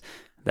abyss.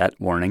 That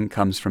warning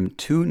comes from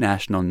two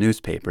national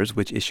newspapers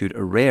which issued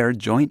a rare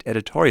joint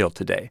editorial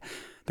today.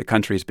 The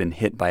country's been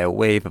hit by a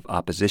wave of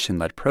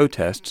opposition-led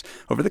protests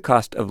over the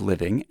cost of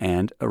living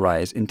and a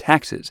rise in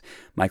taxes.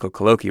 Michael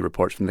Koloki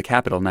reports from the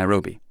capital,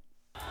 Nairobi.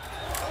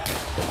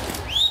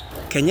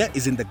 Kenya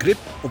is in the grip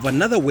of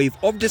another wave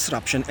of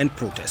disruption and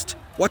protest.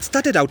 What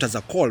started out as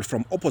a call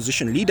from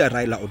opposition leader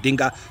Raila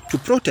Odinga to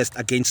protest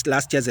against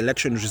last year's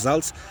election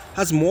results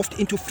has morphed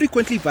into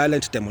frequently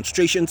violent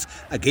demonstrations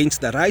against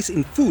the rise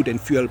in food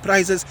and fuel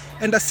prices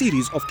and a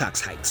series of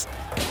tax hikes.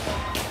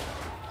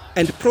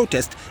 And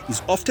protest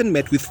is often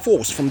met with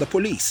force from the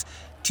police,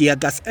 tear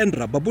gas and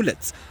rubber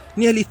bullets.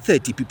 Nearly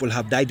 30 people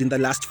have died in the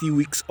last few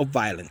weeks of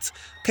violence.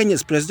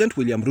 Kenya's President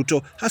William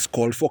Ruto has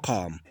called for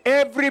calm.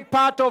 Every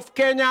part of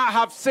Kenya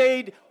have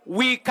said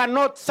we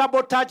cannot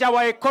sabotage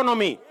our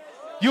economy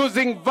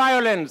using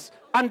violence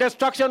and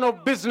destruction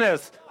of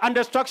business and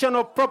destruction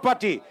of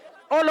property.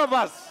 All of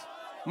us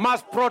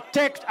must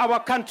protect our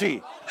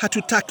country.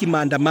 Hatutaki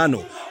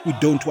maandamano, we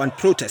don't want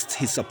protests,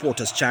 his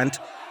supporters chant.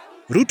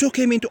 Ruto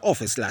came into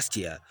office last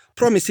year,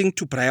 promising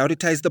to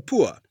prioritize the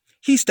poor.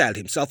 He styled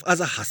himself as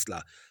a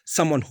hustler,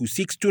 someone who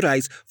seeks to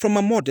rise from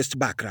a modest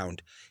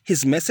background.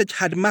 His message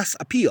had mass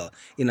appeal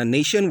in a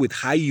nation with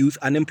high youth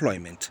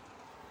unemployment.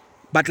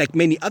 But like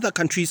many other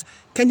countries,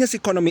 Kenya's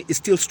economy is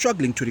still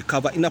struggling to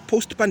recover in a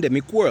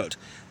post-pandemic world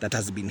that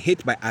has been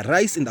hit by a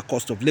rise in the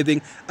cost of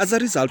living as a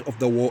result of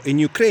the war in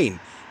Ukraine.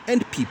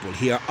 And people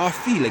here are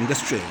feeling the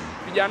strain.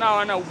 It's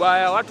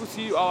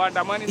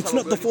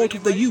not the fault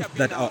of the youth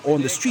that are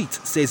on the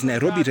streets, says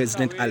Nairobi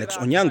resident Alex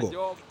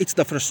Onyango. It's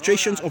the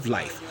frustrations of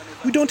life.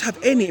 We don't have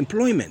any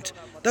employment.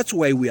 That's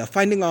why we are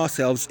finding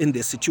ourselves in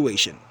this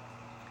situation.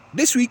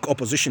 This week,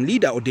 opposition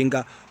leader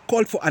Odinga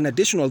called for an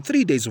additional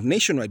 3 days of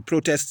nationwide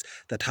protests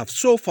that have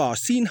so far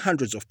seen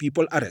hundreds of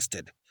people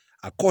arrested.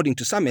 According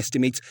to some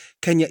estimates,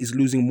 Kenya is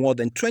losing more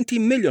than $20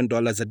 million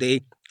a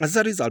day as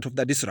a result of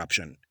the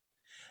disruption.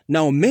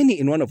 Now, many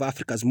in one of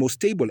Africa's most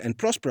stable and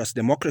prosperous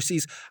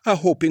democracies are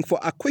hoping for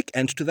a quick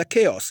end to the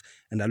chaos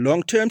and a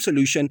long-term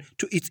solution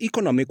to its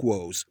economic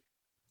woes.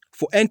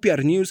 For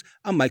NPR News,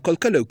 I'm Michael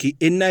Kaloki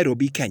in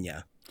Nairobi,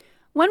 Kenya.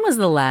 When was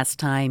the last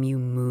time you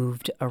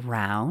moved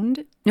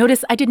around?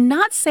 Notice I did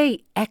not say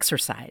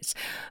exercise.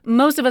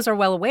 Most of us are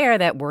well aware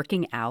that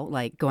working out,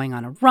 like going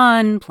on a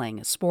run, playing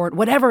a sport,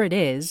 whatever it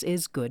is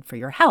good for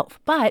your health.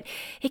 But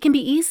it can be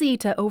easy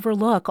to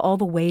overlook all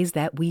the ways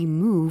that we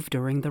move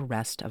during the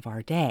rest of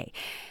our day.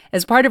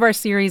 As part of our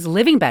series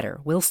Living Better,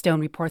 Will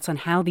Stone reports on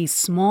how these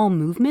small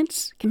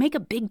movements can make a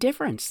big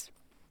difference.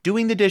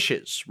 Doing the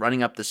dishes,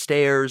 running up the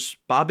stairs,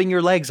 bobbing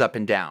your legs up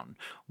and down.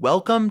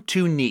 Welcome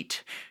to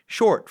NEAT,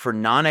 short for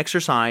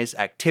non-exercise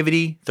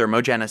activity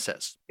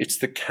thermogenesis. It's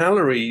the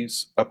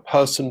calories a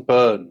person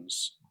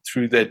burns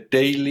through their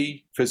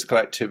daily physical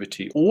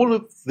activity. All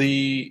of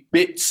the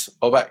bits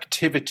of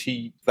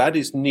activity, that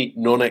is NEAT,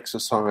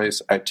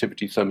 non-exercise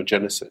activity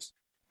thermogenesis.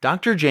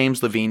 Dr.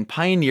 James Levine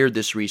pioneered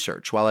this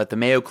research while at the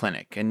Mayo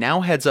Clinic and now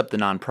heads up the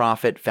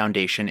nonprofit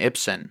Foundation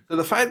Ipsen. So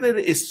the fact that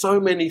it is so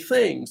many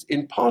things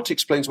in part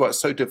explains why it's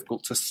so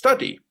difficult to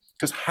study,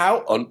 because how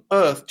on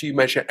earth do you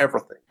measure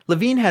everything?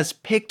 Levine has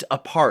picked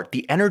apart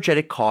the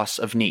energetic costs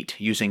of NEAT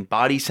using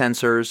body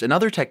sensors and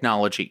other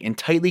technology in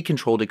tightly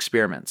controlled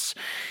experiments.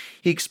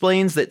 He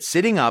explains that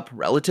sitting up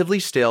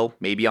relatively still,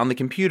 maybe on the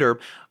computer,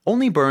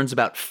 only burns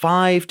about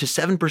 5 to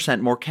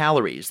 7% more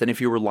calories than if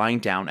you were lying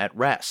down at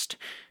rest.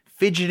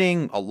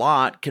 Fidgeting a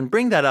lot can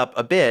bring that up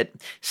a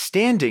bit.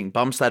 Standing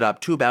bumps that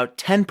up to about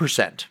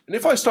 10%. And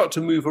if I start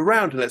to move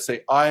around, let's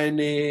say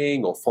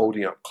ironing or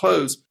folding up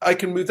clothes, I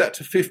can move that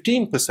to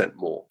 15%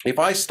 more. If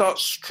I start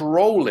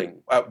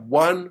strolling at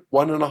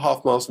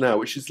 1.5 miles an hour,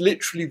 which is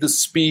literally the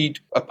speed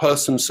a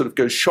person sort of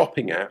goes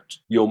shopping at,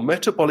 your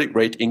metabolic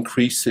rate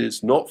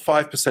increases not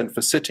 5%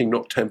 for sitting,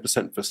 not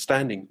 10% for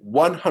standing,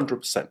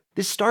 100%.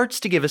 This starts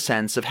to give a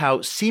sense of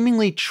how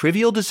seemingly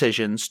trivial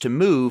decisions to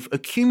move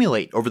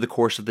accumulate over the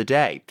course of the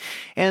day,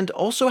 and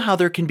also how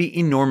there can be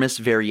enormous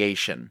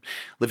variation.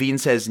 Levine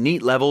says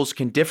NEAT levels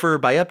can differ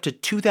by up to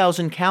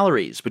 2,000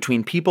 calories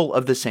between people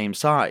of the same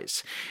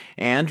size.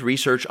 And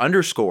research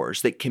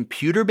underscores that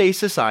computer-based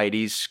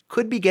societies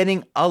could be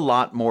getting a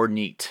lot more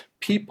NEAT.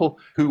 People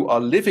who are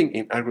living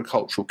in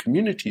agricultural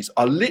communities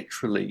are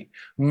literally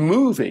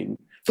moving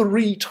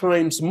 3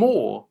 times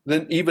more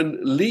than even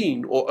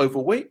lean or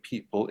overweight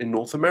people in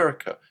North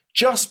America,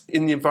 just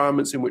in the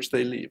environments in which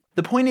they live.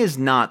 The point is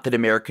not that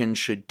Americans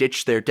should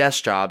ditch their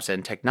desk jobs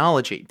and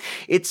technology.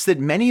 It's that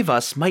many of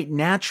us might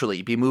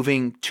naturally be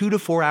moving 2 to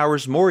 4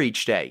 hours more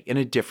each day in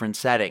a different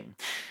setting.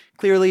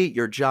 Clearly,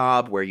 your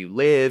job, where you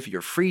live,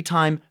 your free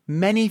time,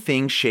 many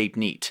things shape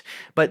NEAT.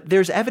 But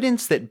there's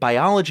evidence that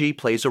biology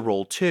plays a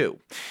role too.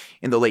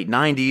 In the late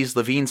 90s,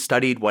 Levine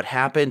studied what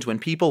happened when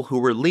people who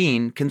were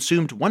lean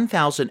consumed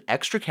 1,000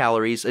 extra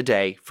calories a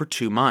day for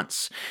 2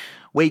 months.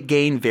 Weight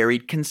gain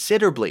varied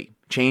considerably.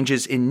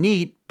 Changes in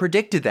NEAT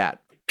predicted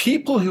that.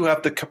 People who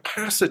have the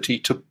capacity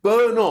to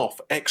burn off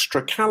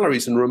extra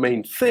calories and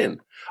remain thin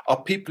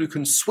are people who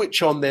can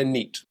switch on their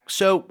NEAT.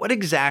 So what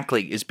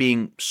exactly is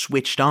being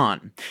switched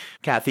on?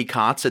 Kathy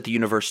Kotz at the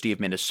University of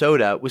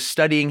Minnesota was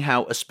studying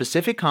how a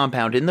specific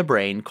compound in the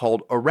brain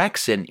called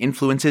orexin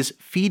influences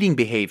feeding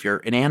behavior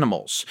in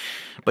animals.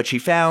 But she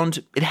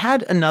found it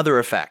had another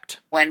effect.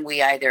 When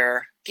we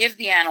either give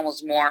the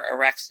animals more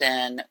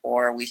orexin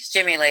or we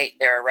stimulate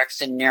their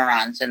orexin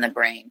neurons in the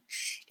brain,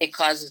 it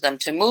causes them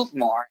to move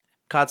more.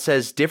 Kotz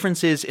says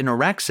differences in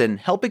orexin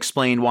help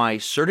explain why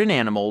certain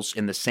animals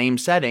in the same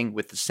setting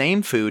with the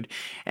same food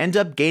end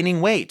up gaining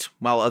weight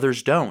while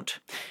others don't.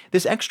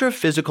 This extra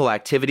physical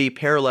activity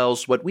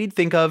parallels what we'd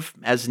think of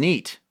as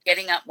NEAT.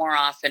 Getting up more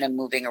often and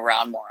moving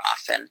around more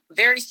often.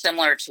 Very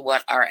similar to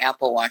what our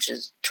Apple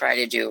Watches try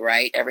to do,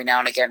 right? Every now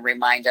and again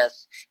remind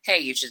us, hey,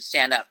 you should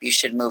stand up, you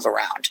should move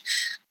around.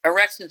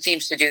 Orexin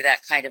seems to do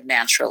that kind of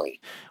naturally.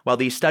 While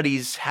these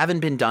studies haven't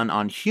been done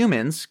on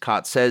humans,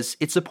 Kotz says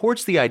it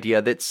supports the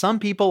idea that some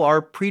people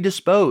are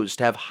predisposed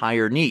to have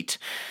higher NEAT.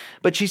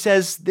 But she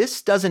says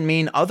this doesn't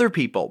mean other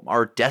people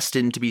are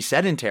destined to be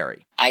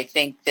sedentary. I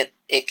think that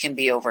it can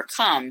be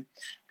overcome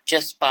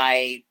just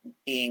by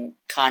being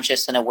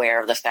conscious and aware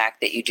of the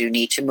fact that you do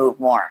need to move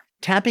more.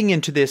 Tapping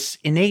into this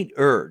innate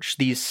urge,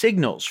 these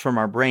signals from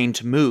our brain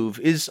to move,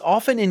 is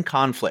often in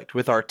conflict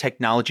with our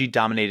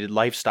technology-dominated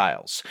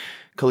lifestyles.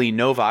 Colleen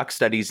Novak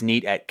studies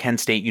NEAT at Kent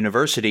State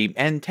University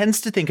and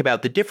tends to think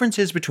about the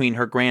differences between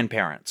her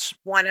grandparents.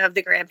 One of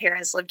the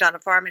grandparents lived on a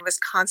farm and was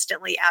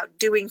constantly out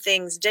doing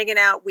things, digging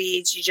out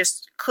weeds. You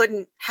just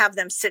couldn't have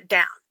them sit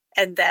down.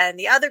 And then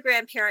the other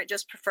grandparent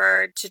just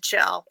preferred to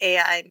chill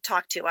and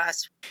talk to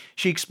us.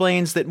 She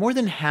explains that more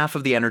than half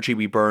of the energy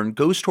we burn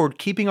goes toward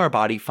keeping our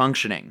body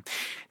functioning.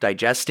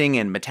 Digesting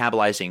and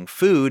metabolizing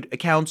food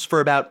accounts for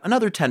about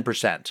another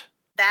 10%.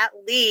 That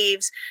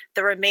leaves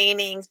the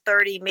remaining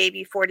 30,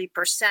 maybe 40%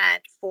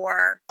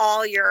 for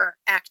all your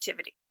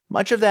activity.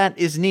 Much of that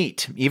is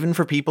NEAT, even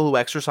for people who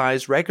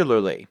exercise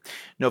regularly.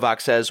 Novak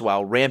says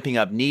while ramping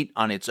up NEAT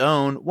on its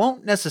own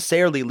won't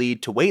necessarily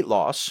lead to weight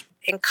loss,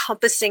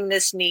 encompassing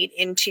this NEAT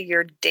into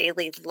your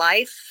daily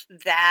life,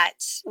 that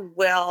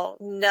will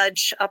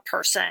nudge a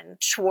person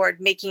toward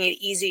making it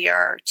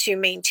easier to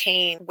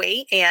maintain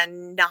weight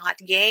and not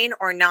gain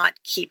or not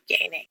keep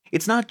gaining.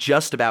 It's not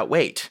just about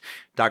weight.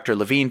 Dr.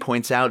 Levine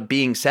points out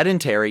being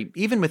sedentary,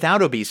 even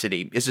without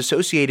obesity, is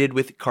associated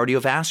with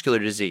cardiovascular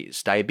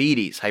disease,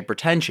 diabetes,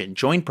 hypertension,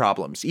 joint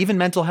problems, even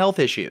mental health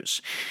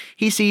issues.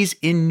 He sees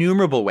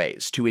innumerable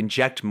ways to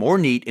inject more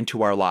NEAT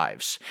into our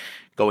lives.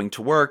 Going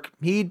to work,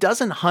 he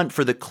doesn't hunt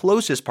for the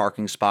closest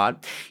parking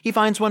spot. He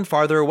finds one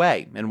farther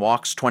away and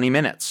walks 20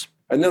 minutes.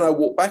 And then I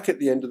walk back at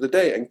the end of the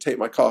day and take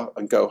my car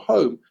and go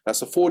home.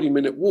 That's a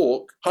 40-minute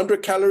walk,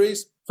 100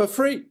 calories for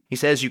free. He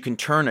says you can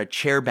turn a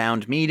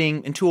chair-bound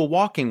meeting into a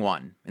walking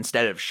one.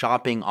 Instead of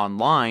shopping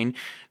online,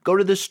 go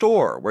to the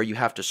store where you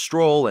have to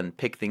stroll and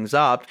pick things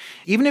up.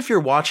 Even if you're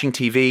watching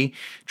TV,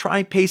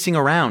 try pacing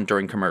around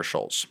during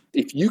commercials.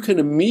 If you can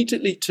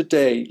immediately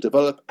today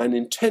develop an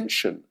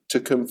intention to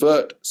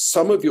convert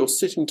some of your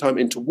sitting time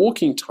into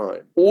walking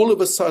time, all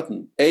of a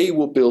sudden, A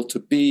will build to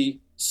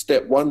B,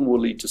 step 1 will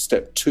lead to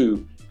step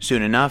 2.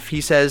 Soon enough,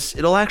 he says,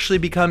 it'll actually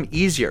become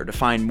easier to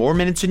find more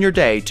minutes in your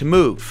day to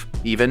move,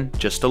 even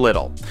just a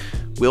little.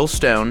 Will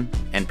Stone,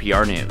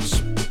 NPR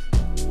News.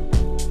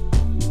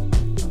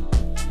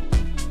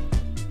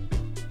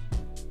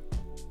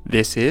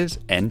 This is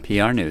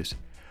NPR News.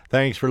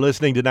 Thanks for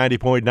listening to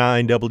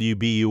 90.9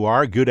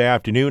 WBUR. Good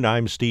afternoon.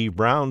 I'm Steve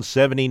Brown.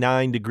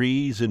 79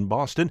 degrees in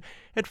Boston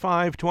at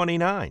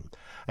 5:29.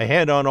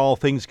 Ahead on All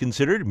Things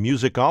Considered,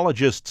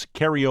 musicologists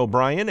Carrie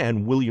O'Brien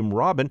and William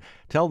Robin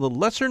tell the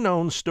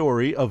lesser-known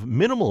story of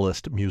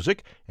minimalist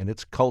music and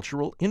its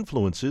cultural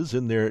influences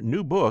in their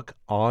new book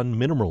on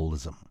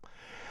minimalism.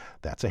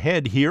 That's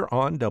ahead here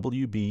on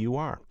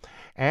WBUR.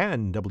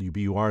 And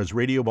WBUR's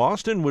Radio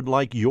Boston would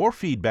like your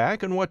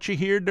feedback on what you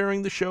hear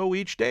during the show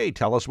each day.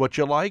 Tell us what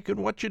you like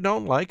and what you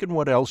don't like and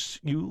what else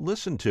you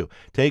listen to.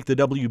 Take the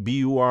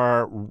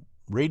WBUR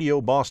Radio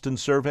Boston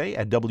survey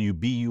at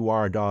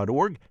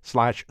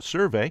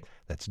wbur.org/survey.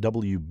 That's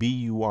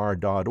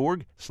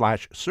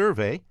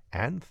wbur.org/survey.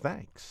 And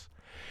thanks.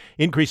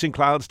 Increasing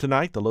clouds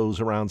tonight, the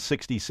lows around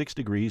 66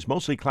 degrees.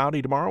 Mostly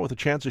cloudy tomorrow with a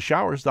chance of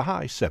showers, the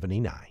high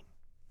 79.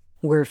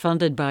 We're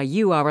funded by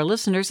you, our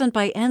listeners, and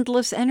by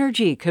Endless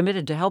Energy,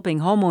 committed to helping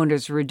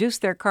homeowners reduce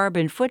their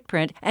carbon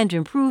footprint and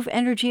improve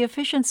energy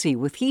efficiency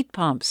with heat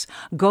pumps.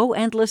 Go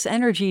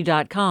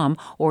endlessenergy.com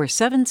or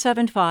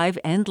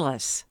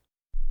 775-ENDLESS.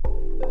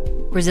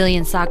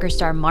 Brazilian soccer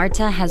star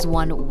Marta has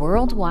won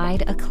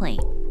worldwide acclaim.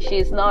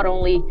 She's not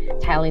only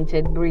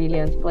talented,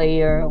 brilliant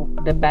player,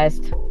 the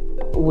best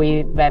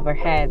we've ever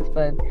had,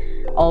 but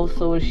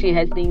also she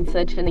has been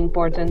such an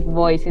important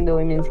voice in the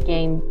women's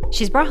game.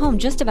 She's brought home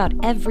just about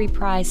every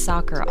prize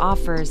soccer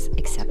offers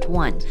except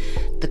one,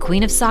 the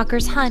Queen of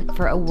Soccer's hunt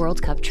for a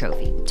World Cup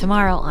trophy.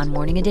 Tomorrow on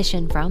Morning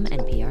Edition from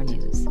NPR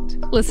News.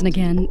 Listen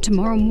again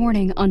tomorrow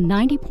morning on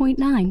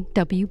 90.9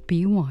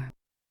 WBUR.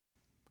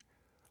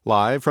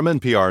 Live from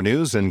NPR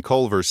News in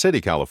Culver City,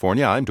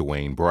 California, I'm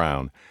Dwayne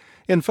Brown.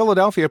 In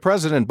Philadelphia,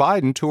 President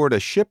Biden toured a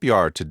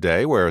shipyard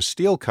today where a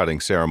steel cutting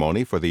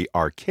ceremony for the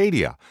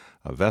Arcadia,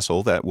 a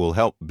vessel that will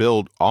help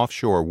build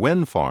offshore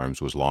wind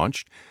farms, was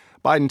launched.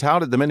 Biden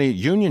touted the many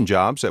union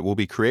jobs that will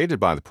be created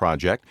by the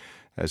project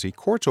as he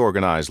courts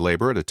organized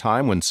labor at a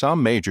time when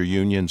some major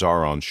unions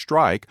are on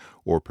strike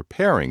or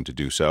preparing to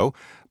do so.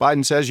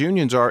 Biden says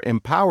unions are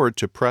empowered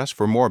to press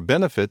for more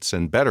benefits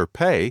and better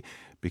pay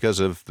because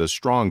of the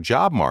strong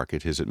job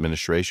market his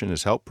administration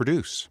has helped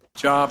produce.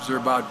 Jobs are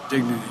about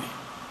dignity.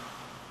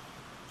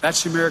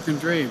 That's the American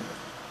dream.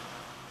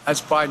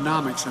 That's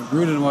Bidenomics, and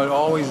rooted in what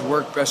always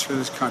worked best for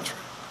this country.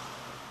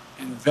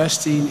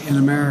 Investing in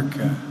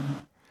America.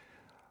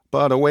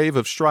 But a wave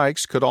of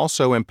strikes could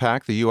also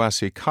impact the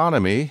U.S.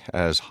 economy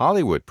as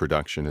Hollywood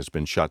production has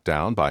been shut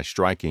down by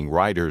striking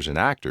writers and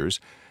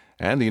actors.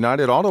 And the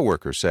United Auto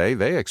Workers say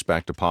they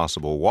expect a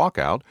possible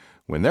walkout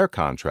when their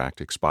contract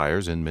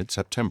expires in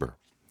mid-September.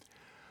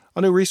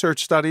 A new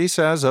research study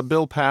says a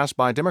bill passed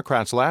by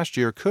Democrats last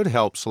year could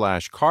help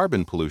slash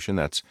carbon pollution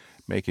that's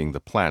making the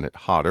planet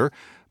hotter.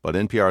 But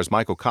NPR's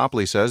Michael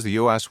Copley says the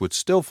U.S. would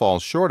still fall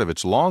short of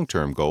its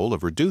long-term goal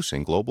of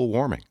reducing global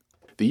warming.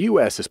 The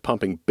U.S. is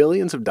pumping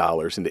billions of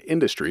dollars into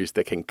industries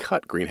that can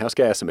cut greenhouse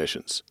gas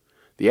emissions.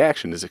 The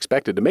action is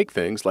expected to make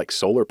things like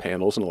solar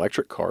panels and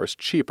electric cars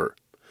cheaper.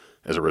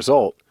 As a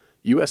result,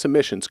 U.S.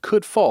 emissions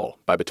could fall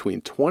by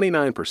between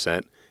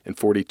 29% and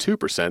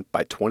 42%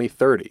 by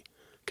 2030,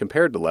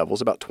 compared to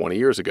levels about 20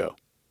 years ago.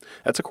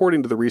 That's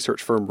according to the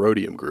research firm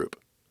Rhodium Group.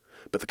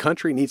 But the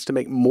country needs to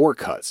make more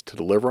cuts to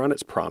deliver on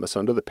its promise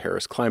under the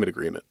Paris Climate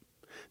Agreement.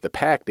 The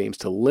pact aims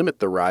to limit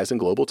the rise in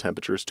global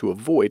temperatures to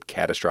avoid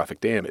catastrophic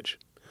damage.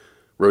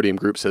 Rhodium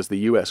Group says the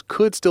U.S.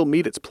 could still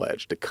meet its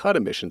pledge to cut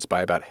emissions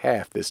by about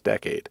half this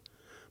decade,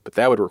 but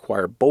that would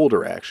require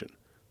bolder action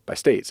by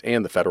states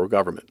and the federal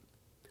government.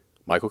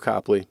 Michael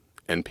Copley,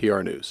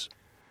 NPR News.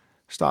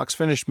 Stocks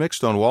finished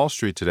mixed on Wall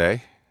Street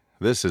today.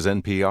 This is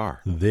NPR.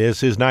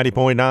 This is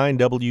 90.9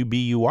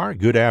 WBUR.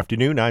 Good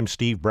afternoon. I'm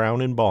Steve Brown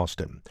in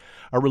Boston.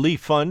 A relief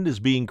fund is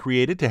being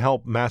created to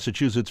help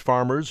Massachusetts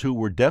farmers who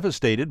were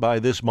devastated by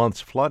this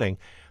month's flooding.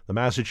 The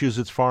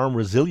Massachusetts Farm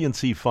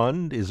Resiliency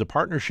Fund is a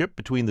partnership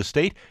between the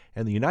state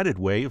and the United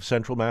Way of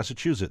Central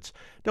Massachusetts.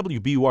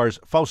 WBUR's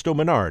Fausto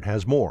Menard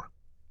has more.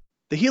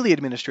 The Healy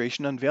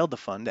administration unveiled the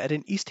fund at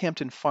an East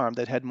Hampton farm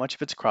that had much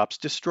of its crops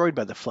destroyed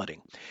by the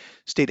flooding.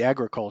 State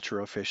agriculture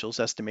officials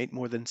estimate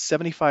more than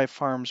 75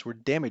 farms were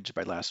damaged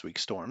by last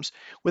week's storms,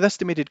 with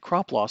estimated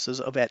crop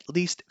losses of at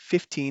least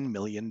 $15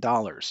 million.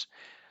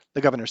 The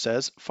governor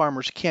says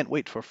farmers can't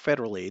wait for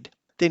federal aid.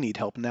 They need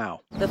help now.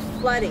 The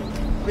flooding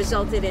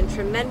resulted in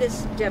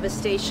tremendous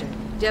devastation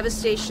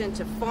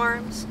to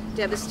farms,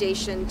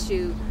 devastation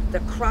to the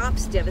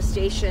crops,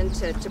 devastation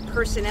to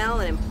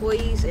personnel and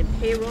employees and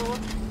payroll,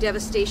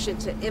 devastation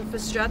to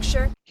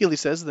infrastructure. Healy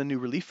says the new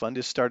relief fund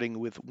is starting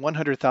with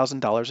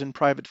 $100,000 in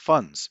private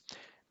funds.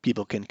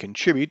 People can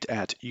contribute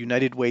at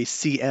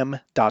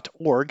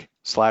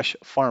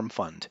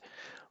unitedwaycm.org/farmfund.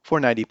 For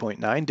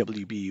 90.9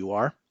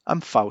 WBUR, I'm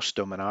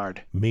Fausto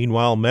Menard.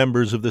 Meanwhile,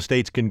 members of the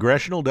state's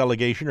congressional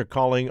delegation are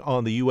calling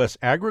on the U.S.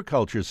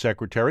 Agriculture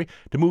Secretary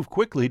to move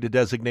quickly to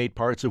designate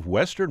parts of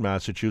western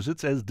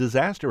Massachusetts as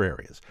disaster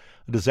areas.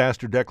 A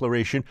disaster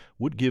declaration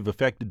would give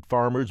affected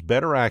farmers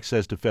better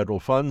access to federal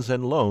funds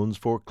and loans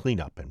for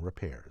cleanup and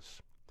repairs.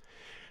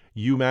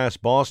 UMass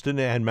Boston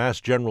and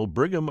Mass General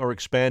Brigham are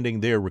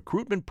expanding their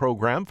recruitment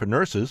program for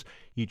nurses.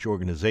 Each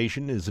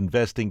organization is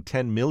investing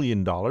 $10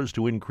 million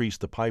to increase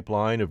the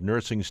pipeline of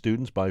nursing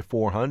students by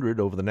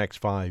 400 over the next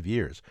 5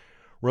 years.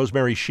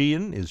 Rosemary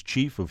Sheehan is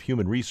Chief of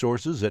Human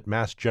Resources at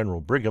Mass General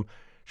Brigham.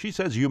 She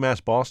says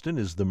UMass Boston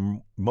is the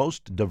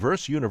most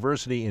diverse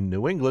university in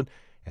New England,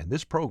 and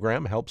this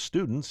program helps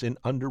students in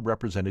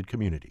underrepresented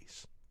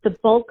communities. The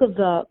bulk of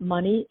the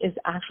money is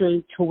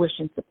actually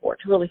tuition support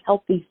to really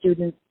help these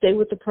students stay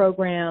with the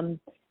program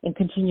and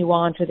continue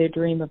on to their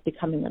dream of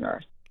becoming a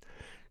nurse.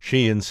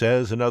 Sheehan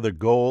says another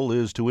goal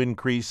is to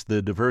increase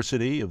the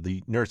diversity of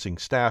the nursing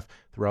staff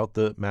throughout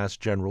the Mass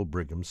General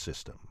Brigham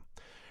system.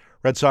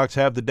 Red Sox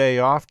have the day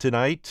off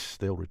tonight.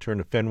 They'll return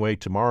to Fenway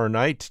tomorrow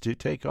night to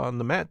take on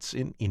the Mets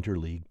in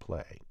interleague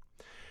play.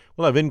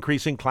 We'll have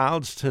increasing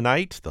clouds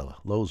tonight. The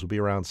lows will be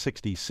around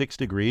 66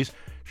 degrees.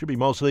 Should be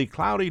mostly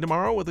cloudy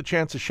tomorrow with a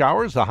chance of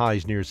showers. The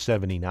high's near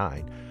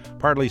 79.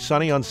 Partly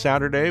sunny on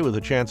Saturday with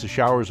a chance of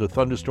showers with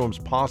thunderstorms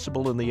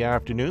possible in the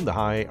afternoon. The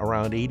high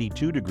around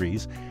 82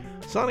 degrees.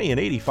 Sunny and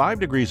 85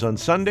 degrees on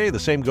Sunday. The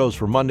same goes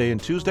for Monday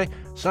and Tuesday.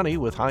 Sunny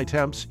with high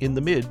temps in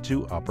the mid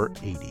to upper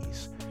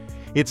 80s.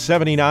 It's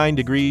 79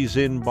 degrees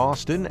in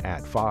Boston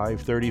at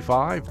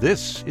 5:35.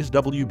 This is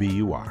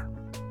WBUR.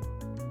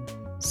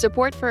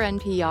 Support for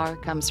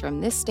NPR comes from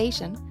this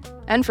station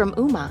and from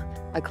Ooma,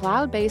 a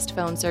cloud-based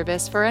phone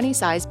service for any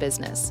size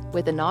business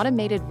with an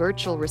automated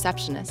virtual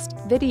receptionist,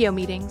 video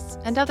meetings,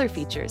 and other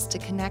features to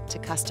connect to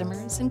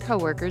customers and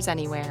coworkers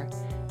anywhere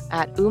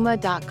at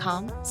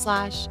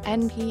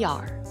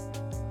ooma.com/NPR.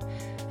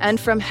 And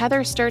from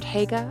Heather Sturt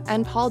Haga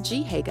and Paul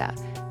G. Haga,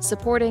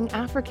 supporting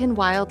African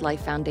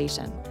Wildlife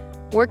Foundation,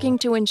 working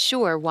to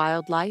ensure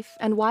wildlife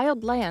and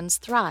wild lands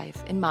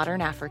thrive in modern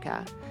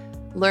Africa.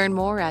 Learn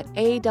more at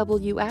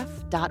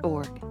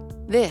awf.org.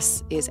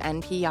 This is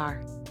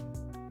NPR.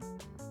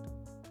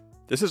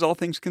 This is All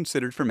Things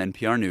Considered from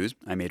NPR News.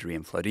 I'm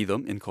Adrian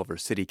Florido in Culver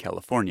City,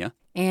 California.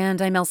 And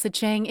I'm Elsa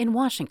Chang in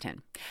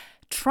Washington.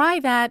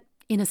 Try that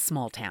in a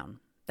small town.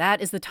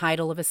 That is the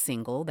title of a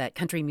single that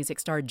country music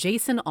star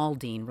Jason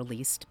Aldean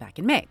released back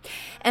in May.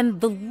 And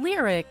the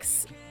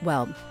lyrics,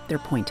 well, they're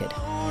pointed.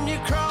 When you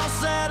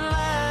cross that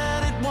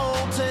line, it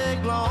won't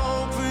take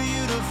long for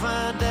you to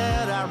find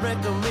out. I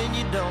recommend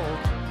you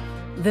don't.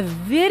 The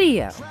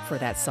video for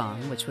that song,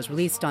 which was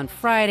released on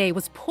Friday,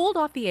 was pulled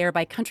off the air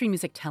by Country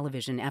Music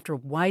Television after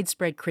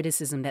widespread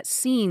criticism that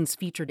scenes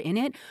featured in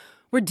it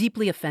were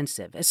deeply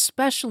offensive,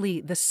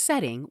 especially the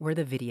setting where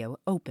the video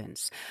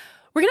opens.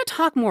 We're going to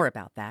talk more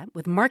about that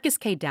with Marcus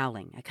K.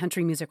 Dowling, a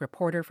country music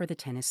reporter for the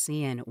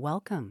Tennessean.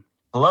 Welcome.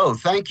 Hello,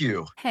 thank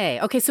you. Hey,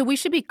 okay, so we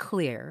should be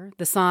clear.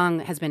 The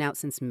song has been out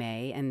since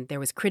May, and there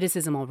was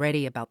criticism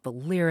already about the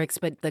lyrics,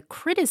 but the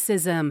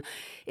criticism,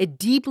 it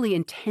deeply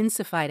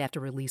intensified after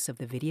release of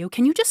the video.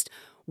 Can you just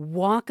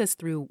walk us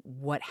through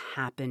what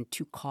happened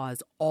to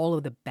cause all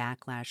of the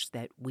backlash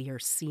that we are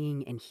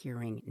seeing and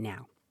hearing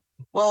now?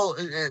 Well,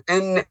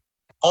 in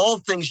all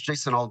things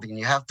Jason Aldean,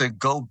 you have to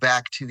go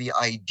back to the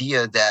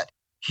idea that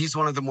he's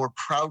one of the more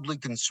proudly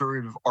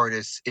conservative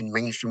artists in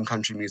mainstream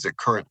country music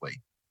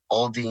currently.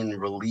 Aldean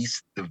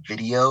released the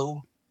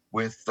video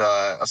with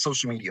a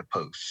social media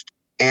post.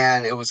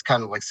 And it was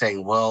kind of like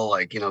saying, well,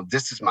 like,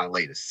 this is my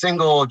latest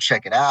single,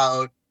 check it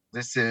out.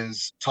 This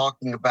is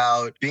talking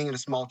about being in a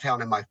small town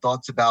and my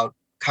thoughts about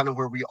kind of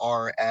where we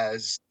are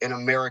as an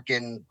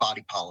American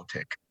body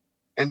politic.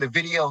 And the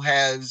video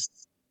has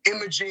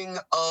imaging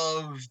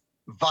of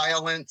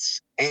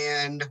violence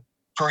and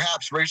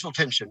perhaps racial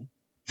tension.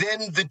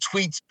 Then the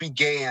tweets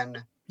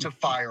began to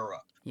fire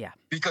up. Yeah.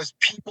 Because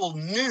people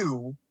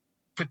knew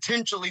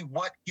potentially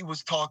what he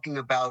was talking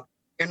about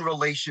in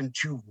relation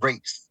to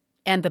race.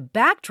 And the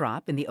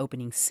backdrop in the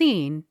opening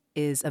scene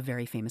is a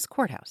very famous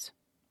courthouse.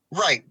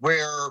 Right,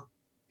 where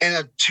in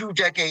a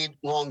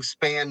 2-decade-long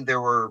span,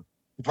 there were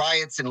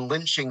riots and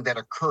lynching that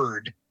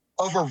occurred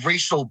of a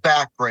racial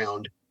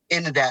background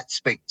in that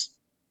space.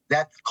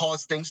 That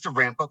caused things to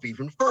ramp up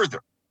even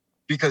further,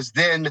 because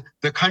then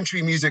the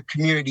country music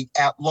community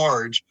at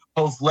large,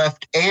 both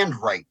left and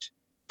right,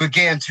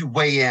 began to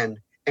weigh in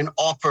and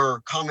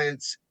offer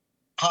comments,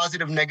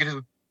 positive,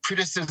 negative,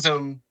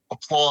 criticism,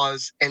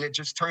 applause, and it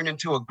just turned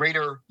into a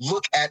greater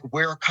look at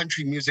where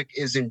country music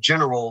is in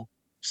general,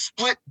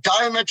 split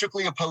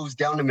diametrically opposed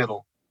down the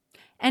middle.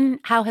 And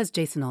how has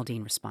Jason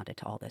Aldean responded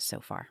to all this so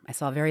far? I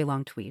saw a very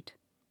long tweet.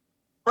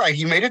 Right,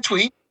 he made a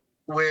tweet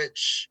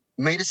which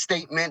made a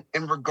statement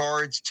in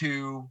regards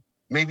to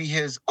maybe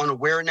his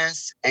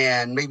unawareness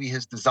and maybe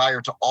his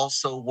desire to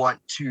also want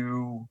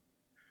to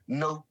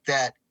note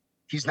that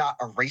he's not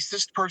a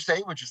racist per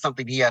se, which is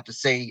something he had to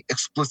say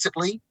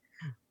explicitly.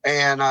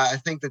 And I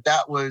think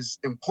that was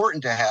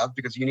important to have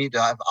because you need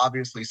to have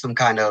obviously some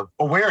kind of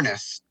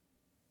awareness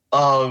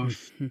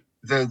of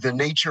the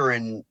nature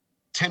and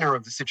tenor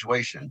of the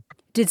situation.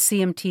 Did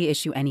CMT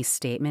issue any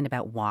statement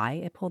about why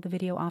it pulled the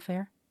video off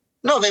air?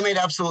 No, they made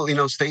absolutely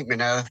no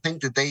statement. And I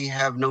think that they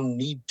have no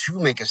need to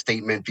make a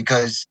statement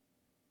because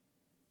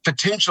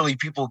potentially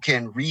people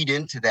can read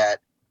into that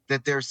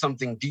there's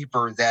something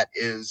deeper that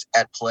is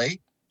at play.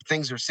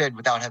 Things are said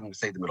without having to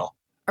say them at all.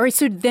 All right,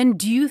 so then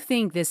do you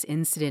think this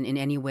incident in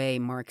any way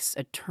marks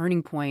a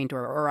turning point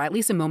or at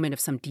least a moment of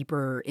some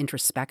deeper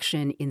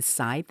introspection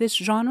inside this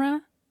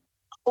genre?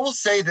 I will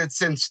say that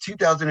since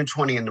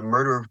 2020 and the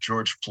murder of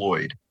George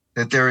Floyd,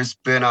 that there has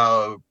been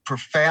a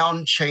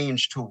profound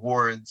change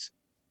towards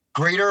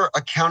greater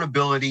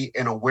accountability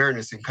and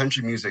awareness in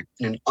country music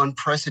in an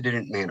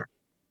unprecedented manner.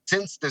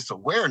 Since this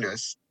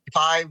awareness,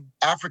 5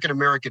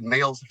 African-American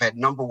males have had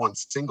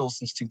 #1 singles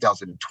since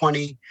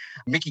 2020.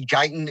 Mickey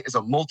Guyton is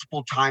a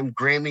multiple-time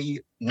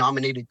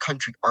Grammy-nominated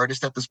country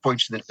artist at this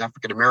point. She's an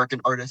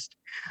African-American artist.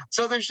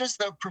 So there's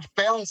just a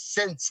profound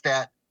sense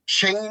that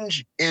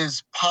change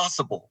is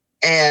possible.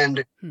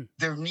 And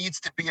there needs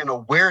to be an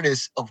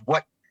awareness of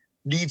what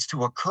needs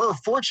to occur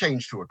for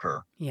change to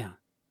occur. Yeah.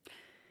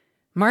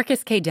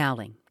 Marcus K.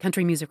 Dowling,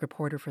 country music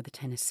reporter for The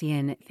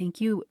Tennessean, thank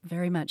you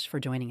very much for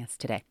joining us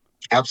today.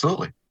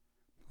 Absolutely.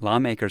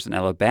 Lawmakers in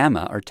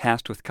Alabama are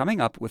tasked with coming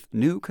up with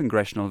new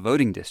congressional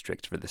voting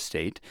districts for the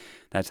state.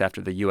 That's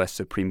after the U.S.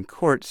 Supreme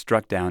Court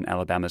struck down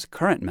Alabama's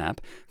current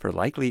map for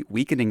likely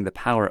weakening the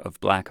power of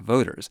black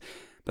voters.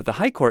 But the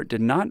High Court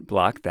did not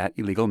block that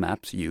illegal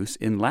map's use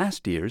in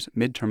last year's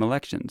midterm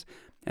elections.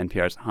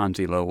 NPR's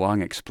Hansi Lo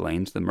Wang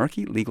explains the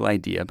murky legal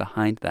idea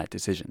behind that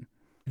decision.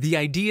 The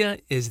idea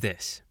is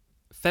this.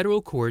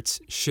 Federal courts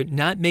should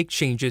not make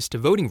changes to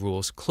voting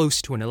rules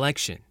close to an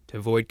election to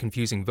avoid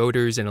confusing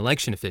voters and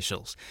election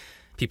officials.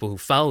 People who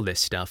follow this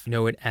stuff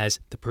know it as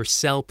the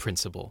Purcell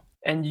principle.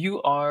 And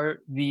you are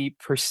the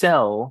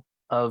Purcell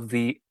of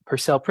the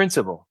Purcell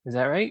principle. Is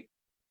that right?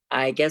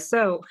 I guess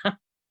so.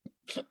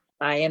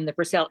 I am the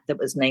Purcell that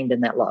was named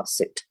in that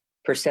lawsuit.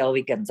 Purcell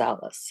v.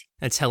 Gonzalez.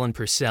 That's Helen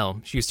Purcell.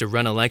 She used to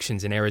run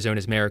elections in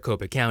Arizona's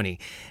Maricopa County.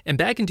 And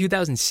back in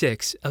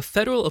 2006, a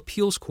federal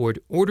appeals court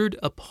ordered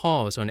a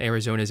pause on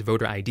Arizona's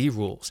voter ID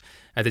rules.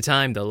 At the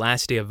time, the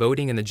last day of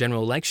voting in the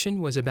general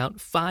election was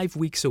about 5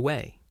 weeks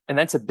away. And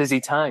that's a busy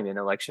time in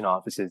election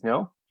offices,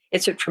 no?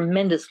 It's a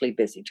tremendously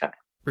busy time.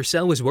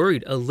 Purcell was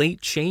worried a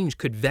late change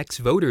could vex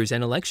voters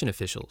and election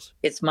officials.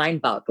 It's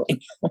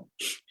mind-boggling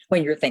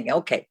when you're thinking,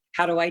 okay,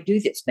 how do I do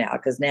this now?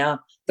 Because now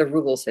the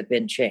rules have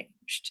been changed.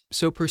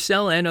 So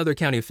Purcell and other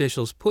county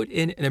officials put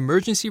in an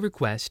emergency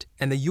request,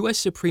 and the U.S.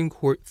 Supreme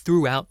Court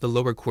threw out the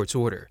lower court's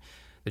order.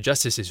 The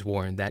justices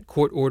warned that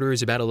court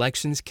orders about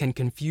elections can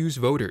confuse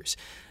voters,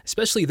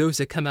 especially those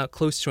that come out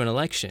close to an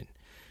election.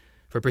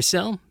 For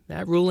Purcell,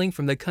 that ruling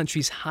from the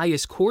country's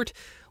highest court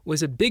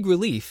was a big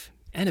relief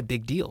and a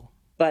big deal.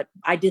 But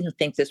I didn't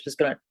think this was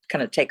going to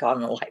kind of take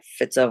on a life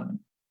of its own,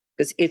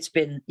 because it's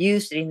been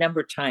used any number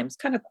of times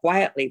kind of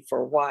quietly for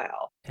a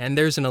while. And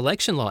there's an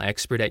election law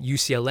expert at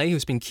UCLA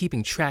who's been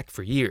keeping track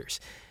for years.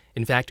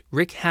 In fact,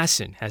 Rick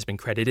Hasson has been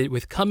credited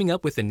with coming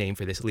up with the name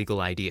for this legal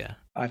idea.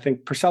 I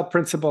think Purcell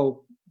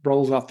principle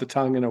rolls off the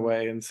tongue in a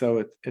way, and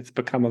so it's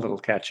become a little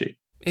catchy.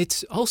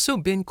 It's also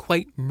been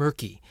quite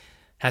murky.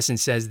 Hasson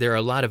says there are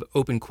a lot of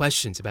open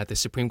questions about the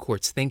Supreme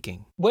Court's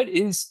thinking. What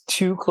is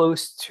too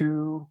close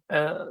to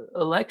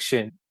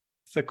election?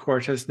 The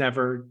court has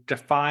never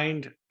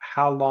defined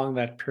how long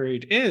that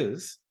period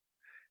is,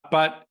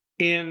 but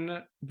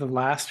in the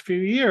last few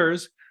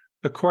years,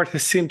 the court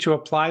has seemed to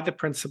apply the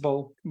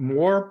principle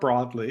more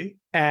broadly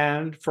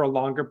and for a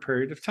longer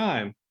period of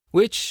time.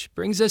 Which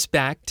brings us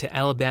back to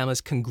Alabama's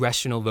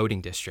congressional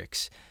voting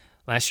districts.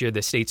 Last year,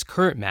 the state's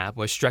current map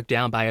was struck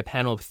down by a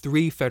panel of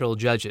 3 federal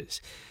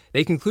judges.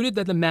 They concluded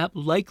that the map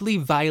likely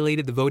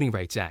violated the Voting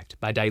Rights Act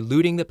by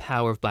diluting the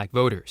power of black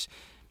voters.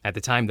 At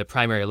the time, the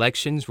primary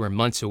elections were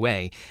months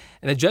away,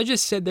 and the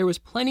judges said there was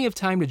plenty of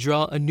time to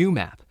draw a new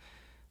map.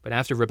 But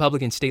after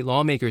Republican state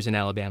lawmakers in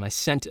Alabama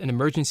sent an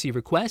emergency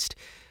request,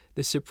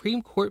 the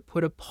Supreme Court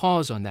put a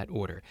pause on that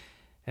order,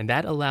 and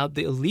that allowed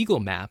the illegal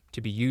map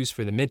to be used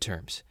for the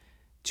midterms.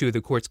 2 of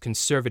the court's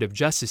conservative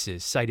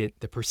justices cited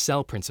the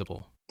Purcell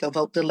principle. The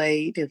vote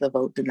delayed is a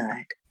vote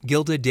denied.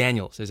 Gilda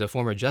Daniels is a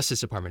former Justice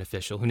Department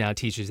official who now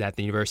teaches at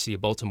the University of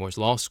Baltimore's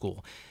law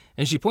school.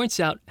 And she points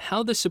out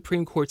how the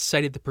Supreme Court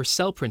cited the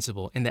Purcell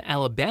principle in the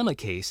Alabama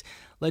case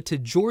led to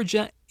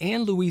Georgia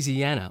and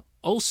Louisiana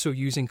also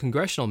using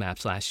congressional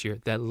maps last year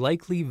that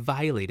likely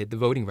violated the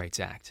Voting Rights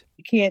Act.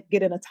 You can't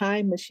get in a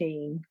time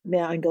machine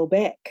now and go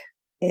back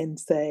and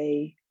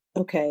say,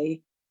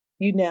 okay,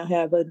 you now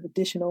have an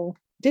additional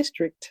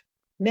district.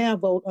 Now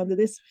vote under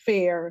this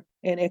fair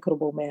and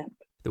equitable map.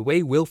 The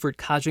way Wilford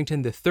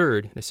Codrington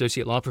III, an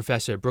associate law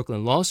professor at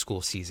Brooklyn Law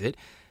School, sees it,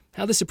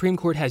 how the Supreme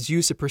Court has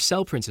used the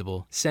Purcell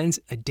principle sends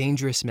a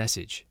dangerous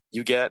message.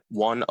 You get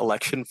one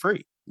election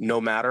free,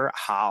 no matter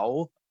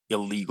how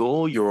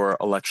illegal your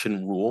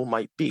election rule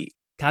might be.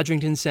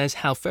 Codrington says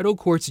how federal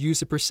courts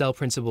used the Purcell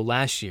principle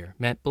last year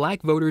meant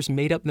black voters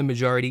made up the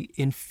majority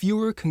in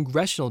fewer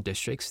congressional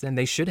districts than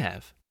they should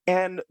have.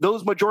 and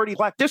those majority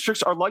black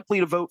districts are likely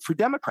to vote for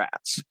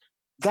Democrats.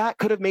 That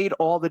could have made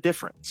all the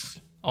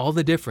difference. All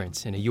the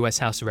difference in a U.S.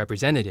 House of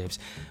Representatives,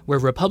 where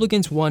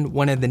Republicans won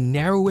one of the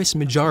narrowest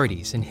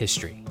majorities in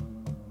history.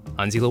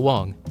 Hanzila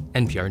Wong,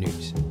 NPR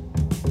News.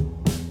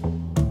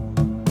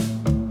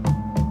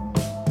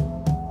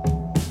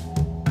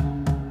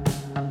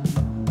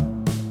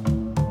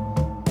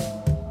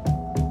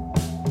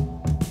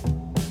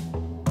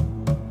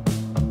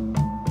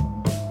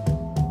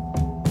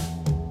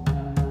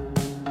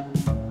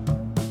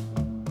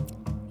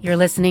 You're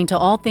listening to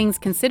All Things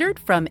Considered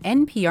from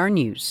NPR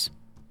News.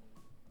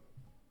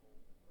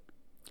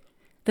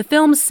 The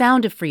film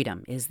Sound of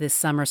Freedom is this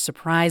summer's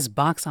surprise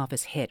box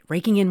office hit,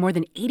 raking in more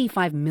than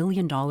 $85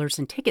 million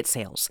in ticket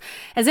sales.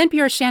 As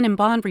NPR's Shannon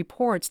Bond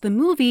reports, the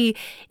movie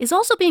is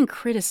also being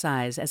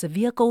criticized as a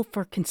vehicle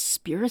for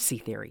conspiracy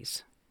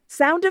theories.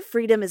 Sound of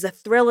Freedom is a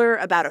thriller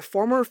about a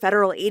former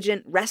federal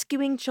agent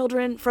rescuing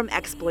children from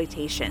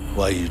exploitation.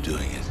 Why are you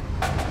doing it?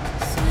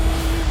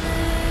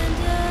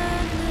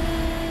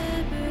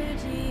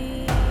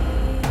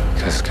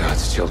 Because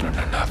God's children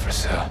are not for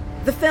sale.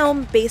 The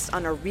film, based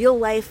on a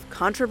real-life,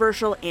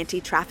 controversial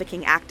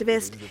anti-trafficking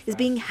activist, is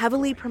being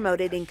heavily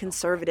promoted in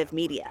conservative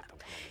media.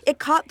 It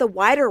caught the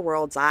wider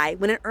world's eye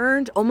when it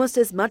earned almost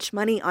as much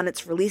money on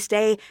its release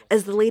day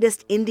as the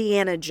latest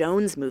Indiana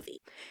Jones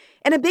movie.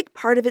 And a big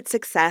part of its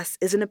success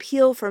is an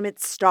appeal from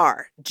its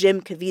star,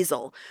 Jim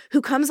Caviezel,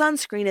 who comes on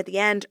screen at the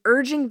end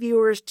urging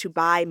viewers to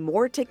buy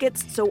more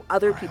tickets so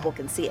other people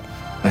can see it.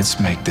 Let's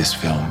make this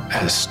film a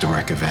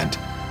historic event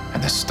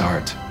and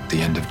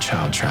the end of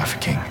child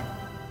trafficking.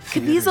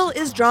 Caviezel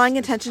is drawing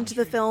attention to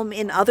the film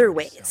in other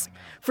ways.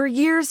 For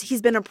years,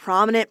 he's been a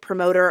prominent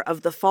promoter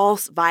of the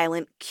false,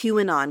 violent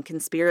QAnon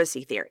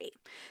conspiracy theory.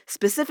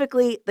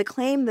 Specifically, the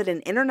claim that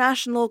an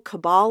international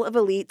cabal of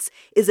elites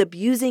is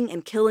abusing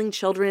and killing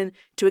children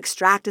to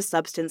extract a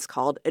substance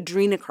called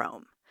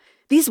adrenochrome.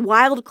 These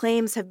wild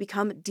claims have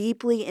become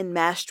deeply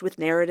enmeshed with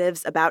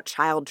narratives about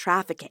child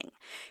trafficking,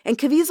 and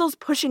Caviezel's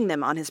pushing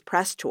them on his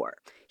press tour.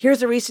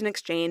 Here's a recent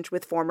exchange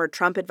with former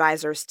Trump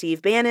advisor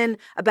Steve Bannon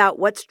about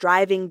what's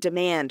driving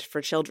demand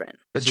for children.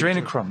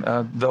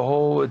 Adrenochrome, the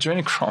whole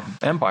adrenochrome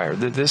empire,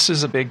 this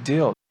is a big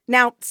deal.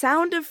 Now,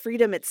 Sound of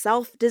Freedom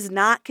itself does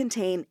not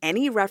contain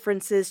any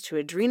references to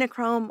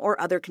adrenochrome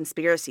or other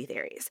conspiracy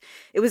theories.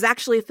 It was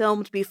actually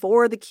filmed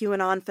before the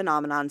QAnon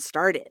phenomenon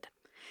started.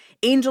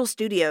 Angel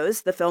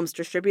Studios, the film's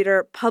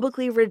distributor,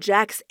 publicly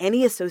rejects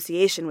any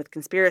association with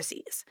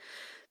conspiracies.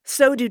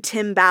 So do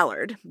Tim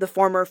Ballard, the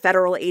former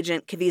federal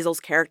agent Caviezel's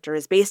character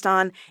is based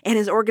on, and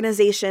his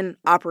organization,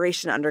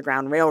 Operation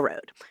Underground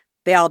Railroad.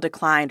 They all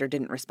declined or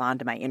didn't respond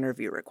to my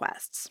interview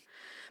requests.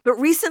 But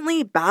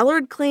recently,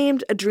 Ballard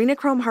claimed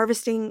adrenochrome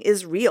harvesting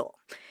is real.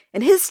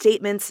 And his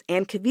statements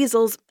and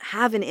Caviezel's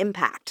have an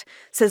impact,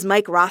 says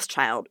Mike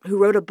Rothschild, who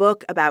wrote a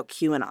book about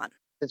QAnon.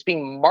 It's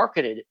being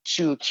marketed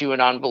to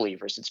QAnon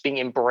believers. It's being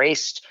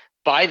embraced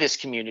by this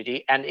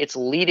community, and its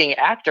leading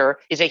actor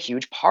is a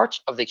huge part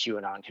of the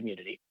QAnon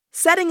community.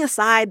 Setting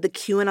aside the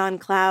QAnon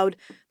cloud,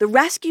 the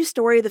rescue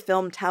story the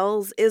film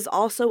tells is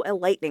also a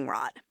lightning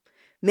rod.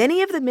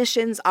 Many of the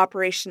missions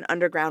Operation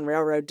Underground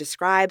Railroad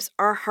describes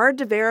are hard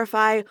to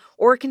verify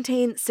or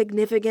contain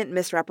significant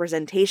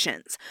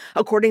misrepresentations,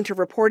 according to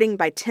reporting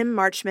by Tim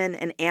Marchman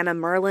and Anna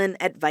Merlin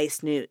at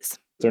Vice News.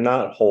 They're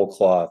not whole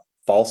cloth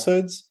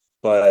falsehoods,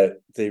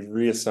 but they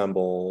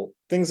reassemble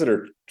things that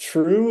are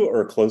true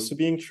or close to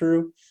being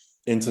true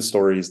into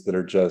stories that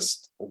are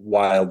just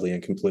wildly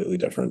and completely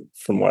different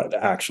from what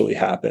actually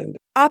happened.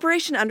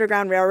 Operation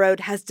Underground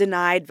Railroad has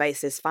denied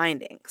Vice's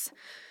findings.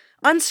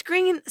 On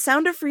screen,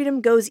 Sound of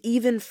Freedom goes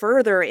even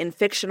further in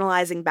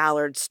fictionalizing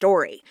Ballard's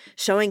story,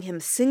 showing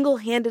him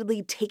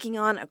single-handedly taking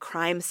on a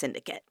crime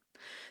syndicate.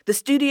 The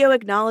studio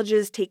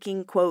acknowledges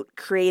taking, quote,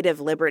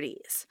 creative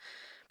liberties.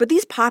 But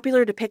these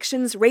popular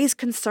depictions raise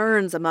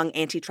concerns among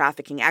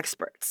anti-trafficking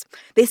experts.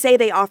 They say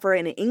they offer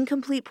an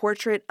incomplete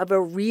portrait of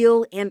a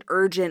real and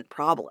urgent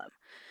problem.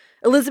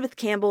 Elizabeth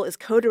Campbell is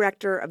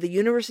co-director of the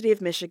University of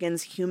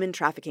Michigan's Human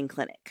Trafficking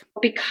Clinic.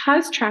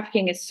 Because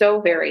trafficking is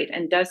so varied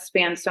and does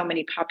span so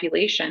many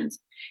populations,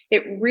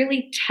 it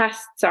really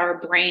tests our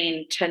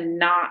brain to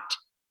not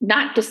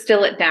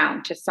distill it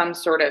down to some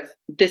sort of,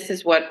 this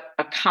is what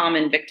a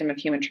common victim of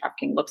human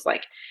trafficking looks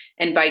like.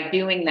 And by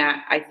doing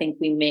that, I think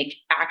we make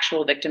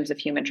actual victims of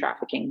human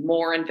trafficking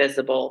more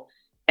invisible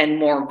and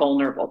more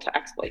vulnerable to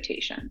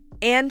exploitation.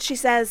 And she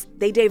says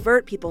they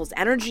divert people's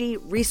energy,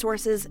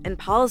 resources, and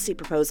policy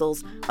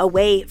proposals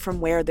away from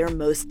where they're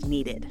most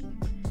needed.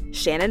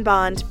 Shannon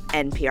Bond,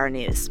 NPR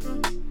News.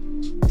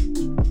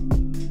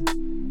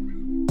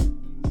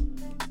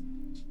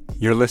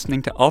 You're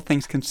listening to All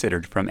Things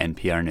Considered from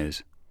NPR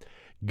News.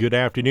 Good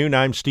afternoon.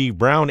 I'm Steve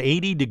Brown.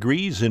 80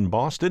 degrees in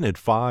Boston at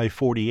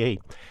 5:48.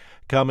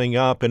 Coming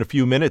up in a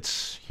few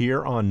minutes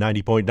here on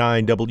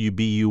 90.9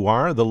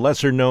 WBUR, the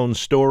lesser-known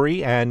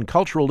story and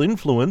cultural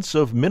influence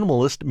of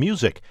minimalist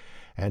music.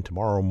 And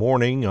tomorrow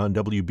morning on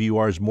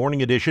WBUR's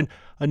Morning Edition,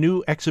 a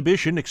new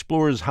exhibition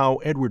explores how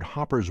Edward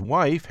Hopper's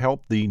wife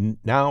helped the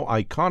now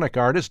iconic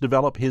artist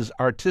develop his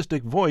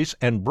artistic voice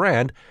and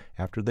brand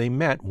after they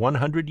met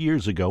 100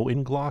 years ago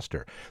in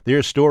Gloucester.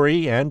 Their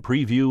story and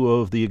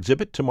preview of the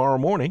exhibit tomorrow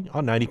morning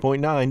on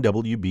 90.9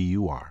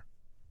 WBUR.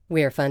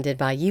 We're funded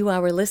by you,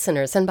 our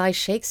listeners, and by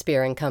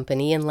Shakespeare and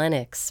Company in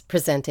Lenox,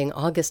 presenting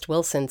August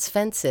Wilson's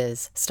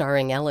Fences,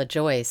 starring Ella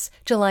Joyce,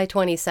 July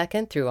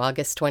 22nd through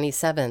August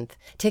 27th.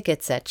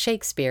 Tickets at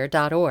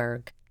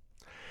shakespeare.org.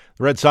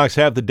 The Red Sox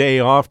have the day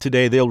off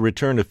today. They'll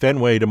return to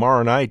Fenway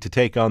tomorrow night to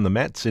take on the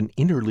Mets in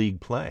interleague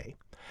play.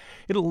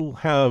 We'll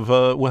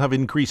have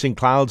increasing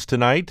clouds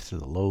tonight.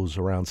 The lows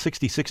around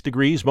 66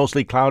 degrees,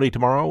 mostly cloudy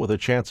tomorrow with a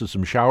chance of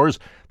some showers,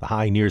 the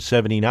high near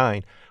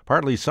 79.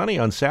 Partly sunny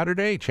on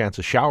Saturday, chance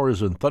of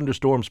showers and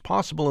thunderstorms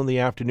possible in the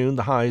afternoon,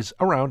 the highs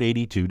around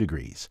 82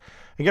 degrees.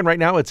 Again, right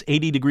now it's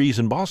 80 degrees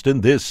in Boston.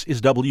 This is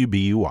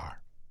WBUR.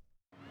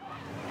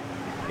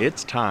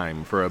 It's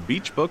time for a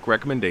beach book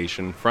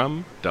recommendation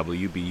from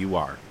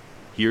WBUR.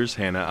 Here's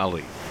Hannah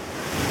Ali.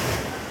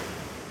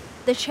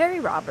 The Cherry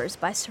Robbers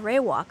by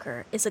Saray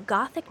Walker is a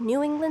gothic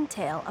New England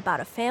tale about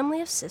a family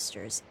of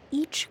sisters,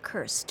 each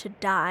cursed to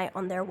die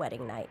on their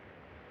wedding night.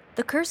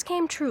 The curse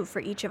came true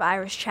for each of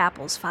Iris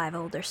Chappell's 5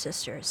 older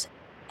sisters,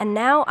 and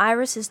now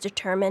Iris is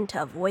determined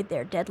to avoid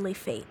their deadly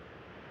fate.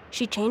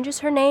 She changes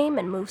her name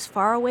and moves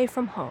far away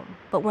from home,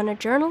 but when a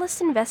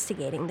journalist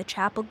investigating the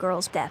Chappell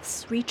girls'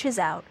 deaths reaches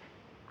out,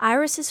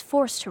 Iris is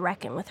forced to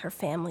reckon with her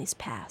family's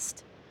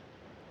past.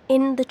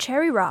 In The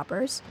Cherry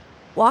Robbers,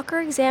 Walker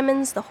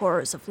examines the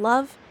horrors of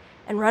love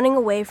and running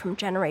away from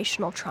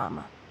generational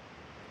trauma.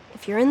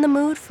 If you're in the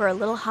mood for a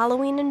little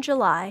Halloween in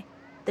July,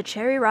 The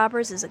Cherry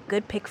Robbers is a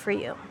good pick for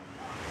you.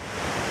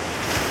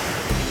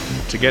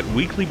 To get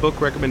weekly book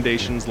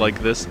recommendations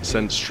like this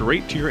sent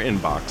straight to your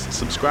inbox,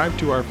 subscribe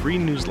to our free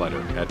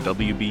newsletter at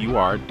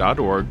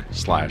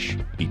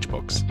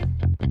wbur.org/beachbooks.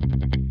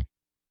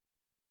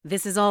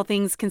 This is All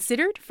Things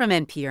Considered from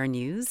NPR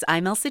News.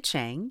 I'm Elsa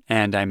Chang.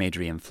 And I'm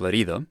Adrian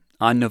Florido.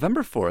 On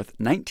November 4th,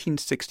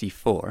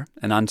 1964,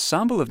 an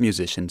ensemble of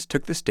musicians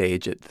took the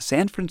stage at the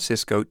San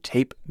Francisco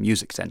Tape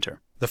Music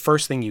Center. The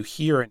first thing you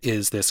hear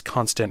is this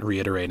constant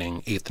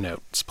reiterating eighth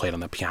notes played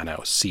on the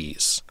piano,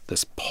 Cs,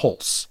 this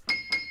pulse.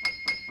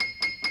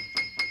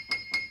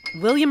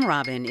 William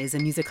Robin is a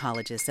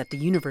musicologist at the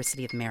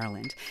University of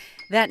Maryland.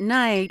 That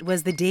night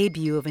was the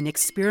debut of an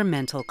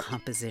experimental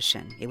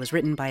composition. It was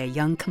written by a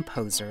young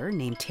composer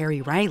named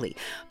Terry Riley,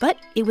 but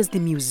it was the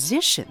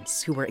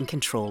musicians who were in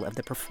control of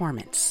the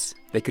performance.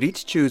 They could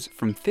each choose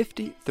from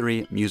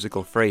 53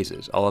 musical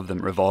phrases, all of them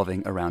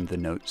revolving around the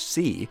note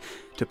C,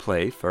 to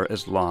play for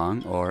as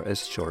long or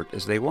as short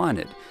as they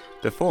wanted,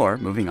 before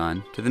moving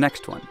on to the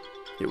next one.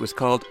 It was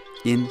called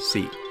In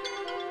C.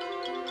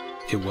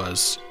 It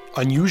was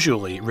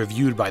unusually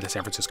reviewed by the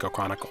San Francisco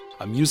Chronicle.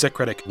 A music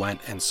critic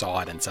went and saw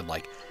it and said,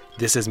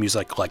 this is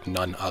music like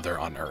none other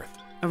on earth.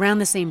 Around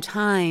the same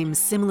time,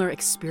 similar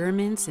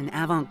experiments in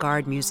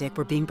avant-garde music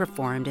were being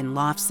performed in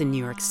lofts in New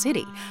York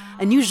City.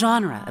 A new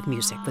genre of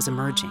music was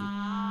emerging.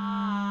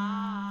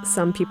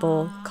 Some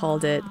people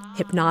called it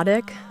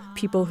hypnotic.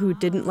 People who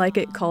didn't like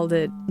it called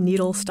it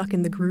needle stuck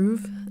in the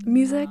groove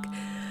music.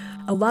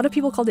 A lot of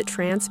people called it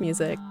trance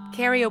music.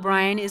 Carrie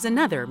O'Brien is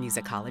another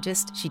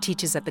musicologist. She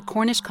teaches at the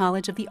Cornish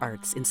College of the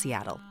Arts in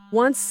Seattle.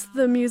 Once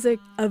the music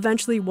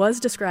eventually was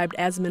described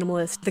as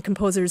minimalist, the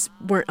composers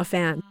weren't a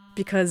fan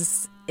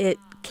because it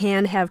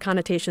can have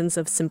connotations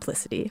of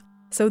simplicity.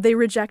 So they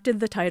rejected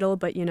the title,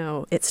 but,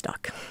 it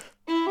stuck.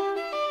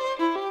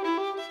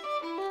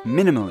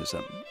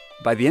 Minimalism.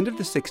 By the end of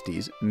the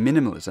 60s,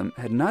 minimalism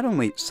had not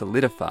only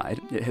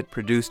solidified, it had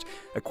produced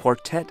a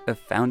quartet of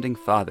founding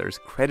fathers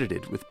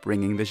credited with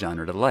bringing the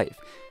genre to life.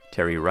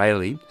 Terry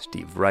Riley,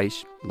 Steve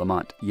Reich,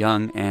 Lamont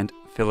Young, and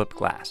Philip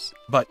Glass.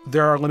 But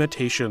there are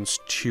limitations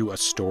to a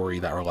story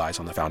that relies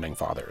on the founding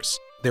fathers.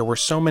 There were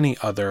so many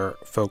other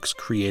folks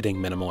creating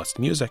minimalist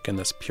music in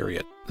this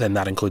period. Then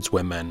that includes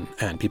women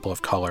and people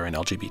of color and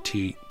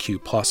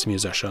LGBTQ plus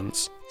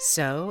musicians.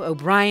 So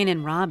O'Brien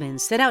and Robin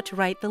set out to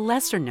write the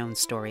lesser-known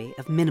story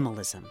of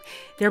minimalism.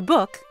 Their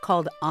book,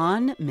 called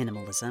On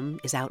Minimalism,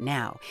 is out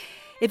now.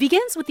 It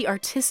begins with the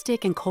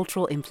artistic and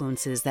cultural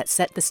influences that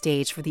set the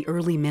stage for the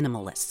early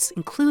minimalists,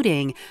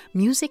 including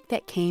music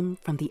that came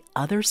from the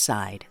other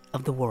side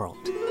of the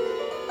world.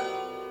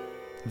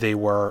 They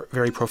were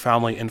very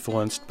profoundly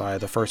influenced by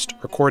the first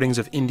recordings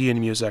of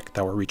Indian music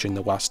that were reaching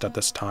the West at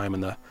this time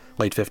in the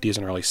late 50s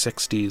and early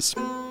 60s.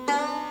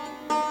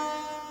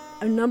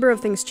 A number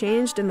of things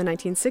changed in the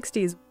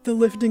 1960s. The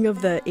lifting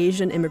of the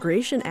Asian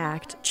Immigration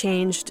Act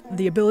changed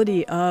the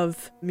ability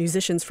of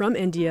musicians from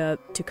India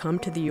to come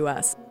to the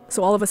U.S.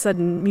 So all of a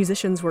sudden,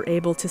 musicians were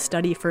able to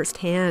study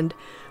firsthand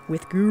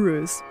with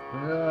gurus.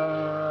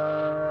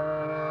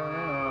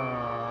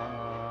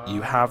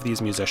 You have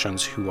these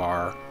musicians who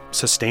are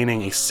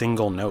sustaining a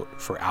single note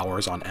for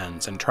hours on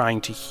ends and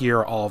trying to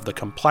hear all of the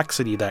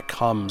complexity that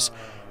comes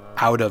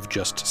out of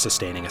just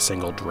sustaining a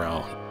single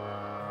drone.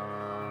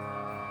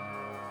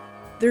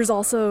 There's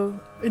also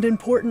an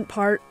important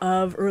part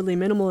of early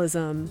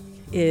minimalism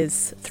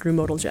is through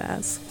modal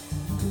jazz.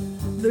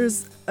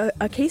 There's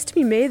a case to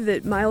be made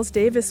that Miles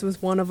Davis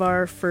was one of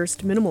our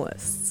first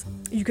minimalists.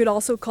 You could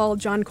also call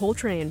John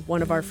Coltrane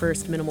one of our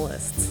first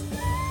minimalists.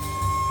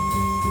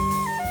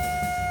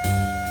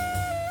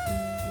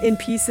 In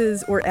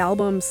pieces or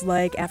albums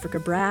like Africa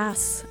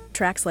Brass,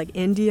 tracks like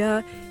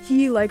India,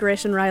 he, like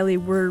Grayson Riley,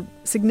 were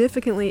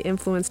significantly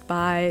influenced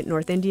by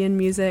North Indian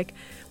music,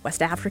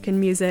 West African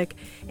music,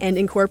 and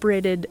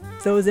incorporated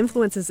those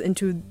influences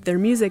into their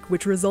music,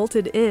 which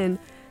resulted in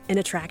an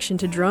attraction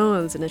to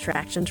drones, an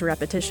attraction to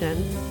repetition.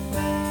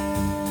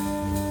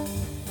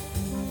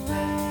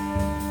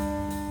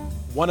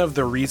 One of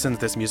the reasons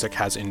this music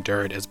has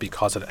endured is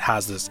because it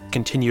has this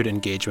continued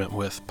engagement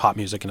with pop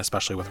music and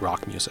especially with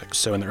rock music.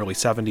 So in the early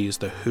 70s,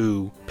 The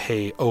Who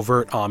pay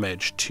overt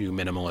homage to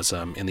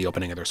minimalism in the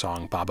opening of their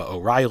song Baba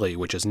O'Reilly,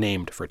 which is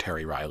named for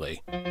Terry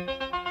Riley.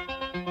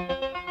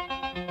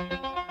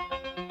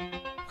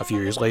 A few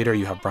years later,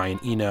 you have Brian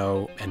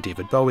Eno and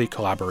David Bowie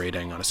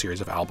collaborating on a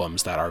series of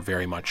albums that are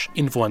very much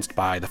influenced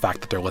by the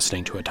fact that they're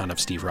listening to a ton of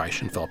Steve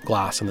Reich and Philip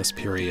Glass in this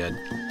period.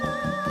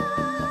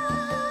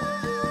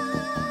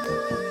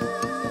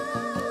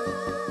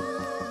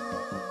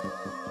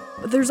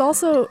 There's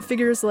also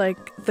figures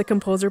like the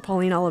composer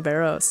Pauline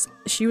Oliveros.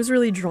 She was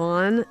really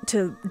drawn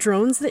to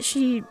drones that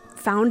she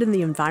found in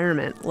the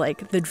environment,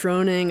 like the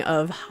droning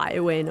of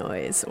highway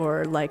noise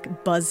or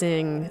like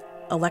buzzing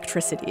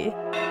electricity.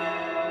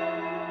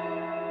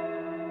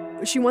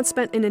 She once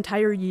spent an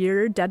entire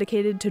year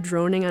dedicated to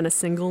droning on a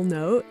single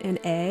note, an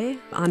A,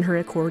 on her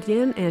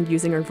accordion and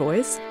using her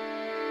voice.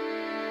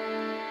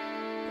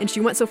 And she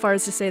went so far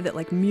as to say that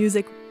like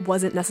music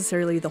wasn't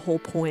necessarily the whole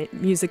point.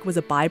 Music was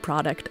a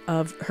byproduct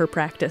of her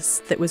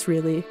practice that was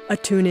really a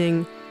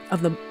tuning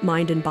of the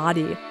mind and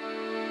body.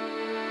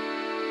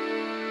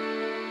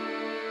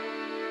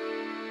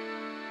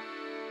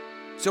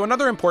 So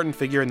another important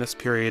figure in this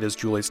period is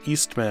Julius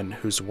Eastman,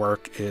 whose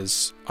work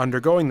is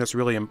undergoing this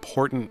really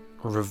important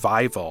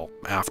revival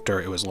after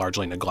it was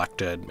largely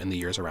neglected in the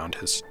years around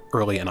his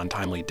early and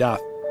untimely death.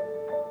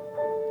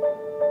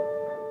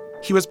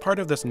 He was part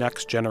of this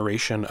next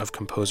generation of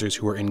composers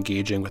who were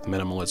engaging with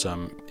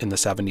minimalism in the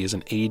 70s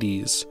and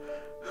 80s,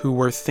 who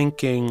were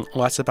thinking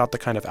less about the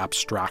kind of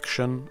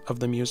abstraction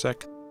of the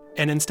music,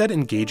 and instead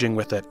engaging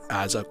with it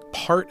as a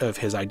part of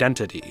his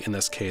identity, in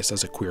this case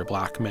as a queer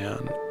black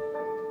man.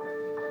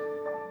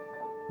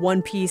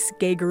 One piece,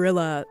 Gay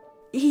Gorilla,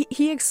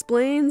 he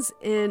explains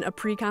in a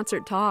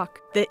pre-concert talk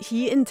that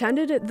he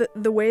intended it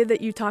the way that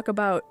you talk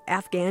about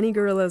Afghani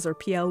guerrillas or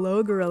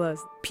PLO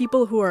guerrillas,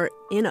 people who are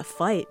in a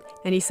fight.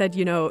 And he said,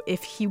 you know,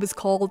 if he was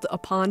called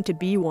upon to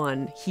be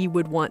one, he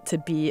would want to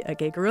be a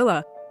gay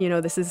guerrilla. You know,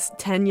 this is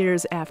 10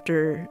 years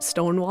after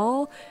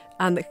Stonewall,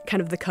 on the kind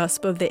of the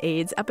cusp of the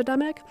AIDS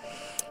epidemic.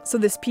 So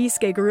this piece,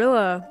 Gay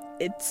Gorilla,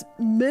 it's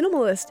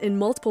minimalist in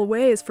multiple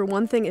ways. For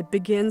one thing, it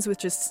begins with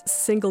just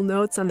single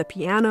notes on the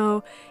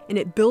piano, and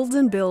it builds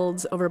and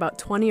builds over about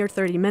 20 or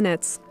 30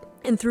 minutes.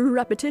 And through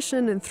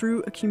repetition and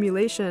through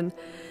accumulation,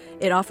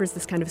 it offers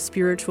this kind of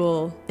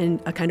spiritual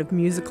and a kind of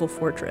musical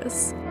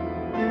fortress.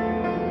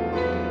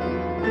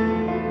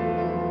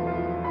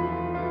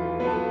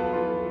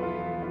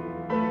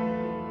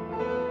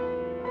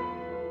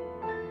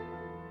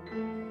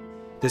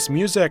 This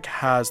music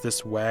has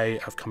this way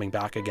of coming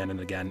back again and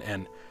again,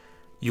 and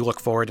you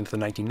look forward into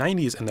the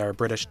 1990s and there are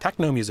British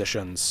techno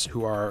musicians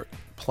who are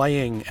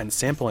playing and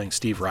sampling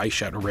Steve Reich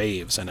at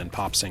raves and in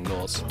pop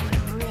singles.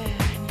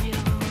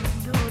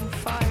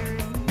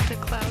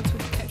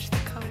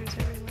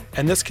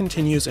 And this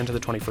continues into the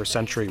 21st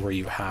century, where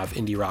you have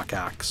indie rock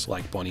acts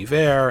like Bon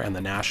Iver and The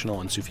National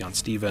and Sufjan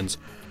Stevens,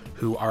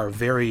 who are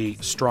very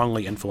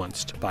strongly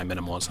influenced by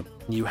minimalism.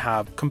 You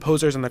have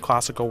composers in the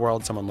classical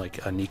world, someone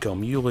like Nico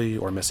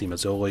Muhly or Missy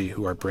Mazzoli,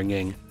 who are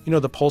bringing, you know,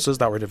 the pulses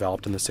that were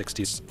developed in the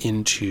 60s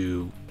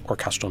into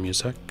orchestral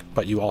music.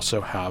 But you also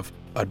have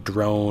a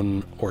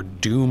drone or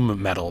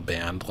doom metal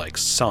band like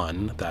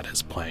Sun that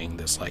is playing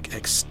this like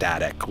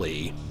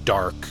ecstatically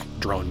dark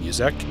drone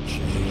music.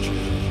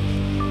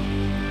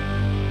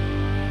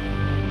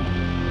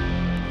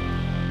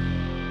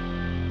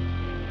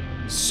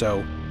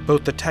 So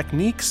both the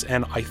techniques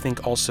and I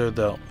think also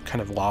the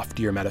kind of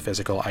loftier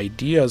metaphysical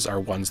ideas are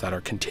ones that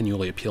are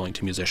continually appealing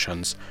to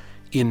musicians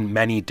in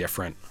many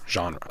different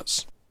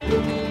genres. You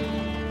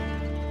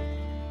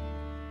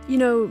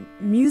know,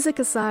 music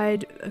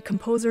aside,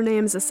 composer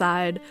names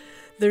aside,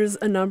 there's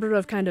a number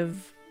of kind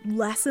of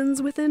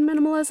lessons within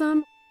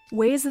minimalism,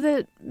 ways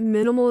that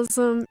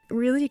minimalism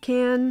really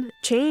can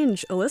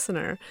change a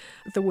listener,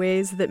 the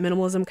ways that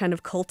minimalism kind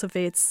of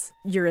cultivates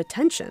your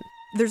attention.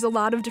 There's a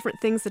lot of different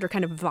things that are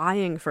kind of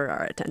vying for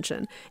our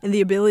attention, and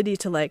the ability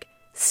to like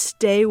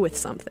stay with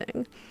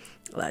something,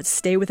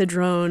 stay with a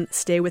drone,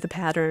 stay with a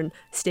pattern,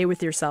 stay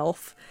with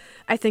yourself,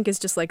 I think is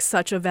just like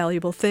such a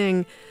valuable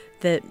thing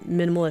that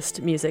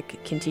minimalist music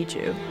can teach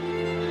you.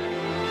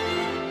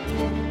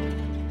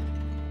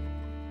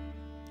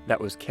 That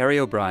was Carrie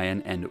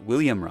O'Brien and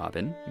William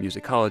Robin,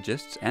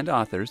 musicologists and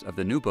authors of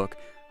the new book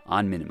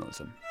on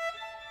minimalism.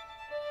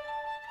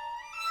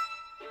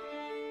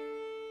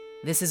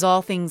 This is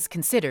All Things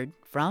Considered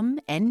from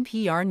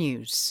NPR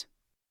News.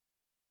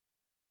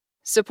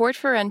 Support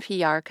for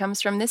NPR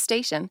comes from this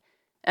station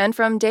and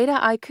from Data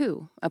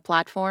IQ, a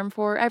platform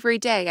for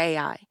everyday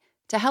AI,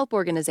 to help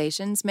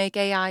organizations make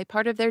AI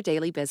part of their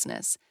daily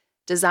business.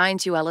 Designed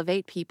to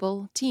elevate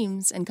people,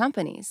 teams, and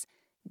companies.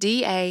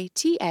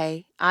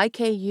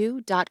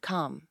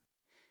 DATAIKU.com.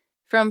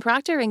 From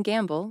Procter &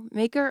 Gamble,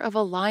 maker of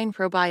Align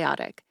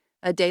Probiotic,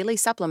 a daily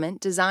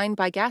supplement designed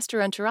by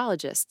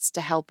gastroenterologists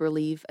to help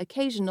relieve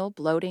occasional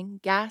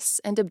bloating,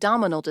 gas, and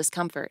abdominal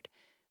discomfort.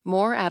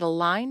 More at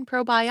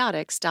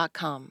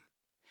alignprobiotics.com.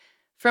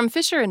 From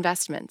Fisher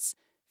Investments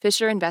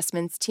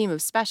team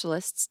of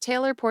specialists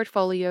tailor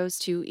portfolios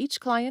to each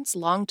client's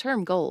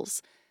long-term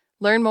goals.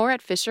 Learn more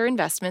at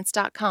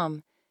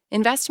fisherinvestments.com.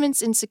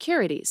 Investments in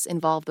securities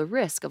involve the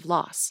risk of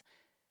loss.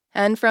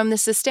 And from the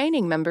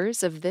sustaining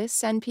members of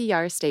this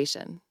NPR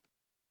station.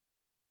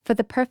 For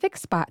the perfect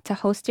spot to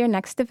host your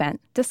next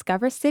event,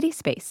 discover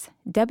CitySpace,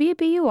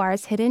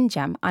 WBUR's hidden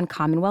gem on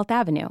Commonwealth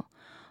Avenue.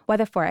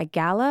 Whether for a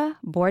gala,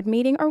 board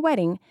meeting, or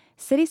wedding,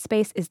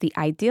 CitySpace is the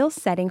ideal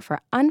setting for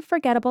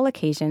unforgettable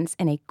occasions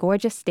in a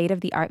gorgeous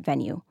state-of-the-art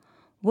venue.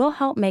 We'll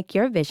help make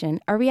your vision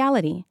a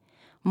reality.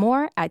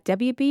 More at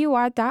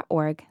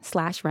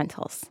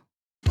wbur.org/rentals.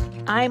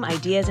 I'm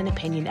Ideas and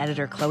Opinion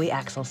Editor Chloe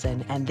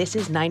Axelson, and this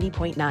is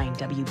 90.9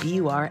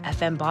 WBUR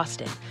FM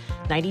Boston,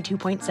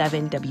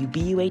 92.7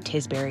 WBUA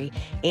Tisbury,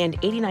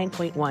 and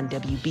 89.1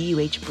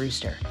 WBUH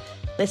Brewster.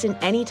 Listen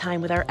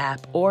anytime with our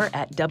app or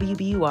at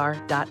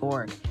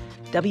WBUR.org.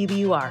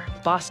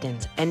 WBUR,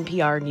 Boston's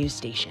NPR news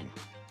station.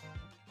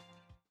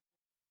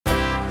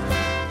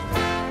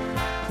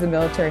 The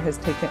military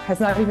has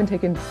not even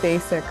taken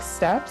basic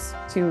steps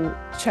to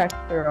check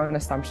their own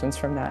assumptions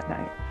from that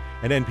night.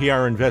 An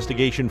NPR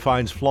investigation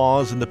finds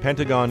flaws in the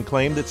Pentagon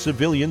claim that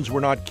civilians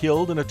were not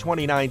killed in a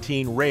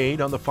 2019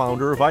 raid on the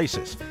founder of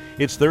ISIS.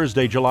 It's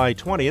Thursday, July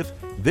 20th.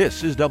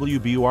 This is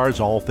WBUR's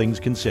All Things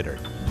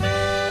Considered.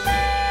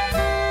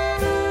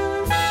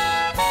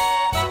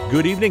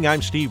 Good evening,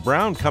 I'm Steve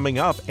Brown. Coming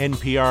up,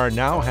 NPR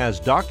now has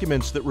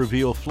documents that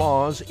reveal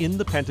flaws in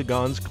the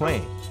Pentagon's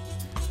claim.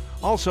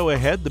 Also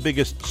ahead, the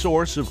biggest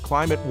source of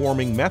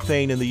climate-warming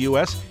methane in the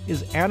U.S.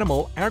 is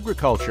animal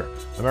agriculture.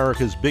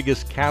 America's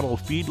biggest cattle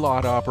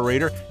feedlot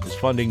operator is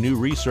funding new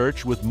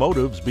research with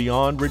motives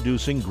beyond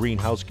reducing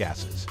greenhouse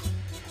gases.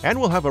 And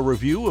we'll have a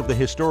review of the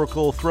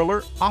historical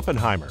thriller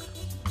Oppenheimer.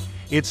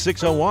 It's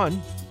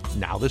 6:01.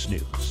 Now this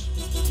news.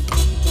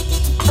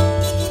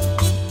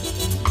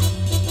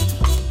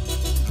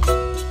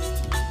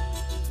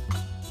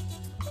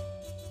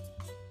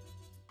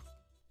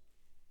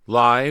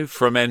 Live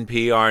from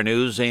NPR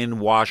News in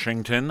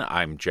Washington,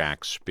 I'm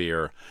Jack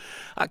Speer.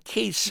 A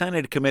key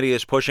Senate committee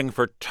is pushing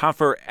for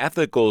tougher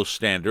ethical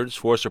standards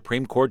for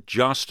Supreme Court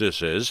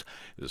justices.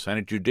 The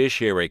Senate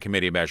Judiciary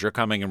Committee measure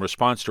coming in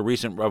response to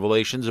recent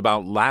revelations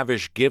about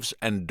lavish gifts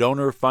and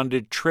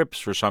donor-funded trips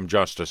for some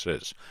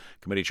justices.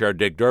 Committee Chair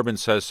Dick Durbin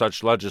says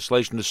such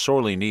legislation is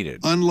sorely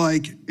needed.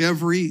 Unlike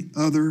every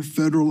other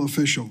federal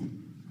official,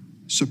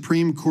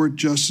 Supreme Court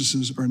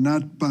justices are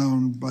not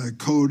bound by a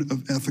code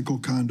of ethical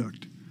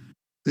conduct.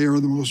 They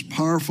are the most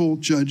powerful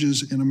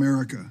judges in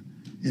America,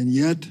 and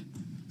yet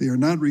they are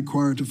not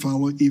required to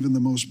follow even the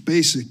most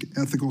basic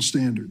ethical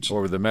standards.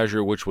 However, the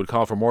measure, which would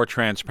call for more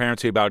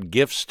transparency about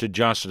gifts to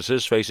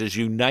justices, faces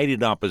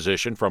united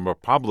opposition from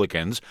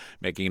Republicans,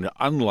 making it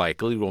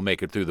unlikely it will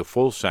make it through the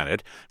full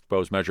Senate. The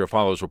proposed measure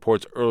follows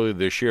reports earlier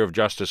this year of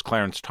Justice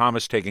Clarence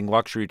Thomas taking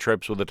luxury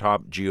trips with a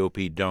top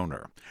GOP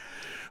donor.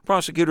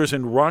 Prosecutors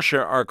in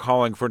Russia are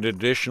calling for an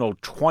additional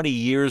 20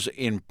 years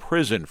in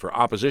prison for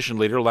opposition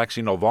leader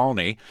Alexei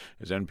Navalny.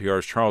 As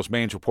NPR's Charles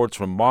Maines reports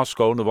from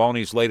Moscow,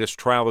 Navalny's latest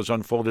trial has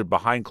unfolded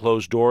behind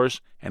closed doors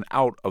and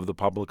out of the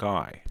public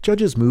eye.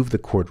 Judges moved the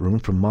courtroom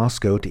from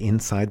Moscow to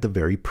inside the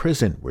very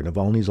prison, where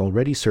Navalny's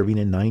already serving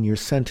a 9-year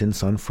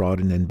sentence on fraud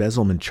and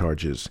embezzlement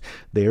charges.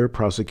 There,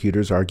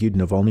 prosecutors argued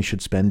Navalny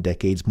should spend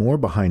decades more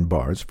behind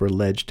bars for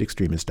alleged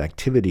extremist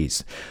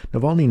activities.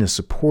 Navalny and his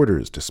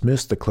supporters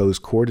dismissed the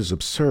closed court as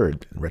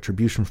absurd and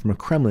retribution from a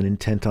Kremlin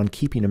intent on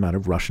keeping him out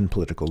of Russian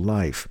political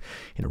life.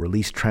 In a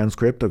released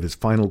transcript of his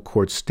final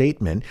court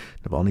statement,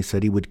 Navalny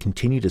said he would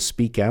continue to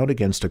speak out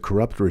against a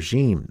corrupt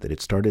regime that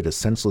had started a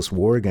senseless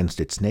war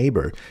against its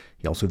neighbor.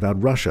 He also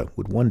vowed Russia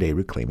would one day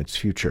reclaim its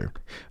future.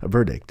 A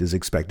verdict is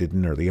expected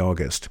in early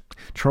August.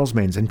 Charles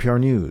Maines, NPR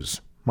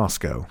News,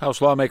 Moscow. House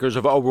lawmakers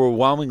have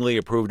overwhelmingly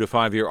approved a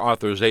 5-year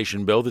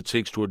authorization bill that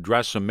seeks to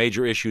address some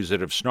major issues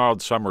that have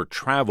snarled summer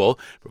travel,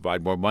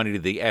 provide more money to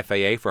the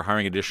FAA for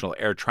hiring additional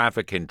air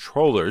traffic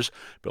controllers.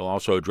 The bill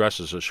also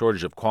addresses a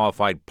shortage of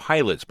qualified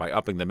pilots by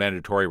upping the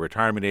mandatory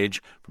retirement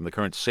age from the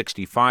current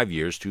 65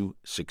 years to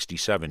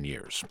 67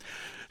 years.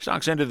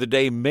 Stocks ended the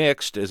day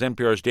mixed as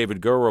NPR's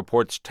David Gurr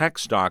reports tech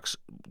stocks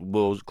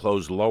will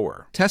close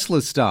lower.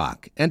 Tesla's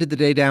stock ended the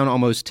day down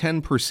almost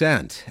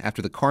 10%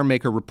 after the car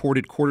maker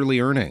reported quarterly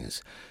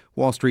earnings.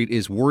 Wall Street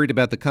is worried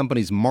about the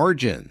company's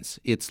margins.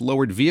 It's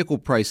lowered vehicle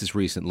prices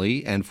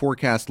recently and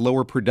forecast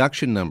lower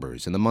production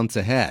numbers in the months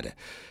ahead.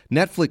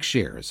 Netflix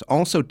shares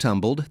also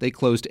tumbled. They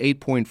closed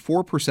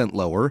 8.4%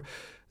 lower.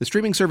 The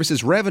streaming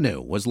service's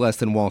revenue was less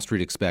than Wall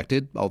Street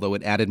expected, although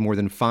it added more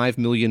than 5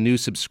 million new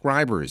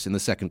subscribers in the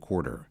second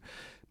quarter.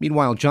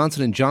 Meanwhile,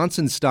 Johnson &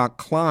 Johnson's stock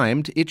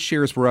climbed. Its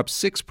shares were up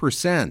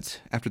 6%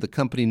 after the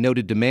company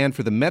noted demand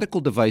for the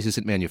medical devices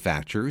it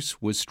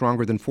manufactures was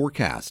stronger than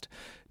forecast.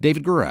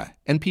 David Gura,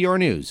 NPR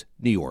News,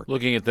 New York.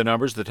 Looking at the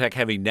numbers, the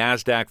tech-heavy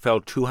Nasdaq fell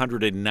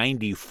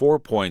 294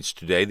 points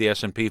today. The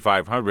S&P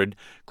 500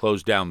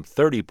 closed down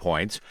 30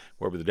 points,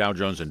 whereas the Dow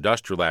Jones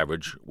Industrial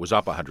Average was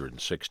up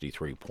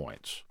 163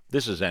 points.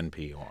 This is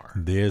NPR.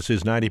 This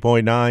is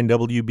 90.9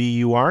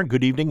 WBUR.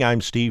 Good evening. I'm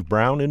Steve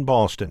Brown in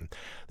Boston.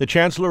 The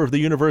Chancellor of the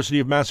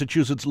University of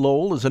Massachusetts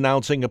Lowell is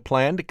announcing a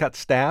plan to cut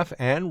staff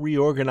and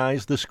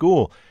reorganize the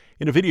school.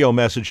 In a video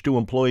message to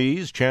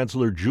employees,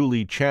 Chancellor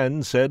Julie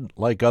Chen said,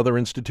 like other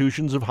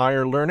institutions of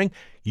higher learning,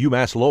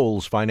 UMass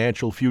Lowell's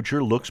financial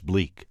future looks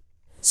bleak.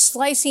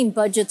 Slicing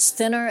budgets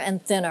thinner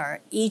and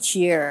thinner each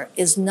year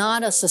is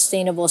not a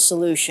sustainable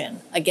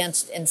solution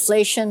against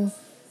inflation,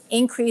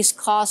 increased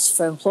costs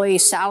for employee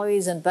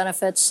salaries and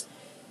benefits,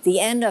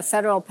 the end of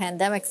federal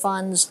pandemic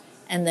funds,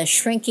 and the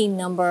shrinking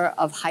number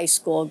of high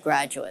school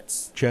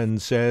graduates. Chen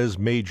says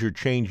major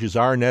changes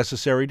are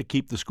necessary to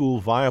keep the school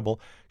viable.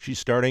 She's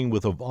starting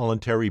with a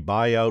voluntary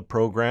buyout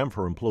program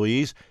for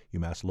employees.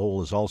 UMass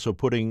Lowell is also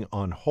putting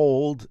a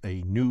hold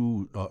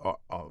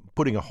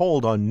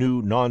on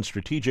new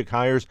non-strategic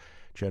hires.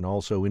 Chen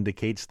also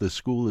indicates the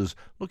school is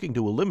looking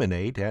to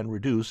eliminate and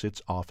reduce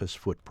its office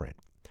footprint.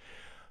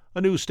 A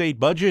new state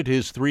budget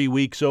is 3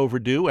 weeks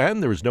overdue,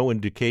 and there is no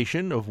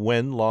indication of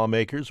when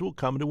lawmakers will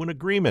come to an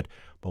agreement.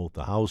 Both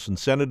the House and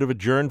Senate have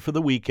adjourned for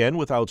the weekend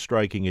without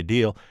striking a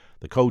deal.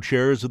 The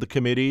co-chairs of the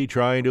committee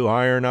trying to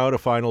iron out a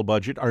final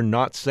budget are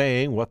not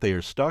saying what they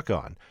are stuck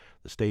on.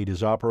 The state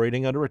is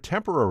operating under a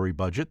temporary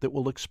budget that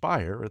will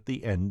expire at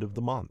the end of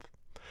the month.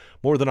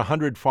 More than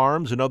 100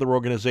 farms and other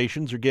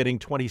organizations are getting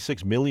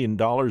 $26 million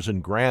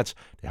in grants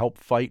to help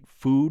fight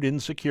food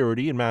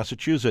insecurity in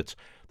Massachusetts.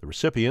 The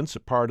recipients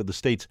are part of the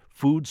state's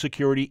Food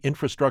Security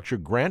Infrastructure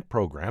Grant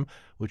Program,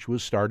 which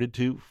was started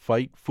to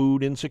fight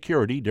food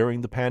insecurity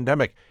during the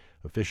pandemic.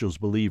 Officials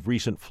believe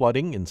recent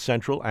flooding in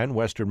central and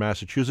western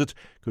Massachusetts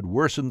could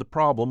worsen the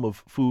problem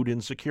of food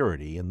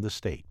insecurity in the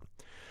state.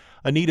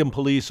 A Needham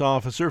police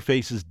officer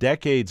faces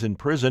decades in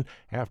prison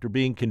after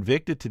being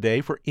convicted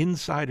today for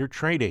insider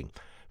trading.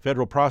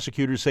 Federal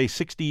prosecutors say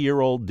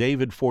 60-year-old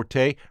David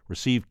Forte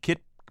received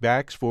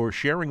kickbacks for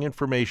sharing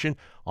information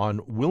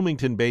on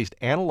Wilmington-based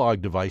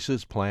Analog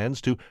Devices'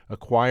 plans to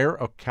acquire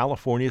a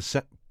California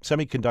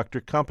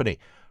semiconductor company.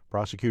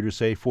 Prosecutors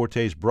say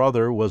Forte's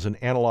brother was an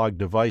Analog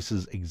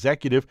Devices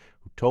executive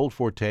who told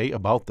Forte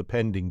about the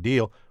pending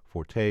deal.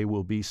 Forte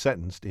will be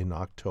sentenced in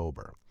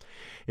October.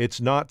 It's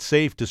not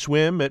safe to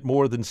swim at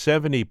more than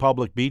 70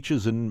 public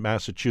beaches in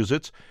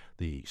Massachusetts.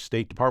 The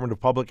State Department of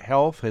Public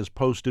Health has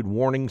posted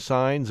warning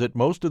signs at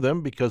most of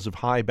them because of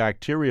high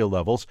bacteria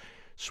levels.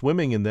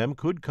 Swimming in them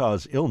could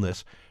cause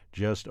illness.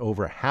 Just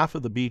over half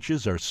of the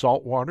beaches are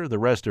saltwater. The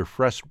rest are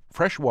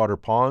freshwater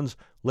ponds,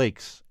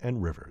 lakes,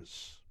 and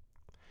rivers.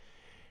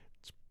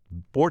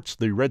 Sports,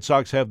 the Red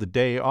Sox have the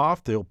day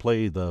off. They'll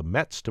play the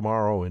Mets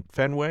tomorrow at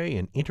Fenway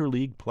in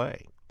interleague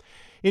play.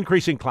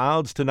 Increasing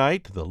clouds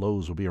tonight. The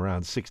lows will be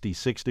around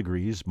 66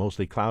 degrees.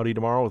 Mostly cloudy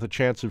tomorrow with a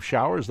chance of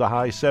showers. The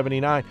high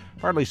 79.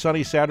 Partly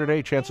sunny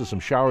Saturday. Chance of some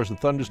showers and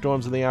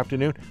thunderstorms in the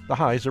afternoon. The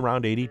high's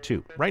around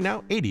 82. Right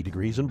now, 80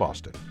 degrees in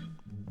Boston.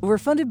 We're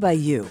funded by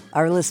you,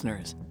 our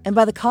listeners, and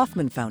by the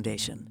Kauffman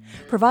Foundation,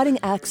 providing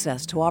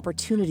access to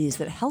opportunities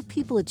that help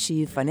people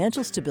achieve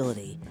financial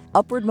stability,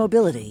 upward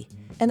mobility,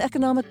 and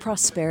economic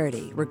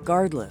prosperity,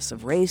 regardless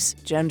of race,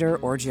 gender,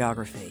 or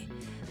geography.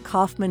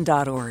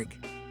 Kauffman.org.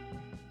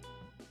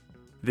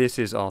 This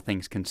is All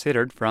Things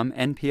Considered from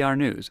NPR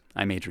News.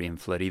 I'm Adrian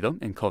Florido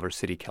in Culver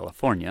City,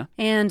 California.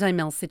 And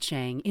I'm Elsa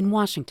Chang in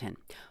Washington.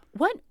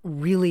 What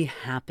really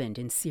happened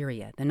in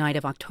Syria the night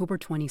of October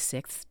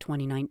 26,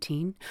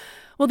 2019?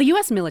 Well, the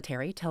U.S.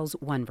 military tells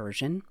one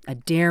version, a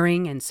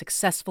daring and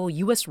successful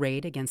U.S.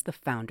 raid against the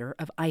founder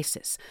of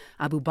ISIS,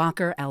 Abu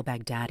Bakr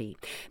al-Baghdadi.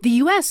 The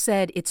U.S.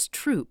 said its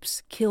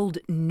troops killed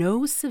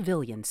no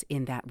civilians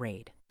in that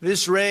raid.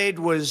 This raid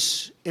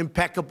was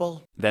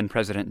impeccable. Then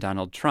President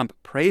Donald Trump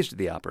praised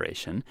the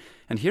operation.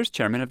 And here's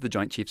Chairman of the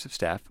Joint Chiefs of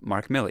Staff,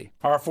 Mark Milley.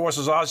 Our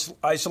forces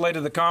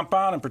isolated the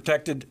compound and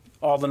protected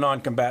all the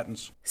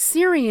non-combatants.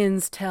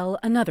 Syrians tell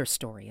another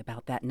story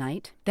about that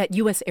night, that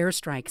U.S.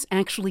 airstrikes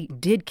actually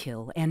did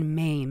kill and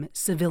maim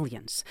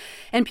civilians.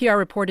 NPR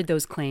reported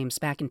those claims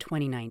back in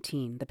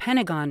 2019. The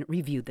Pentagon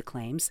reviewed the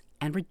claims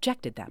and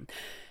rejected them.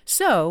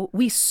 So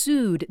we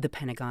sued the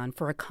Pentagon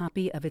for a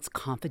copy of its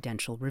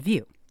confidential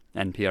review.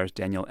 NPR's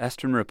Daniel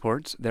Estrin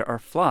reports there are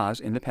flaws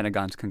in the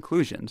Pentagon's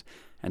conclusions,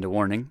 and a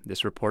warning,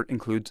 this report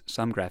includes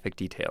some graphic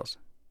details.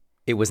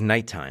 It was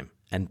nighttime,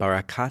 and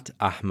Barakat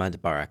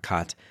Ahmad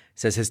Barakat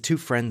says his two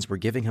friends were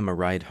giving him a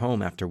ride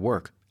home after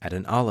work at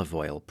an olive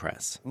oil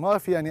press.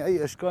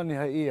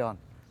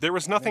 There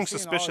was nothing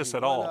suspicious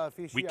at all.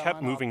 We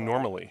kept moving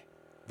normally.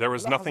 There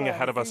was nothing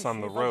ahead of us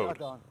on the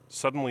road.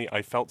 Suddenly,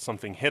 I felt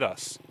something hit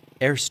us.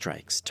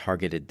 Airstrikes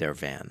targeted their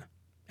van.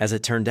 As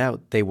it turned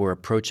out, they were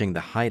approaching the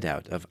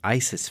hideout of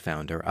ISIS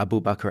founder Abu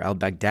Bakr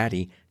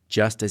al-Baghdadi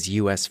just as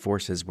U.S.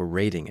 forces were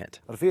raiding it.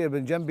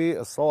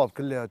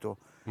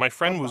 My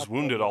friend was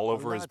wounded all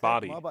over his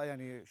body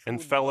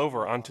and fell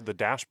over onto the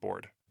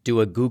dashboard.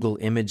 Do a Google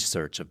image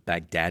search of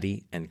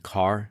Baghdadi and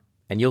car,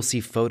 and you'll see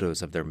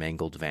photos of their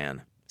mangled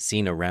van,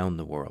 seen around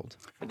the world.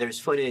 There's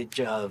footage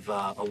of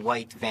a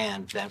white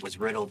van that was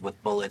riddled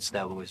with bullets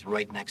that was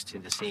right next to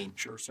the scene.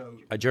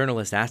 A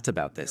journalist asked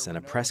about this in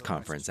a press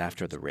conference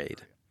after the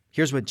raid.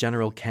 Here's what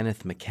General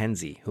Kenneth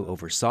McKenzie, who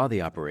oversaw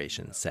the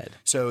operation, said.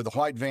 So the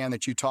white van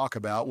that you talk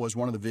about was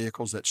one of the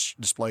vehicles that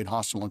displayed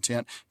hostile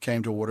intent,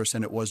 came toward us,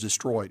 and it was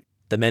destroyed.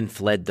 The men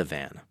fled the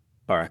van.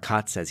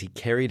 Barakat says he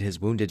carried his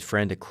wounded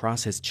friend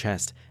across his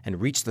chest and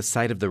reached the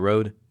side of the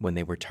road when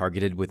they were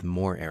targeted with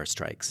more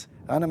airstrikes.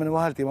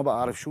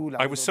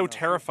 I was so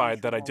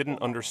terrified that I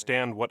didn't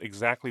understand what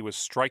exactly was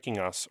striking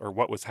us or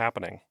what was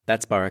happening.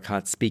 That's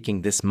Barakat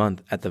speaking this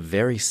month at the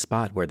very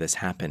spot where this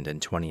happened in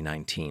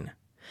 2019.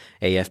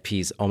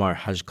 AFP's Omar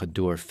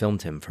Hajkadur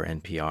filmed him for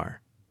NPR.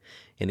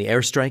 In the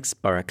airstrikes,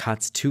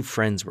 Barakat's two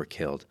friends were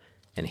killed,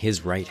 and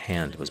his right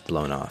hand was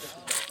blown off.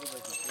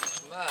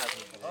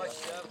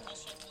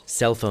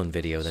 Cell phone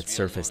video that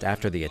surfaced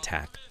after the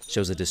attack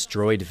shows a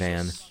destroyed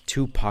van,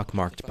 two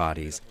pockmarked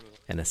bodies,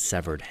 and a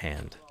severed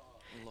hand.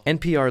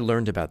 NPR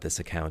learned about this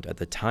account at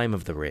the time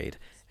of the raid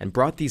and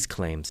brought these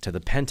claims to the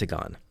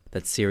Pentagon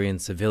that Syrian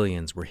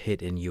civilians were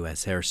hit in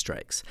U.S.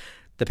 airstrikes.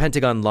 The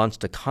Pentagon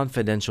launched a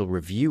confidential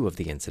review of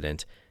the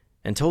incident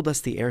and told us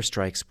the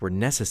airstrikes were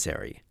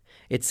necessary.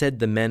 It said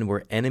the men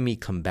were enemy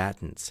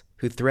combatants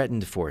who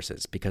threatened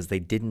forces because they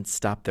didn't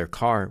stop their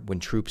car when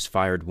troops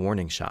fired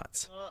warning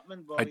shots.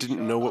 I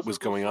didn't know what was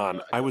going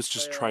on. I was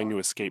just trying to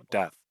escape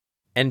death.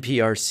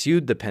 NPR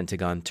sued the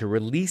Pentagon to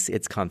release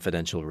its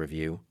confidential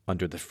review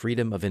under the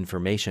Freedom of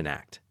Information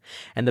Act,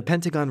 and the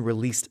Pentagon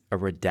released a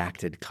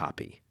redacted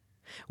copy.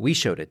 We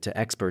showed it to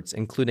experts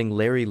including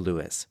Larry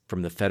Lewis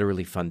from the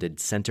federally funded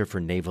Center for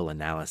Naval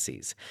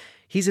Analyses.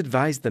 He's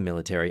advised the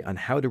military on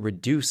how to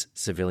reduce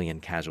civilian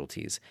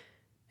casualties,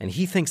 and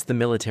he thinks the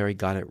military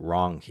got it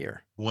wrong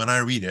here. When I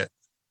read it,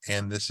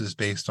 and this is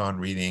based on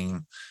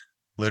reading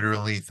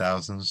literally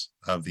thousands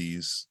of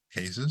these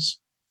cases,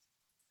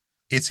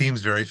 it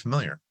seems very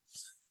familiar.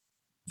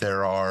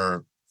 There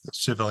are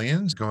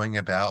civilians going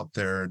about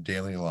their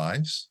daily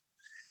lives,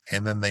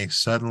 and then they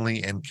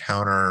suddenly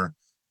encounter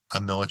a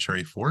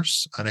military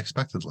force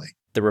unexpectedly.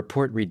 The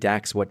report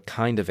redacts what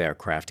kind of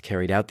aircraft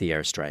carried out the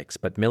airstrikes,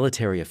 but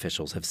military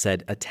officials have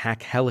said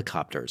attack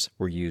helicopters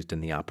were used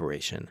in the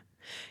operation.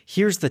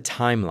 Here's the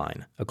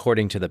timeline,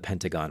 according to the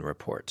Pentagon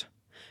report.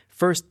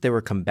 First, there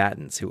were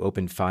combatants who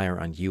opened fire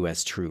on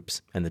U.S.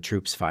 troops, and the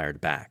troops fired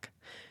back.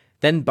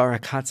 Then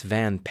Barakat's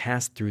van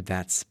passed through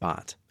that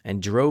spot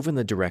and drove in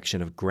the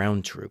direction of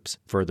ground troops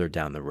further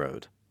down the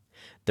road.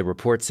 The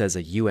report says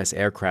a U.S.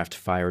 aircraft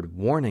fired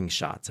warning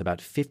shots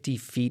about 50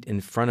 feet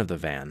in front of the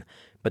van,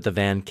 but the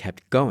van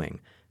kept going,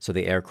 so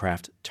the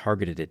aircraft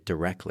targeted it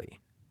directly.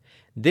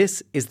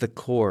 This is the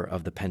core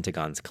of the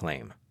Pentagon's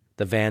claim.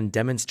 The van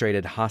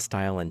demonstrated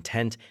hostile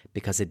intent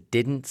because it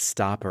didn't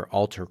stop or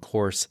alter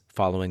course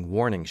following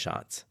warning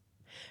shots.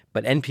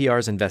 But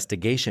NPR's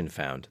investigation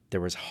found there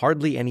was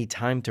hardly any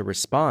time to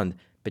respond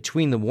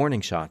between the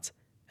warning shots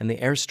and the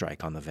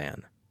airstrike on the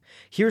van.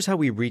 Here's how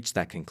we reached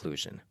that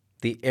conclusion.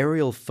 The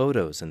aerial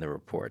photos in the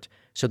report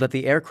show that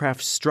the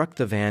aircraft struck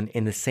the van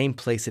in the same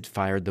place it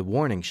fired the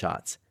warning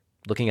shots.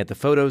 Looking at the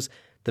photos,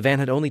 the van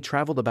had only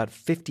traveled about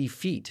 50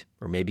 feet,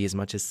 or maybe as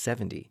much as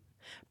 70.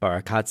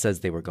 Barakat says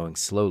they were going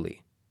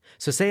slowly.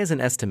 So say as an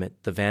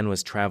estimate, the van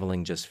was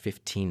traveling just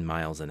 15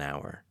 miles an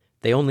hour.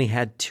 They only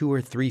had 2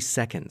 or 3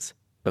 seconds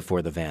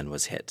before the van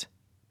was hit.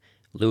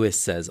 Lewis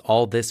says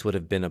all this would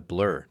have been a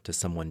blur to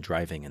someone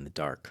driving in the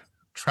dark.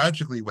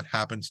 Tragically, what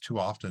happens too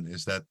often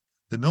is that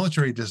the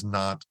military does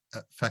not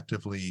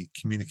effectively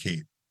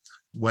communicate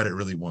what it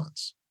really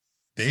wants.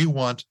 They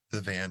want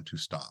the van to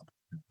stop.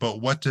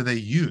 But what do they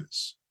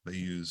use? They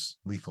use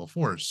lethal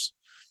force.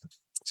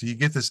 So you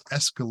get this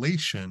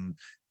escalation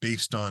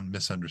based on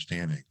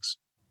misunderstandings.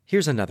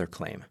 Here's another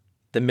claim.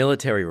 The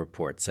military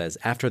report says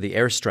after the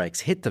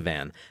airstrikes hit the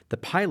van, the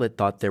pilot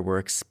thought there were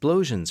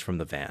explosions from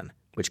the van,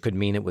 which could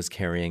mean it was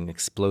carrying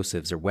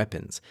explosives or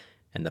weapons,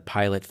 and the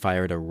pilot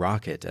fired a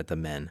rocket at the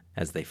men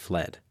as they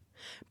fled.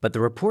 But the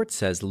report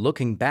says,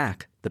 looking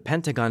back, the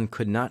Pentagon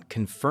could not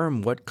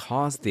confirm what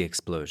caused the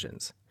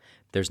explosions.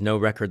 There's no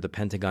record the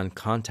Pentagon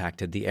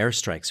contacted the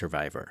airstrike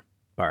survivor.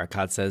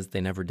 Barakat says they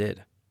never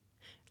did.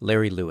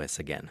 Larry Lewis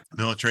again.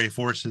 Military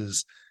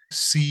forces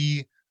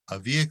see a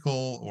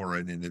vehicle or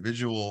an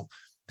individual,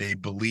 they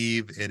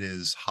believe it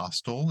is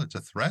hostile, it's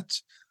a threat,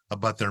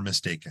 but they're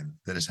mistaken,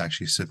 that it's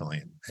actually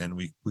civilian. And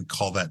we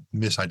call that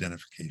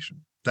misidentification.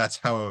 That's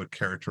how I would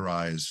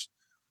characterize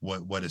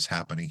what is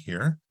happening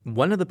here.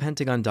 One of the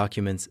Pentagon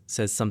documents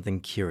says something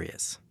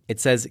curious. It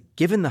says,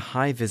 given the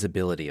high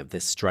visibility of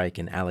this strike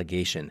and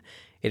allegation,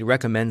 it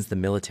recommends the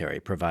military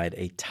provide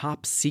a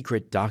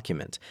top-secret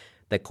document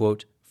that,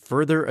 quote,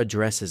 further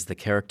addresses the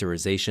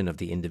characterization of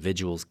the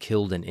individuals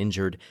killed and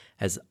injured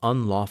as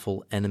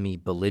unlawful enemy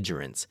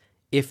belligerents,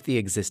 if the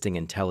existing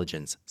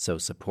intelligence so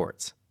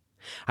supports.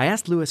 I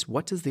asked Lewis,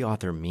 what does the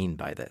author mean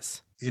by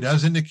this? It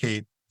does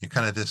indicate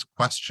kind of this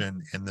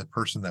question in the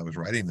person that was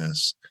writing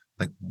this,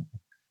 like,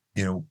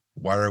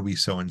 why are we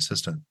so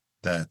insistent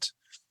that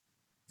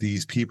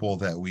these people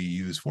that we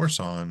use force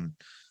on,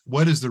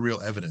 what is the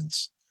real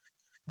evidence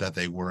that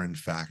they were in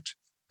fact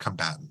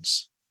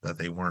combatants, that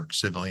they weren't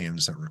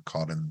civilians that were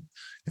caught in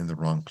the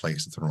wrong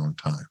place at the wrong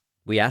time?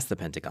 We asked the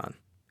Pentagon.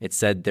 It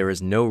said there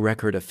is no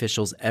record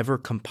officials ever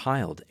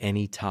compiled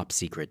any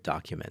top-secret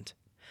document.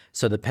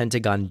 So the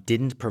Pentagon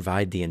didn't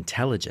provide the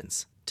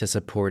intelligence to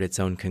support its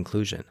own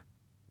conclusion.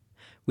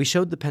 We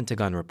showed the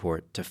Pentagon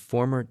report to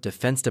former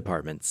Defense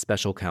Department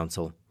Special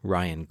Counsel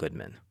Ryan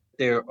Goodman.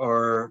 There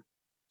are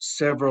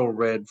several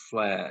red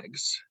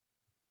flags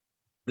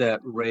that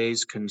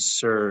raise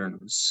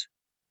concerns.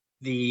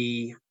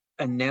 The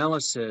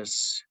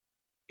analysis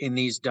in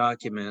these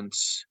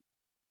documents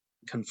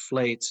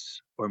conflates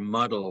or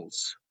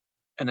muddles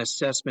an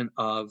assessment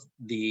of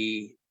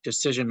the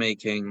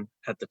decision-making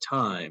at the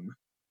time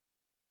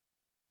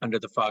under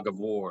the fog of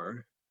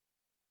war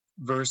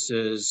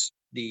versus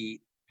the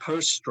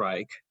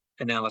post-strike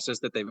analysis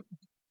that they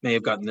may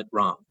have gotten it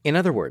wrong. In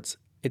other words,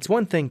 it's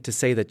one thing to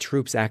say that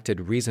troops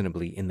acted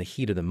reasonably in the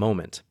heat of the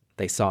moment.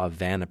 They saw a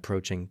van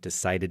approaching,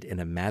 decided in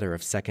a matter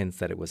of seconds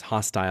that it was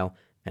hostile,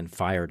 and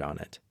fired on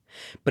it.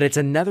 But it's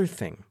another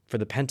thing for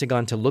the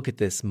Pentagon to look at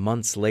this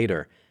months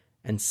later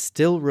and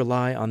still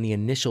rely on the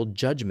initial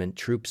judgment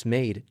troops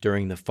made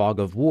during the fog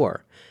of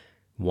war.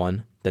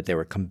 One, that there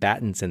were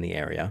combatants in the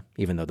area,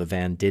 even though the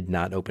van did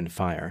not open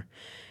fire.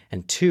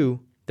 And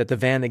two, that the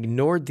van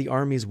ignored the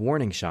Army's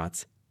warning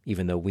shots,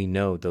 even though we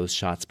know those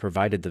shots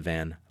provided the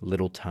van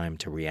little time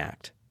to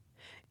react.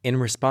 In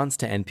response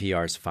to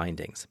NPR's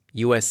findings,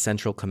 U.S.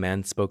 Central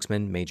Command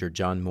spokesman Major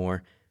John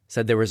Moore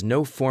said there was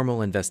no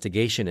formal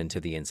investigation into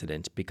the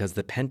incident because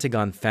the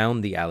Pentagon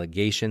found the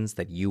allegations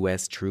that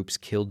U.S. troops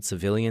killed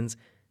civilians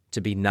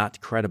to be not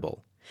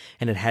credible,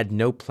 and it had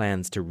no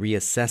plans to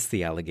reassess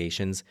the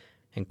allegations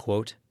and,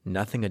 quote,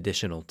 nothing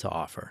additional to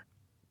offer.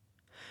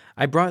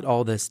 I brought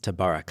all this to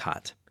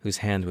Barakat, whose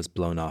hand was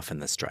blown off in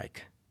the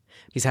strike.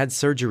 He's had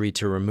surgery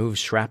to remove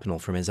shrapnel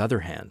from his other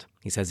hand.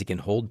 He says he can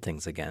hold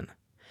things again.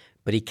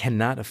 But he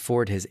cannot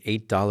afford his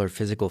 $8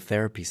 physical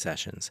therapy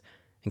sessions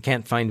and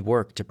can't find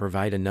work to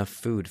provide enough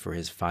food for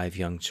his 5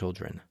 young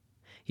children.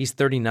 He's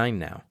 39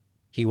 now.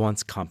 He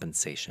wants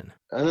compensation.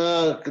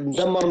 My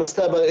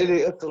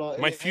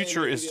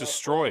future is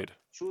destroyed.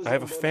 I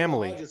have a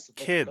family,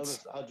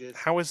 kids.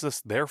 How is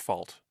this their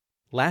fault?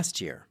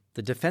 Last year,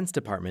 the Defense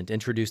Department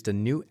introduced a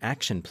new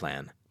action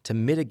plan to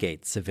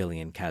mitigate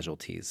civilian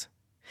casualties.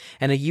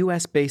 And a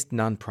U.S.-based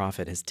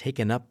nonprofit has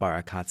taken up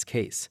Barakat's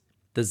case,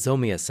 the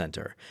Zomia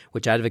Center,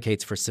 which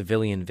advocates for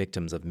civilian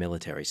victims of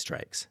military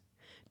strikes.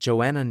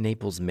 Joanna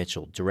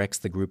Naples-Mitchell directs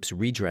the group's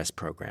redress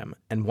program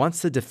and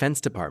wants the Defense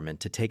Department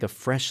to take a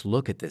fresh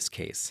look at this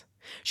case.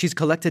 She's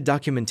collected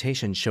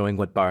documentation showing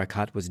what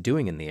Barakat was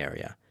doing in the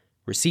area,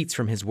 receipts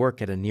from his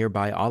work at a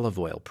nearby olive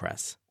oil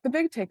press. The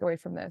big takeaway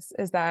from this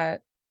is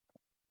that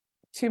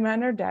 2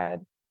 men are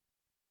dead.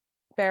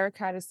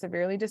 Barakat is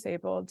severely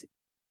disabled.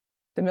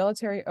 The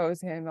military owes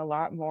him a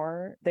lot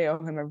more. They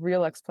owe him a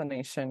real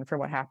explanation for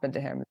what happened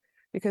to him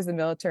because the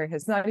military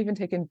has not even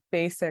taken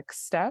basic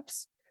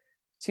steps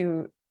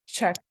to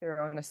check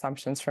their own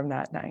assumptions from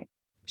that night.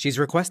 She's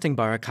requesting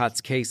Barakat's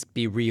case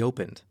be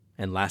reopened.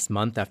 And last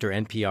month, after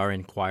NPR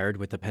inquired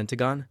with the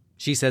Pentagon,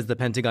 she says the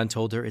Pentagon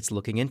told her it's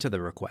looking into the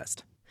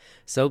request.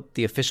 So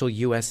the official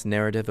U.S.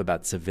 narrative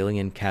about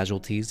civilian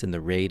casualties in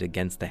the raid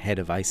against the head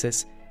of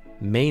ISIS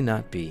may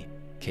not be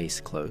case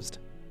closed.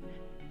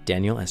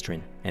 Daniel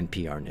Estrin,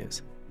 NPR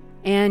News.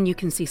 And you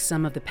can see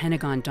some of the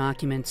Pentagon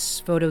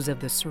documents, photos of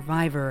the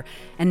survivor,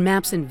 and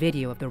maps and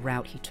video of the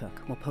route he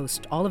took. We'll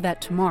post all of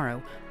that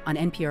tomorrow on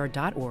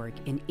npr.org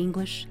in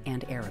English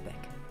and Arabic.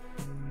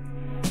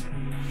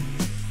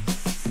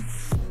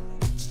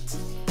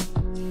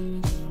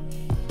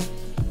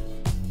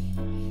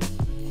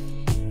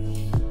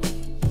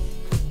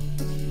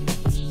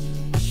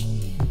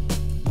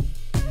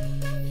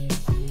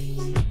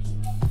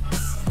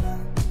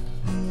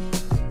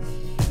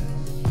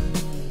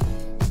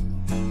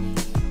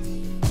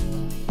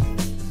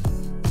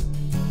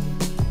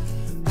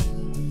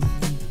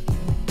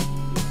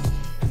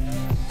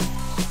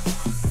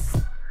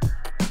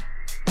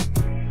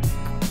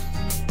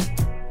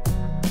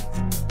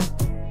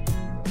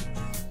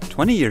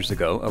 "20 years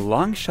ago, a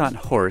long-shot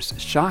horse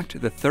shocked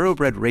the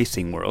thoroughbred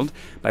racing world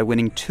by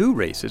winning 2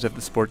 races of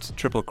the sport's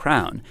Triple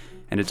Crown,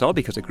 and it's all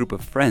because a group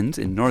of friends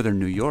in northern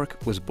New York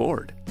was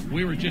bored.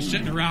 We were just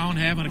sitting around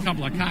having a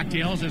couple of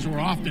cocktails, as we're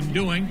often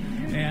doing,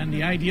 and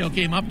the idea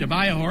came up to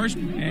buy a horse,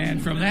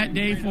 and from that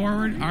day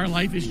forward, our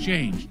life has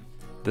changed.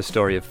 The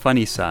Story of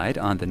Funny Side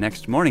on the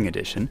next morning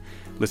edition.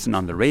 Listen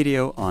on the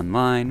radio,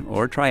 online,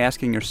 or try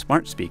asking your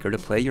smart speaker to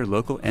play your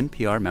local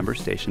NPR member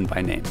station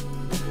by name.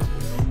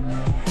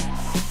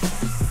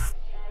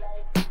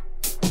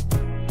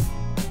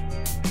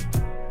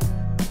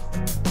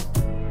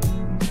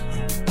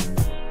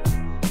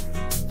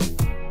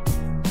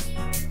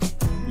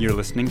 You're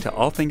listening to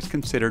All Things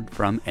Considered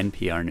from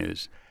NPR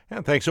News.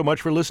 And thanks so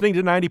much for listening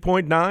to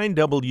 90.9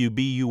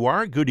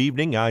 WBUR. Good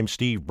evening. I'm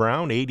Steve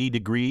Brown. 80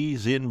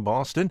 degrees in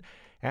Boston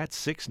at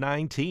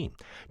 6:19.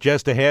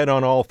 Just ahead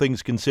on All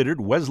Things Considered,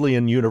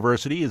 Wesleyan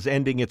University is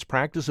ending its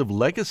practice of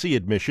legacy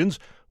admissions,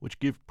 which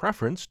give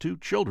preference to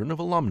children of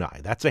alumni.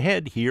 That's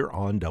ahead here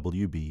on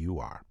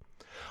WBUR.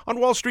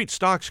 On Wall Street,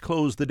 stocks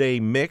closed the day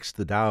mixed.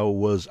 The Dow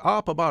was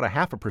up about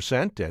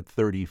 0.5% at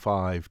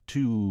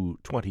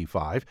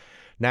 35,225.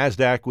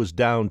 NASDAQ was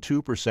down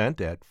 2%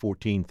 at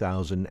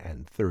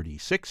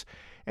 14,036,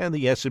 and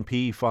the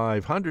S&P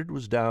 500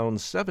 was down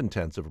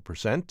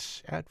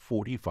 0.7% at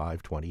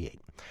 4528.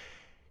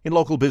 In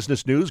local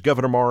business news,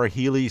 Governor Maura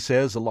Healey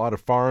says a lot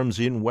of farms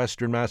in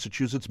western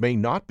Massachusetts may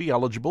not be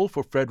eligible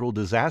for federal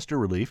disaster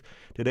relief.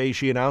 Today,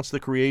 she announced the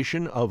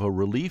creation of a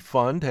relief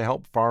fund to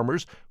help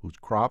farmers whose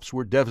crops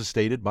were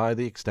devastated by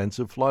the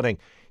extensive flooding.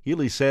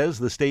 Healey says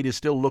the state is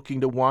still looking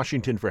to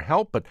Washington for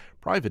help, but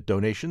private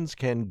donations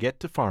can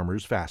get to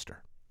farmers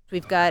faster.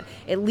 We've got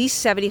at least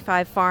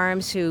 75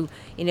 farms who,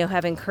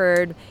 have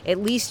incurred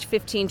at least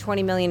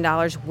 $15-20 million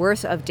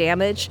worth of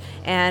damage,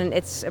 and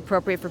it's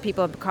appropriate for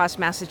people across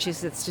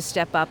Massachusetts to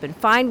step up and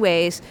find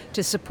ways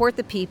to support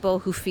the people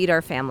who feed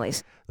our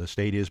families. The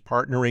state is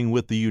partnering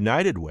with the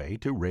United Way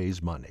to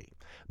raise money.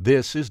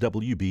 This is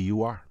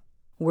WBUR.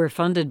 We're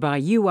funded by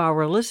you,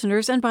 our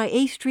listeners, and by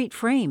A Street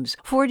Frames,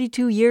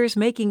 42 years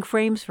making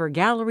frames for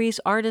galleries,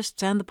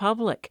 artists, and the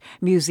public.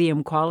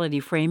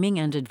 Museum-quality framing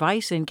and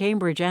advice in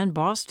Cambridge and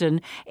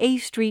Boston,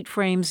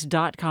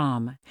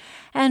 astreetframes.com.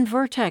 And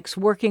Vertex,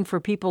 working for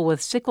people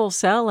with sickle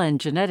cell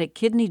and genetic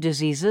kidney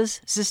diseases,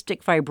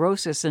 cystic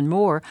fibrosis, and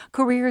more,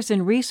 careers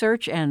in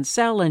research and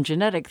cell and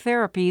genetic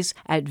therapies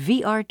at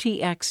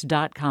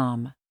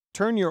vrtx.com.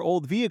 Turn your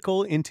old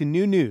vehicle into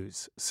new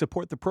news.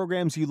 Support the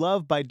programs you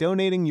love by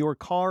donating your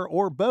car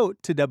or boat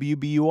to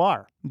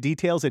WBUR.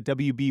 Details at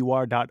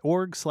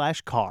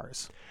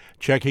wbur.org/cars.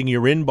 Checking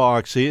your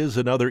inbox is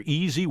another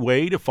easy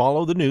way to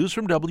follow the news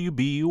from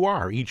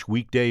WBUR. Each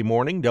weekday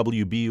morning,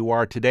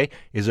 WBUR Today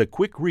is a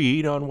quick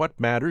read on what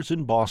matters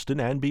in Boston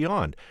and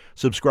beyond.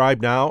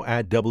 Subscribe now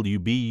at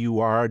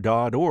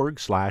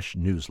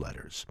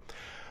wbur.org/newsletters.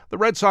 The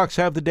Red Sox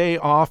have the day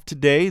off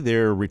today.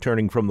 They're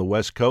returning from the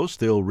West Coast.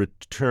 They'll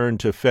return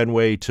to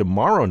Fenway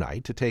tomorrow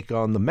night to take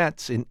on the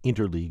Mets in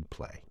interleague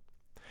play.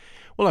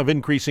 We'll have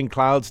increasing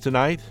clouds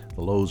tonight.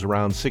 The lows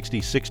around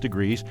 66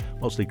 degrees.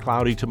 Mostly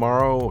cloudy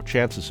tomorrow.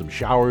 Chance of some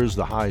showers.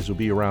 The highs will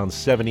be around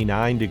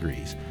 79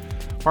 degrees.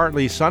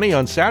 Partly sunny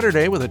on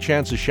Saturday with a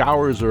chance of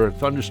showers or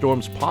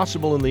thunderstorms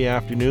possible in the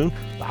afternoon.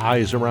 The high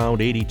is around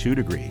 82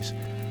 degrees.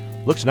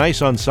 Looks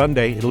nice on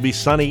Sunday. It'll be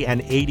sunny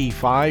and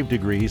 85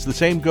 degrees. The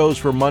same goes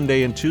for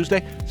Monday and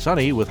Tuesday.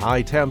 Sunny with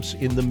high temps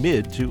in the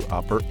mid to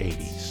upper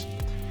 80s.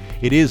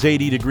 It is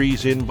 80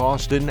 degrees in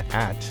Boston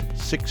at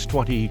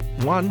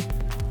 6:21.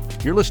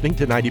 You're listening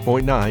to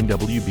 90.9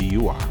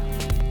 WBUR.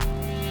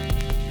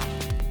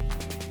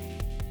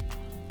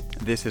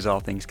 This is All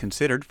Things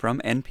Considered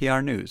from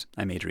NPR News.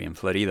 I'm Adrian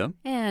Florido.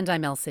 And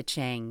I'm Elsa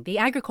Chang. The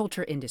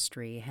agriculture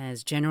industry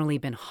has generally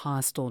been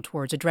hostile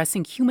towards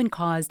addressing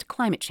human-caused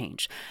climate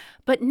change.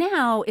 But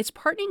now it's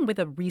partnering with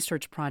a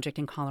research project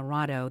in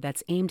Colorado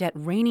that's aimed at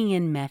reining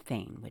in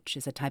methane, which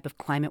is a type of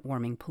climate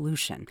warming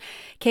pollution.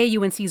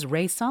 KUNC's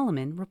Ray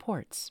Solomon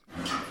reports.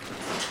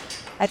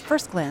 At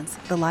first glance,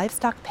 the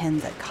livestock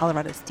pens at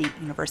Colorado State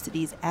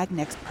University's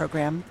AgNext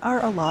program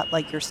are a lot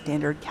like your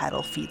standard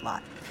cattle feedlot.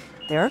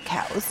 There are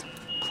cows,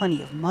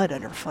 plenty of mud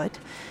underfoot,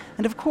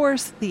 and of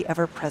course, the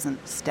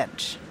ever-present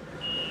stench.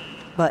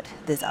 But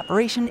this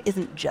operation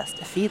isn't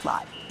just a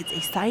feedlot. It's a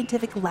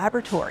scientific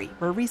laboratory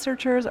where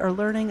researchers are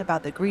learning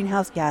about the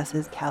greenhouse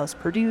gases cows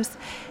produce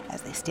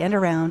as they stand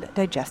around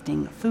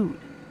digesting food.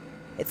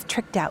 It's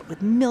tricked out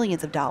with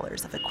millions of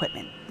dollars of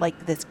equipment,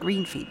 like this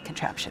green feed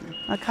contraption,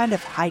 a kind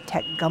of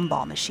high-tech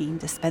gumball machine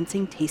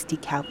dispensing tasty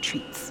cow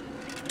treats.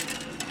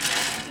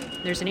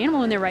 There's an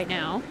animal in there right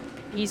now.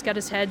 He's got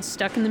his head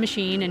stuck in the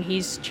machine, and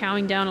he's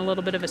chowing down a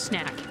little bit of a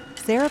snack.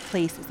 Sarah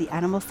Place is the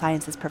animal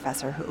sciences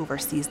professor who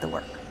oversees the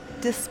work.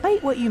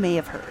 Despite what you may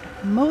have heard,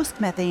 most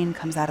methane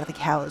comes out of the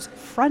cow's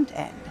front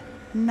end,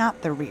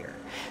 not the rear.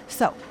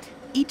 So,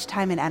 each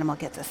time an animal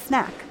gets a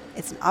snack,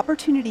 it's an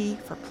opportunity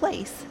for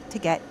Place to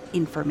get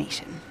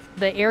information.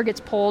 The air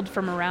gets pulled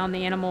from around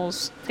the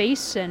animal's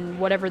face, and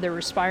whatever they're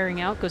respiring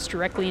out goes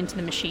directly into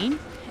the machine,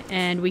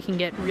 and we can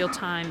get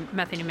real-time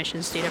methane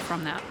emissions data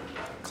from that.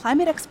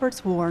 Climate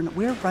experts warn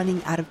we're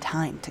running out of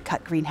time to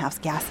cut greenhouse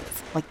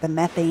gases, like the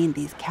methane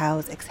these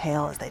cows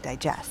exhale as they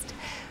digest,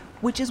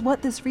 which is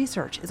what this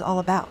research is all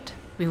about.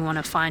 We want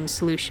to find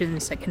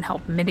solutions that can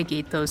help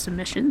mitigate those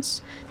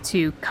emissions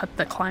to cut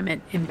the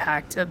climate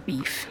impact of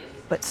beef.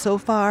 But so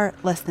far,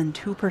 less than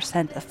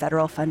 2% of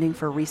federal funding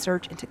for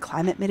research into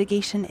climate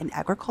mitigation in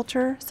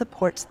agriculture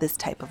supports this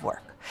type of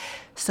work.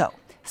 So,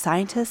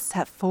 scientists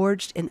have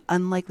forged an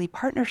unlikely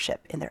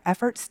partnership in their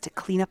efforts to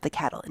clean up the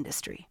cattle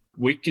industry.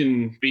 We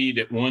can feed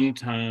at one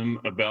time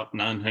about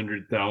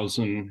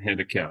 900,000 head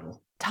of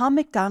cattle. Tom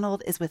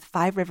McDonald is with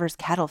Five Rivers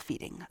Cattle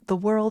Feeding, the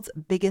world's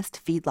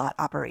biggest feedlot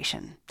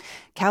operation.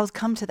 Cows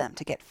come to them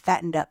to get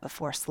fattened up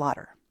before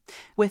slaughter.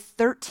 With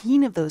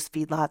 13 of those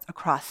feedlots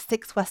across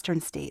 6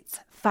 western states,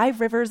 Five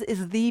Rivers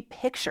is the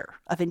picture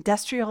of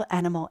industrial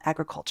animal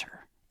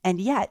agriculture. And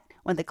yet,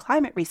 when the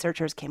climate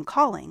researchers came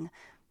calling,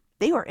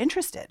 they were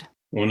interested.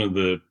 One of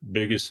the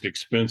biggest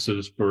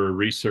expenses for a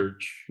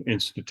research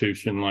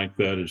institution like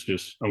that is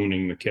just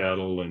owning the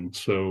cattle. And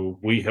so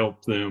we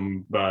help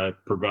them by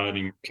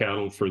providing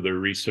cattle for their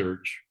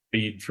research,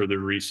 feed for their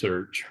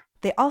research.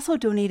 They also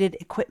donated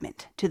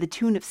equipment to the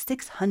tune of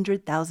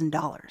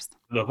 $600,000.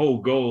 The whole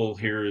goal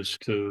here is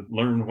to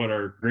learn what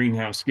our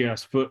greenhouse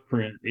gas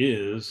footprint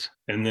is,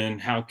 and then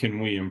how can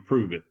we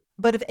improve it.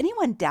 But if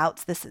anyone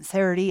doubts the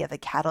sincerity of the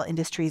cattle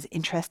industry's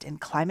interest in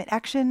climate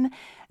action,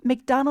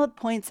 McDonald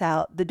points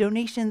out the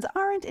donations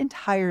aren't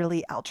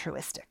entirely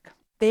altruistic.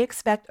 They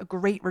expect a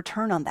great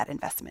return on that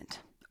investment.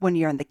 When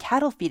you're in the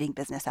cattle feeding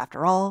business,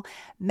 after all,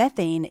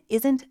 methane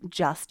isn't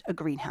just a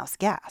greenhouse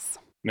gas.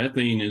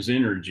 Methane is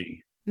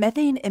energy.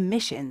 Methane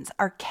emissions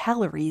are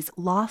calories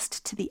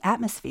lost to the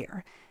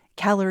atmosphere,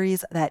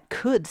 calories that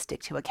could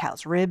stick to a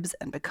cow's ribs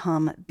and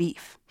become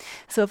beef.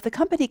 So if the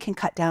company can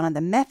cut down on the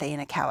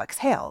methane a cow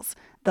exhales,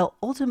 they'll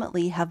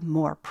ultimately have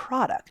more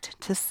product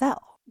to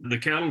sell. The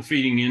cattle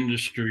feeding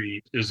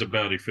industry is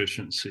about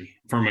efficiency.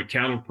 From a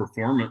cattle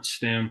performance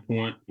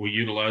standpoint, we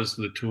utilize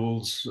the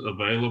tools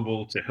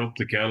available to help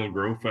the cattle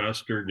grow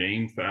faster,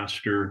 gain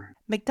faster.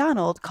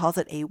 McDonald calls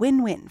it a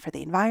win-win for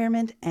the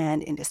environment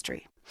and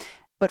industry.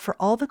 But for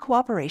all the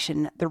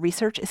cooperation, the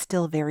research is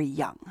still very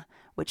young,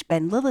 which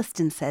Ben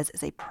Lilliston says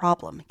is a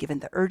problem given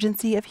the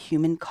urgency of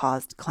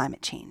human-caused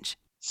climate change.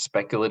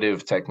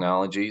 Speculative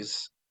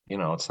technologies,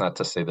 it's not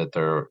to say that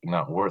they're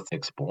not worth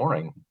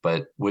exploring,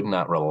 but would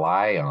not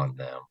rely on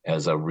them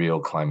as a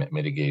real climate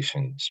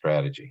mitigation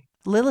strategy.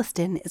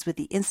 Lilliston is with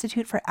the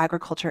Institute for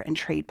Agriculture and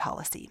Trade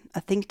Policy,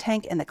 a think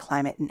tank in the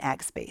climate and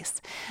ag space.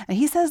 And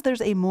he says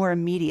there's a more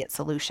immediate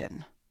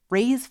solution: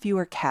 raise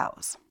fewer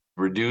cows.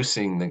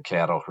 Reducing the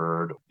cattle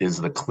herd is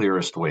the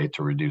clearest way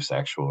to reduce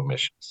actual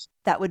emissions.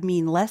 That would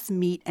mean less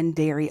meat and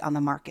dairy on the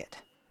market.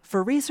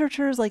 For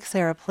researchers like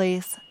Sarah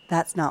Place,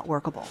 that's not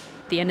workable.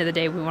 At the end of the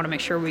day, we want to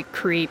make sure we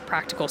create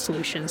practical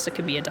solutions that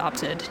can be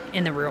adopted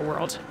in the real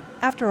world.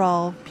 After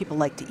all, people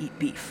like to eat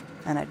beef,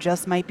 and it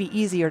just might be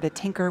easier to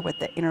tinker with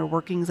the inner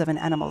workings of an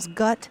animal's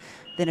gut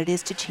than it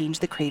is to change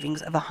the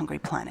cravings of a hungry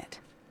planet.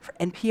 For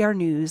NPR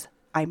News,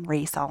 I'm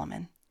Ray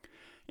Solomon.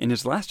 In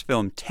his last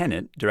film,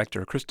 Tenet,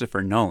 director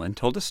Christopher Nolan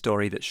told a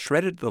story that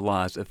shredded the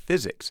laws of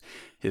physics.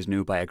 His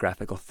new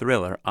biographical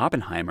thriller,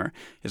 Oppenheimer,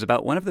 is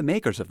about one of the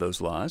makers of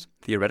those laws,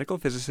 theoretical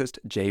physicist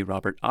J.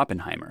 Robert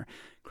Oppenheimer.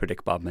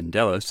 Critic Bob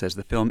Mondello says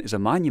the film is a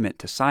monument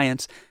to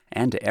science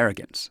and to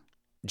arrogance.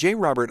 J.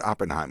 Robert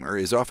Oppenheimer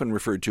is often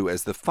referred to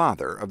as the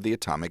father of the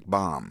atomic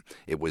bomb.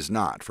 It was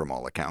not, from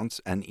all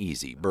accounts, an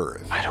easy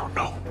birth. I don't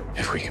know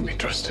if we can be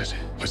trusted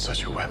with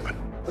such a weapon,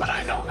 but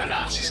I know the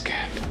Nazis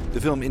can't. The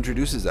film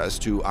introduces us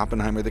to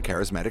Oppenheimer, the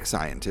charismatic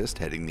scientist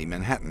heading the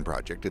Manhattan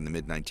Project in the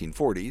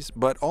mid-1940s,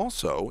 but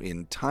also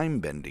in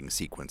time-bending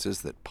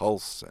sequences that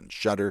pulse and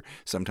shudder,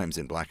 sometimes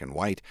in black and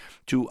white,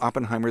 to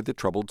Oppenheimer, the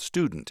troubled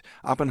student,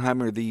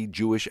 Oppenheimer, the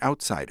Jewish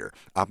outsider,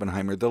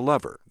 Oppenheimer, the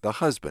lover, the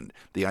husband,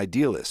 the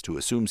idealist who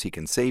assumes he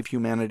can save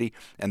humanity,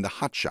 and the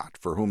hotshot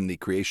for whom the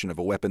creation of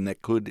a weapon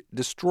that could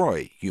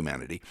destroy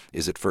humanity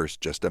is at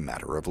first just a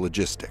matter of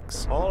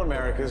logistics. All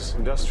America's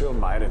industrial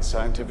might and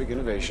scientific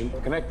innovation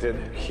connected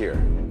here.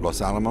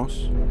 Los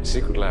Alamos,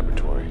 secret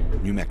laboratory,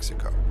 New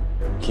Mexico.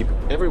 Keep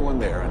everyone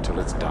there until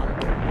it's done.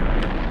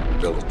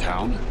 Build a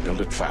town, build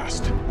it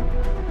fast.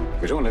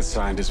 If we don't let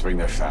scientists bring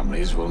their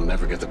families, we'll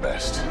never get the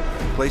best.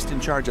 Placed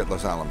in charge at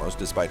Los Alamos,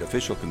 despite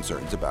official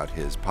concerns about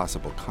his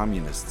possible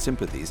communist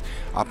sympathies,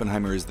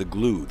 Oppenheimer is the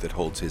glue that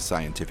holds his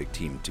scientific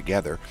team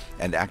together,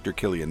 and actor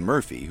Cillian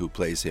Murphy, who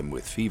plays him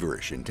with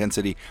feverish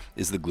intensity,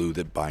 is the glue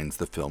that binds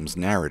the film's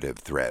narrative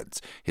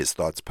threads, his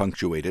thoughts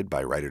punctuated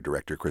by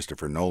writer-director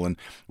Christopher Nolan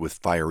with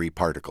fiery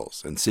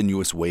particles and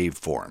sinuous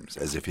waveforms,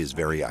 as if his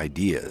very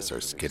ideas are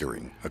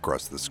skittering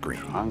across the screen.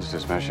 Hans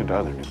just mentioned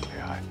other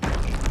nuclei.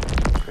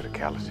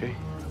 Criticality,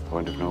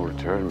 point of no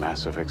return,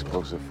 massive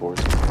explosive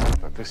force.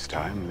 But this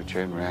time, the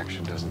chain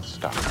reaction doesn't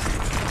stop.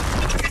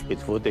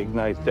 It would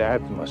ignite the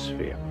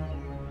atmosphere.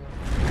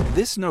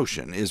 This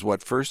notion is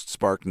what first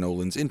sparked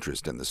Nolan's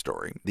interest in the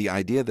story, the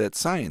idea that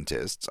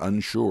scientists,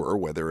 unsure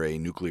whether a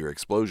nuclear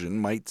explosion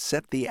might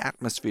set the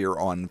atmosphere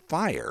on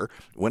fire,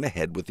 went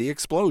ahead with the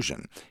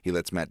explosion. He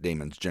lets Matt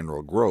Damon's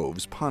General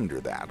Groves ponder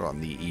that on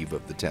the eve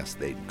of the test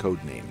they'd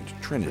codenamed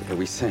Trinity. Are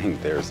we saying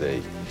there's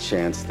a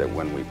chance that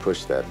when we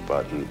push that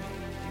button,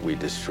 we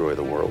destroy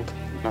the world?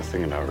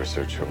 Nothing in our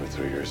research over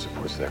 3 years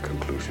supports that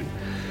conclusion,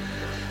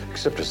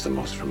 except it's the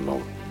most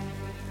remote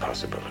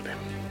possibility.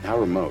 How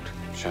remote?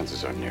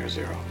 Chances are near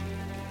zero.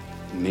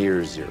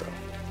 Near zero.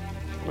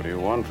 What do you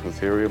want for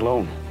theory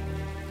alone?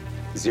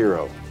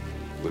 Zero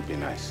would be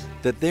nice.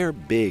 That their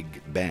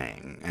Big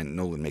Bang, and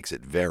Nolan makes it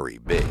very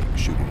big,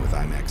 shooting with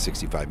IMAX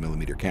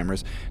 65mm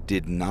cameras,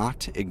 did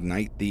not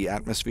ignite the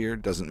atmosphere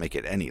doesn't make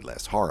it any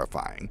less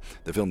horrifying.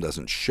 The film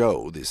doesn't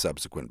show the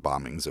subsequent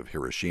bombings of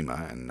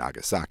Hiroshima and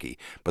Nagasaki,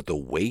 but the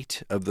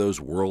weight of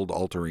those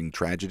world-altering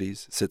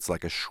tragedies sits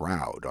like a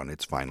shroud on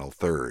its final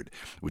third,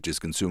 which is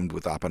consumed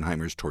with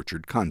Oppenheimer's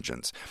tortured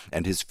conscience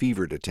and his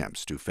fevered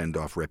attempts to fend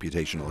off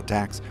reputational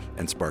attacks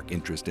and spark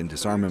interest in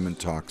disarmament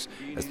talks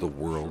as the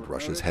world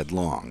rushes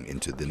headlong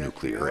into the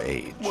nuclear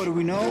age. What do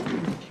we know?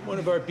 One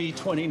of our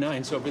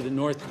B-29s over the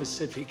North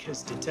Pacific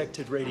has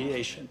detected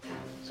radiation.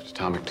 It's an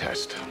atomic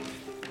test.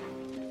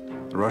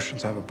 The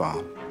Russians have a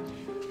bomb.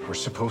 We're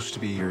supposed to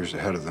be years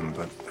ahead of them,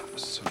 but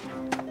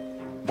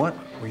what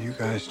were you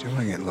guys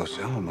doing at Los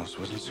Alamos?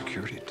 Wasn't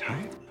security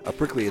tight? A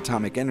prickly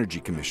atomic energy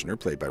commissioner,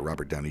 played by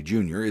Robert Downey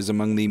Jr., is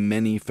among the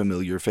many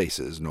familiar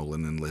faces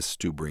Nolan enlists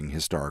to bring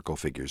historical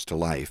figures to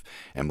life.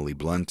 Emily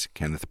Blunt,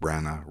 Kenneth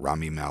Branagh,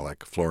 Rami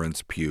Malek,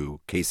 Florence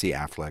Pugh, Casey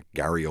Affleck,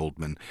 Gary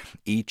Oldman,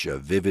 each a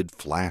vivid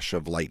flash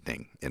of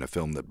lightning in a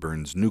film that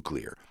burns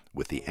nuclear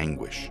with the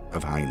anguish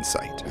of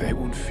hindsight. They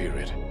won't fear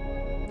it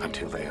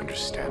until they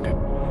understand it.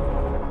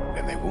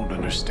 And they won't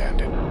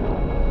understand it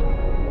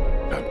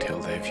until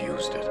they've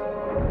used it.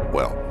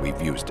 Well,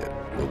 we've used it.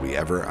 Will we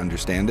ever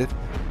understand it?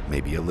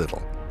 Maybe a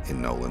little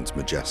in Nolan's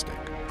majestic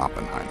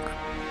Oppenheimer.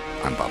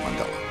 I'm Bob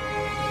Mondello.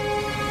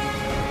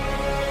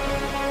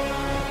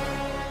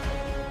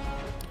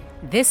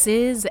 This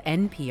is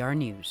NPR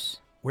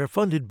News. We're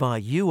funded by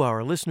you,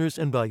 our listeners,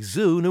 and by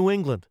Zoo New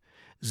England.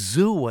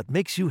 Zoo, what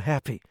makes you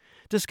happy.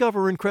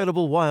 Discover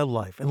incredible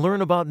wildlife and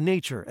learn about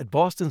nature at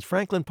Boston's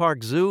Franklin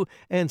Park Zoo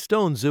and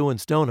Stone Zoo in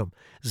Stoneham.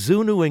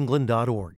 ZooNewEngland.org.